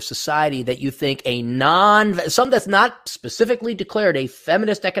rest of society that you think something that's not specifically declared a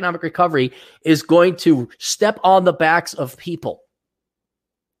feminist economic recovery is going to step on the backs of people?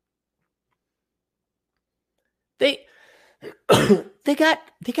 They got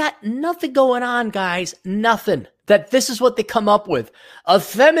nothing going on, guys. Nothing. That this is what they come up with. A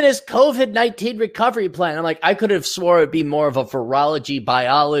feminist COVID-19 recovery plan. I'm like, I could have swore it'd be more of a virology,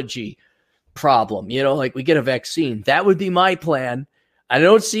 biology problem. Like we get a vaccine. That would be my plan. I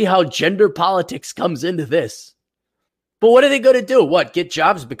don't see how gender politics comes into this. But what are they going to do? What? Get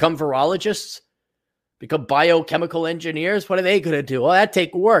jobs? Become virologists? Become biochemical engineers? What are they going to do? Well, that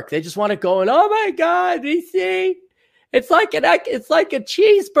take work. They just want to go and, oh my God, you see? It's like a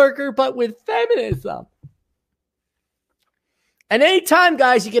cheeseburger, but with feminism. And anytime,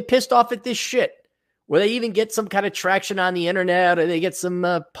 guys, you get pissed off at this shit, where they even get some kind of traction on the internet, or they get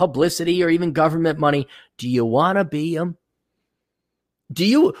some publicity or even government money, do you want to be them?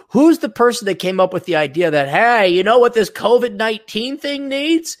 Who's the person that came up with the idea that, hey, you know what this COVID-19 thing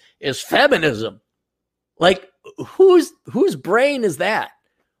needs is feminism? Like, whose brain is that?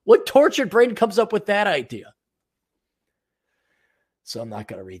 What tortured brain comes up with that idea? So I'm not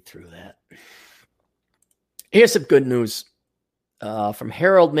going to read through that. Here's some good news from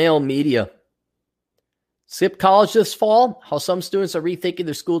Herald Mail Media. Skip college this fall, how some students are rethinking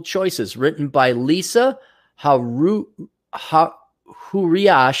their school choices. Written by Lisa Huriash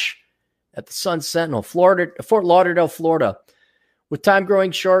at the Sun Sentinel, Fort Lauderdale, Florida. With time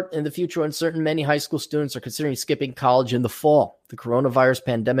growing short and the future uncertain, many high school students are considering skipping college in the fall. The coronavirus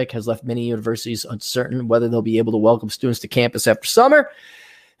pandemic has left many universities uncertain whether they'll be able to welcome students to campus after summer.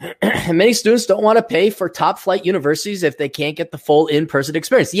 Many students don't want to pay for top flight universities if they can't get the full in-person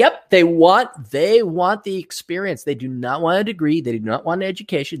experience. Yep, they want the experience. They do not want a degree. They do not want an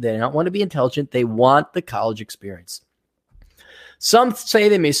education. They do not want to be intelligent. They want the college experience. Some say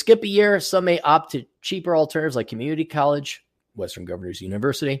they may skip a year. Some may opt to cheaper alternatives like community college, Western Governors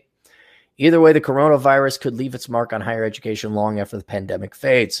University. Either way, the coronavirus could leave its mark on higher education long after the pandemic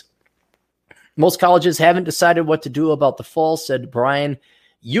fades. Most colleges haven't decided what to do about the fall, said Brian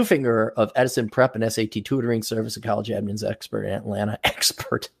Eufinger of Edison Prep and SAT tutoring service, a college admins expert in Atlanta.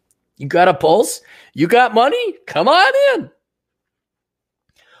 Expert. You got a pulse? You got money? Come on in.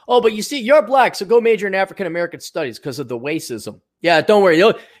 Oh, but you see, you're black, so go major in African American studies because of the racism. Yeah, don't worry.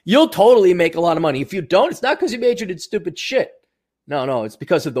 You'll totally make a lot of money. If you don't, it's not because you majored in stupid shit. No, it's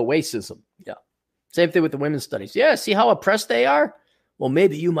because of the racism. Yeah. Same thing with the women's studies. Yeah, see how oppressed they are? Well,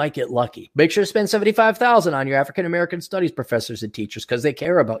 maybe you might get lucky. Make sure to spend $75,000 on your African American studies professors and teachers because they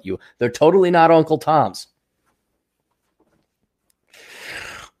care about you. They're totally not Uncle Tom's.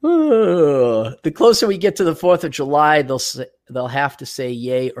 The closer we get to the 4th of July, they'll have to say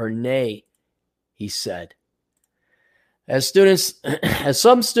yay or nay, he said. As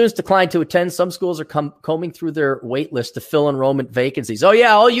some students decline to attend, some schools are combing through their wait list to fill enrollment vacancies. Oh,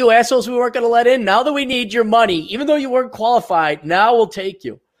 yeah, all you assholes we weren't going to let in, now that we need your money, even though you weren't qualified, now we'll take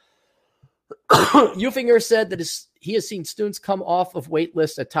you. Eufinger said that he has seen students come off of wait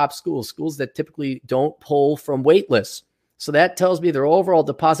lists at top schools that typically don't pull from wait lists. So that tells me their overall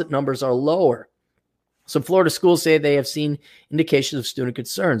deposit numbers are lower. Some Florida schools say they have seen indications of student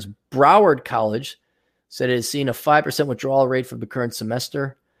concerns. Broward College said it has seen a 5% withdrawal rate from the current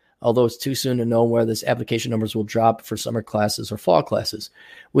semester, although it's too soon to know whether this application numbers will drop for summer classes or fall classes.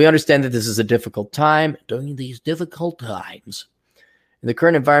 We understand that this is a difficult time during these difficult times. And the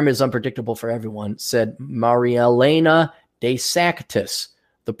current environment is unpredictable for everyone, said Marielena De Sactis,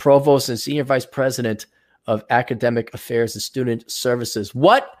 the provost and senior vice president of academic affairs and student services.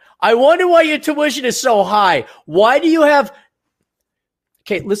 What? I wonder why your tuition is so high. Why do you have...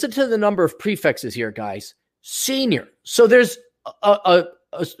 Okay, listen to the number of prefixes here, guys. Senior. So there's a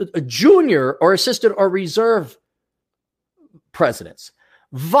junior or assistant or reserve presidents.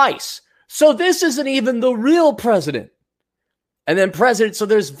 Vice. So this isn't even the real president. And then president. So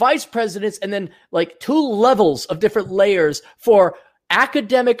there's vice presidents and then like 2 levels of different layers for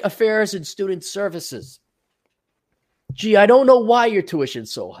academic affairs and student services. Gee, I don't know why your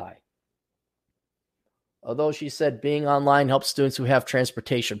tuition's so high. Although she said being online helps students who have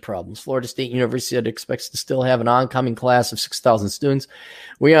transportation problems. Florida State University expects to still have an oncoming class of 6,000 students.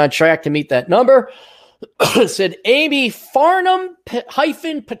 We are on track to meet that number, said Amy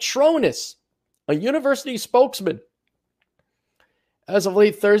Farnham-Petronis, a university spokesman. As of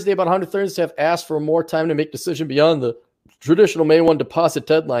late Thursday, about 100 students have asked for more time to make decision beyond the traditional May 1 deposit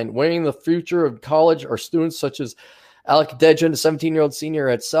deadline. Weighing the future of college are students such as Alec Dejan, a 17-year-old senior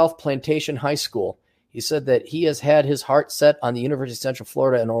at South Plantation High School. He said that he has had his heart set on the University of Central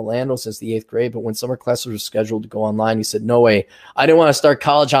Florida in Orlando since the 8th grade, but when summer classes were scheduled to go online, he said, no way. I didn't want to start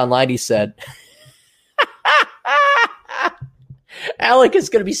college online, he said. Alec is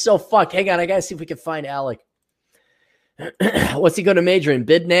going to be so fucked. Hang on, I got to see if we can find Alec. What's he going to major in?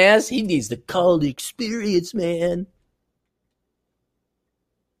 Bid-Naz? He needs the college experience, man.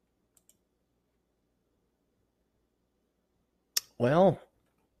 Well,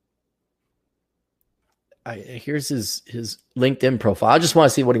 here's his LinkedIn profile. I just want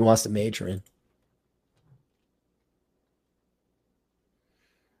to see what he wants to major in.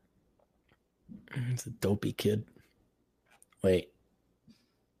 It's a dopey kid. Wait.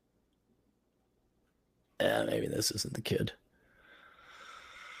 Maybe this isn't the kid.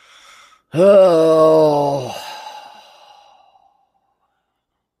 Oh.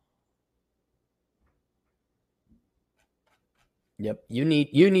 Yep, you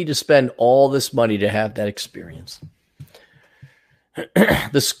need to spend all this money to have that experience.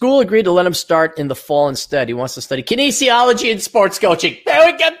 The school agreed to let him start in the fall instead. He wants to study kinesiology and sports coaching. There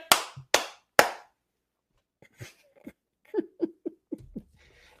we go.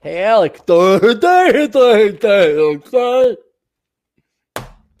 Hey, Alec. Do it,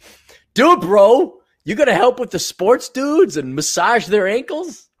 bro. You gonna help with the sports dudes and massage their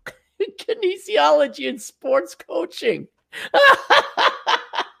ankles? Kinesiology and sports coaching.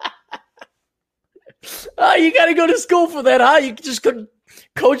 You got to go to school for that, huh? You just could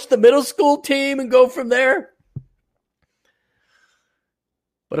coach the middle school team and go from there.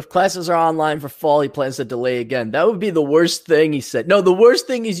 But if classes are online for fall, he plans to delay again. That would be the worst thing, he said. No, the worst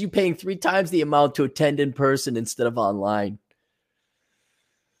thing is you paying 3 times the amount to attend in person instead of online.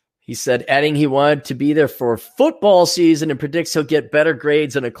 He said, adding he wanted to be there for football season and predicts he'll get better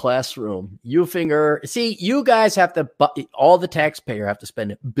grades in a classroom. Ufinger, see, you guys have to, all the taxpayer have to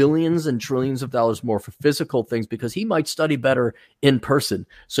spend billions and trillions of dollars more for physical things because he might study better in person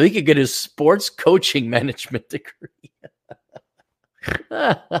so he could get his sports coaching management degree.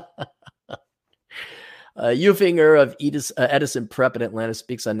 Ufinger of Edison Prep in Atlanta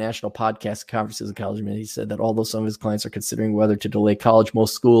speaks on national podcast conferences and college. He said that although some of his clients are considering whether to delay college,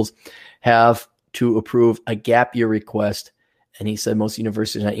 most schools have to approve a gap year request. And he said most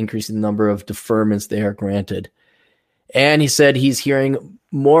universities are not increasing the number of deferments they are granted. And he said he's hearing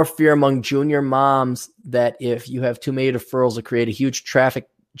more fear among junior moms that if you have too many deferrals, it'll create a huge traffic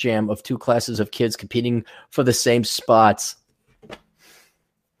jam of 2 classes of kids competing for the same spots.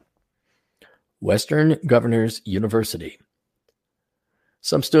 Western Governors University.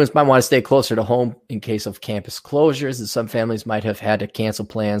 Some students might want to stay closer to home in case of campus closures, and some families might have had to cancel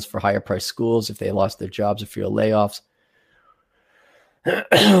plans for higher priced schools if they lost their jobs or fear layoffs.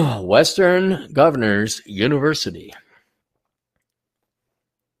 Western Governors University.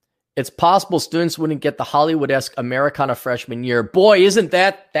 It's possible students wouldn't get the Hollywood-esque Americana freshman year. Boy, isn't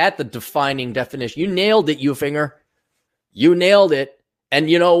that the defining definition? You nailed it, Ufinger. You nailed it. And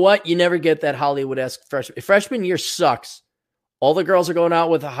you know what? You never get that Hollywood-esque freshman year sucks. All the girls are going out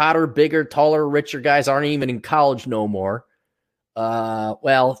with hotter, bigger, taller, richer guys aren't even in college no more.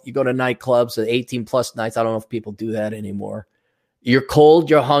 Well, you go to nightclubs at 18-plus nights. I don't know if people do that anymore. You're cold,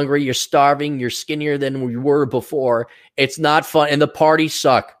 you're hungry, you're starving, you're skinnier than we were before. It's not fun, and the parties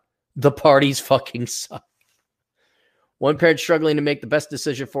suck. The parties fucking suck. One parent struggling to make the best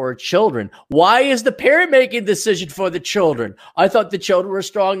decision for her children. Why is the parent making a decision for the children? I thought the children were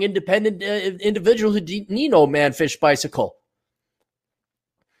strong, independent individuals who need no man, fish, bicycle.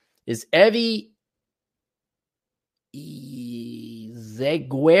 Is Evie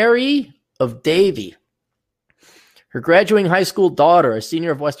Zagueri of Davie. Her graduating high school daughter, a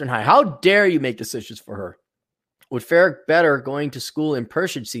senior of Western High. How dare you make decisions for her? Would fare better going to school in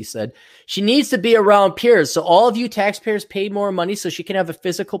person, she said. She needs to be around peers. So all of you taxpayers pay more money so she can have a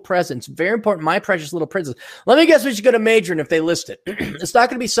physical presence. Very important, my precious little princess. Let me guess what she's going to major in if they list it. It's not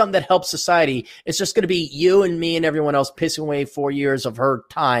going to be something that helps society. It's just going to be you and me and everyone else pissing away 4 years of her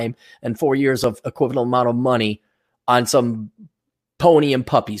time and 4 years of equivalent amount of money on some pony and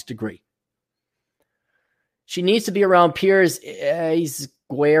puppies degree. She needs to be around peers,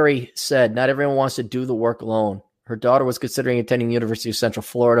 Gueri said. Not everyone wants to do the work alone. Her daughter was considering attending the University of Central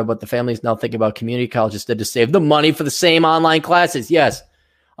Florida, but the family is now thinking about community college instead to save the money for the same online classes. Yes.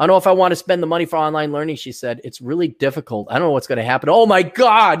 I don't know if I want to spend the money for online learning, she said. It's really difficult. I don't know what's going to happen. Oh, my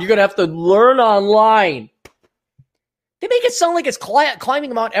God, you're going to have to learn online. They make it sound like it's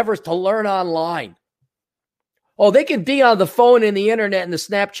climbing Mount Everest to learn online. Oh, they can be on the phone and the internet and the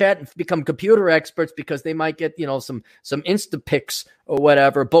Snapchat and become computer experts because they might get, some Insta pics or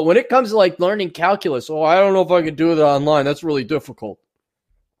whatever. But when it comes to like learning calculus, I don't know if I can do that online. That's really difficult.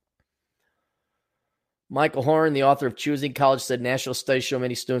 Michael Horn, the author of Choosing College, said national studies show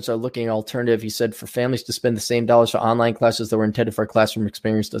many students are looking at alternative. He said for families to spend the same dollars for online classes that were intended for a classroom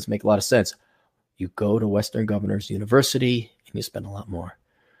experience doesn't make a lot of sense. You go to Western Governors University and you spend a lot more.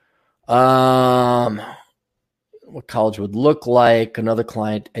 What college would look like. Another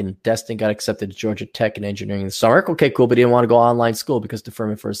client in Destin got accepted to Georgia Tech in engineering in the summer. Okay, cool, but he didn't want to go online school because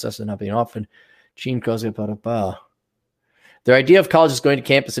deferment for assessment not being often. Gene goes about their idea of college is going to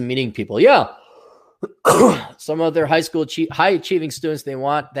campus and meeting people. Yeah. Some of their high school high achieving students, they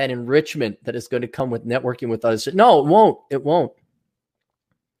want that enrichment that is going to come with networking with others. No, it won't. It won't.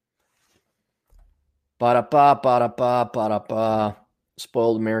 Ba-da-ba.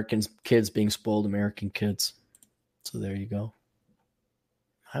 Spoiled Americans, kids being spoiled American kids. So there you go.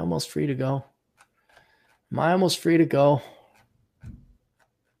 Am I almost free to go?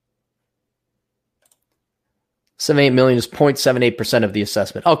 78 million is 0.78% of the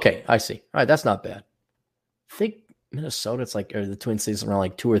assessment. Okay, I see. All right, that's not bad. I think Minnesota, it's like, or the Twin Cities around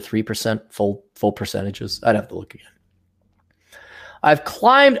like 2 or 3% full percentages. I'd have to look again. I've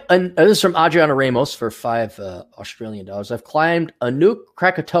climbed, this is from Adriana Ramos for $5 Australian dollars. I've climbed Anuak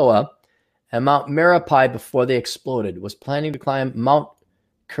Krakatoa and Mount Marapai before they exploded. Was planning to climb Mount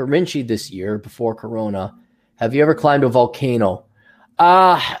Kerinci this year before Corona. Have you ever climbed a volcano?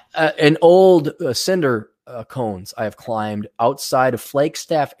 An old cinder cones I have climbed outside of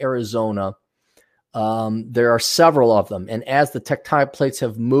Flagstaff, Arizona. There are several of them. And as the tectonic plates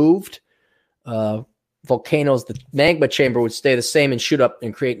have moved, volcanoes, the magma chamber would stay the same and shoot up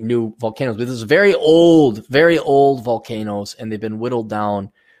and create new volcanoes. But this is very old volcanoes, and they've been whittled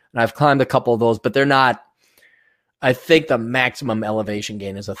down. And I've climbed a couple of those, but they're not, I think the maximum elevation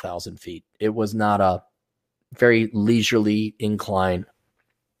gain is 1,000 feet. It was not a very leisurely incline,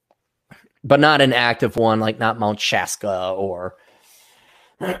 but not an active one, like not Mount Shasta or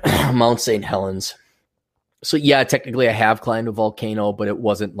Mount St. Helens. So yeah, technically I have climbed a volcano, but it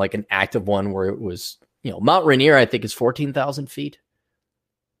wasn't like an active one where it was, Mount Rainier, I think is 14,000 feet.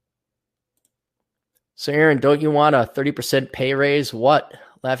 So Aaron, don't you want a 30% pay raise? What?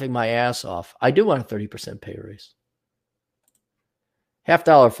 Laughing my ass off. I do want a 30% pay raise.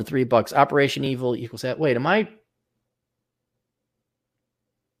 $50 for $3. Operation Evil equals that. Wait, am I?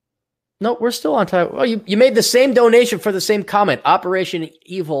 No, we're still on time. Oh, you made the same donation for the same comment. Operation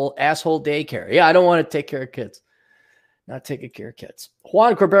Evil asshole daycare. Yeah, I don't want to take care of kids. Not taking care of kids.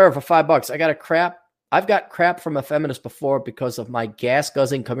 Juan Corbera for $5. I've got crap from a feminist before because of my gas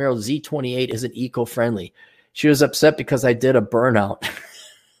guzzling Camaro Z28 isn't eco-friendly. She was upset because I did a burnout.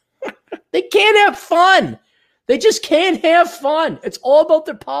 They can't have fun. They just can't have fun. It's all about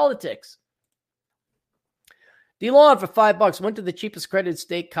their politics. DeLon for $5 went to the cheapest accredited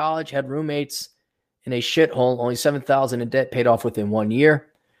state college, had roommates in a shithole, only $7,000 in debt, paid off within 1 year.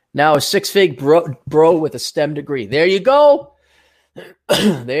 Now a six-fig bro with a STEM degree. There you go.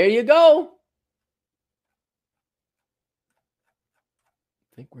 There you go.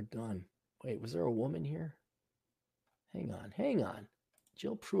 I think we're done. Wait, was there a woman here? Hang on.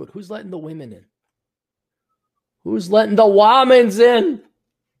 Jill Pruitt. Who's letting the women in? Who's letting the womans in?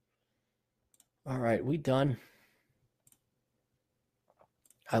 All right, we done.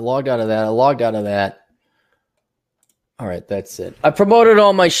 I logged out of that. All right, that's it. I promoted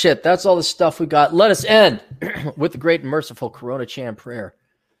all my shit. That's all the stuff we got. Let us end with the great and merciful Coronachan prayer.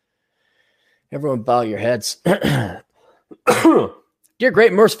 Everyone bow your heads. Dear great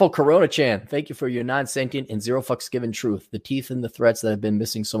and merciful Coronachan, thank you for your non-sentient and zero fucks given truth, the teeth and the threats that have been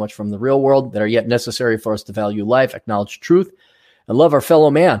missing so much from the real world that are yet necessary for us to value life, acknowledge truth, and love our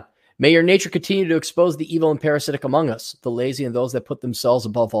fellow man. May your nature continue to expose the evil and parasitic among us, the lazy and those that put themselves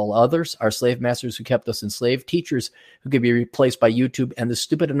above all others, our slave masters who kept us enslaved, teachers who could be replaced by YouTube, and the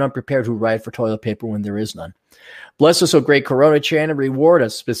stupid and unprepared who ride for toilet paper when there is none. Bless us, O great Coronachan, and reward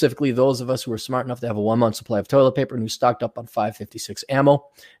us, specifically those of us who are smart enough to have a 1-month supply of toilet paper and who stocked up on 5.56 ammo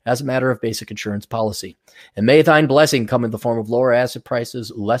as a matter of basic insurance policy. And may thine blessing come in the form of lower acid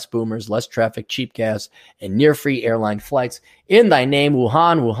prices, less boomers, less traffic, cheap gas, and near-free airline flights. In thy name,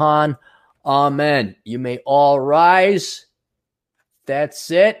 Wuhan, Wuhan. Amen. You may all rise.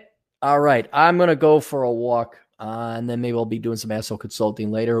 That's it. All right. I'm going to go for a walk, and then maybe I'll be doing some asshole consulting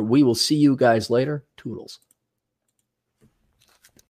later. We will see you guys later. Toodles.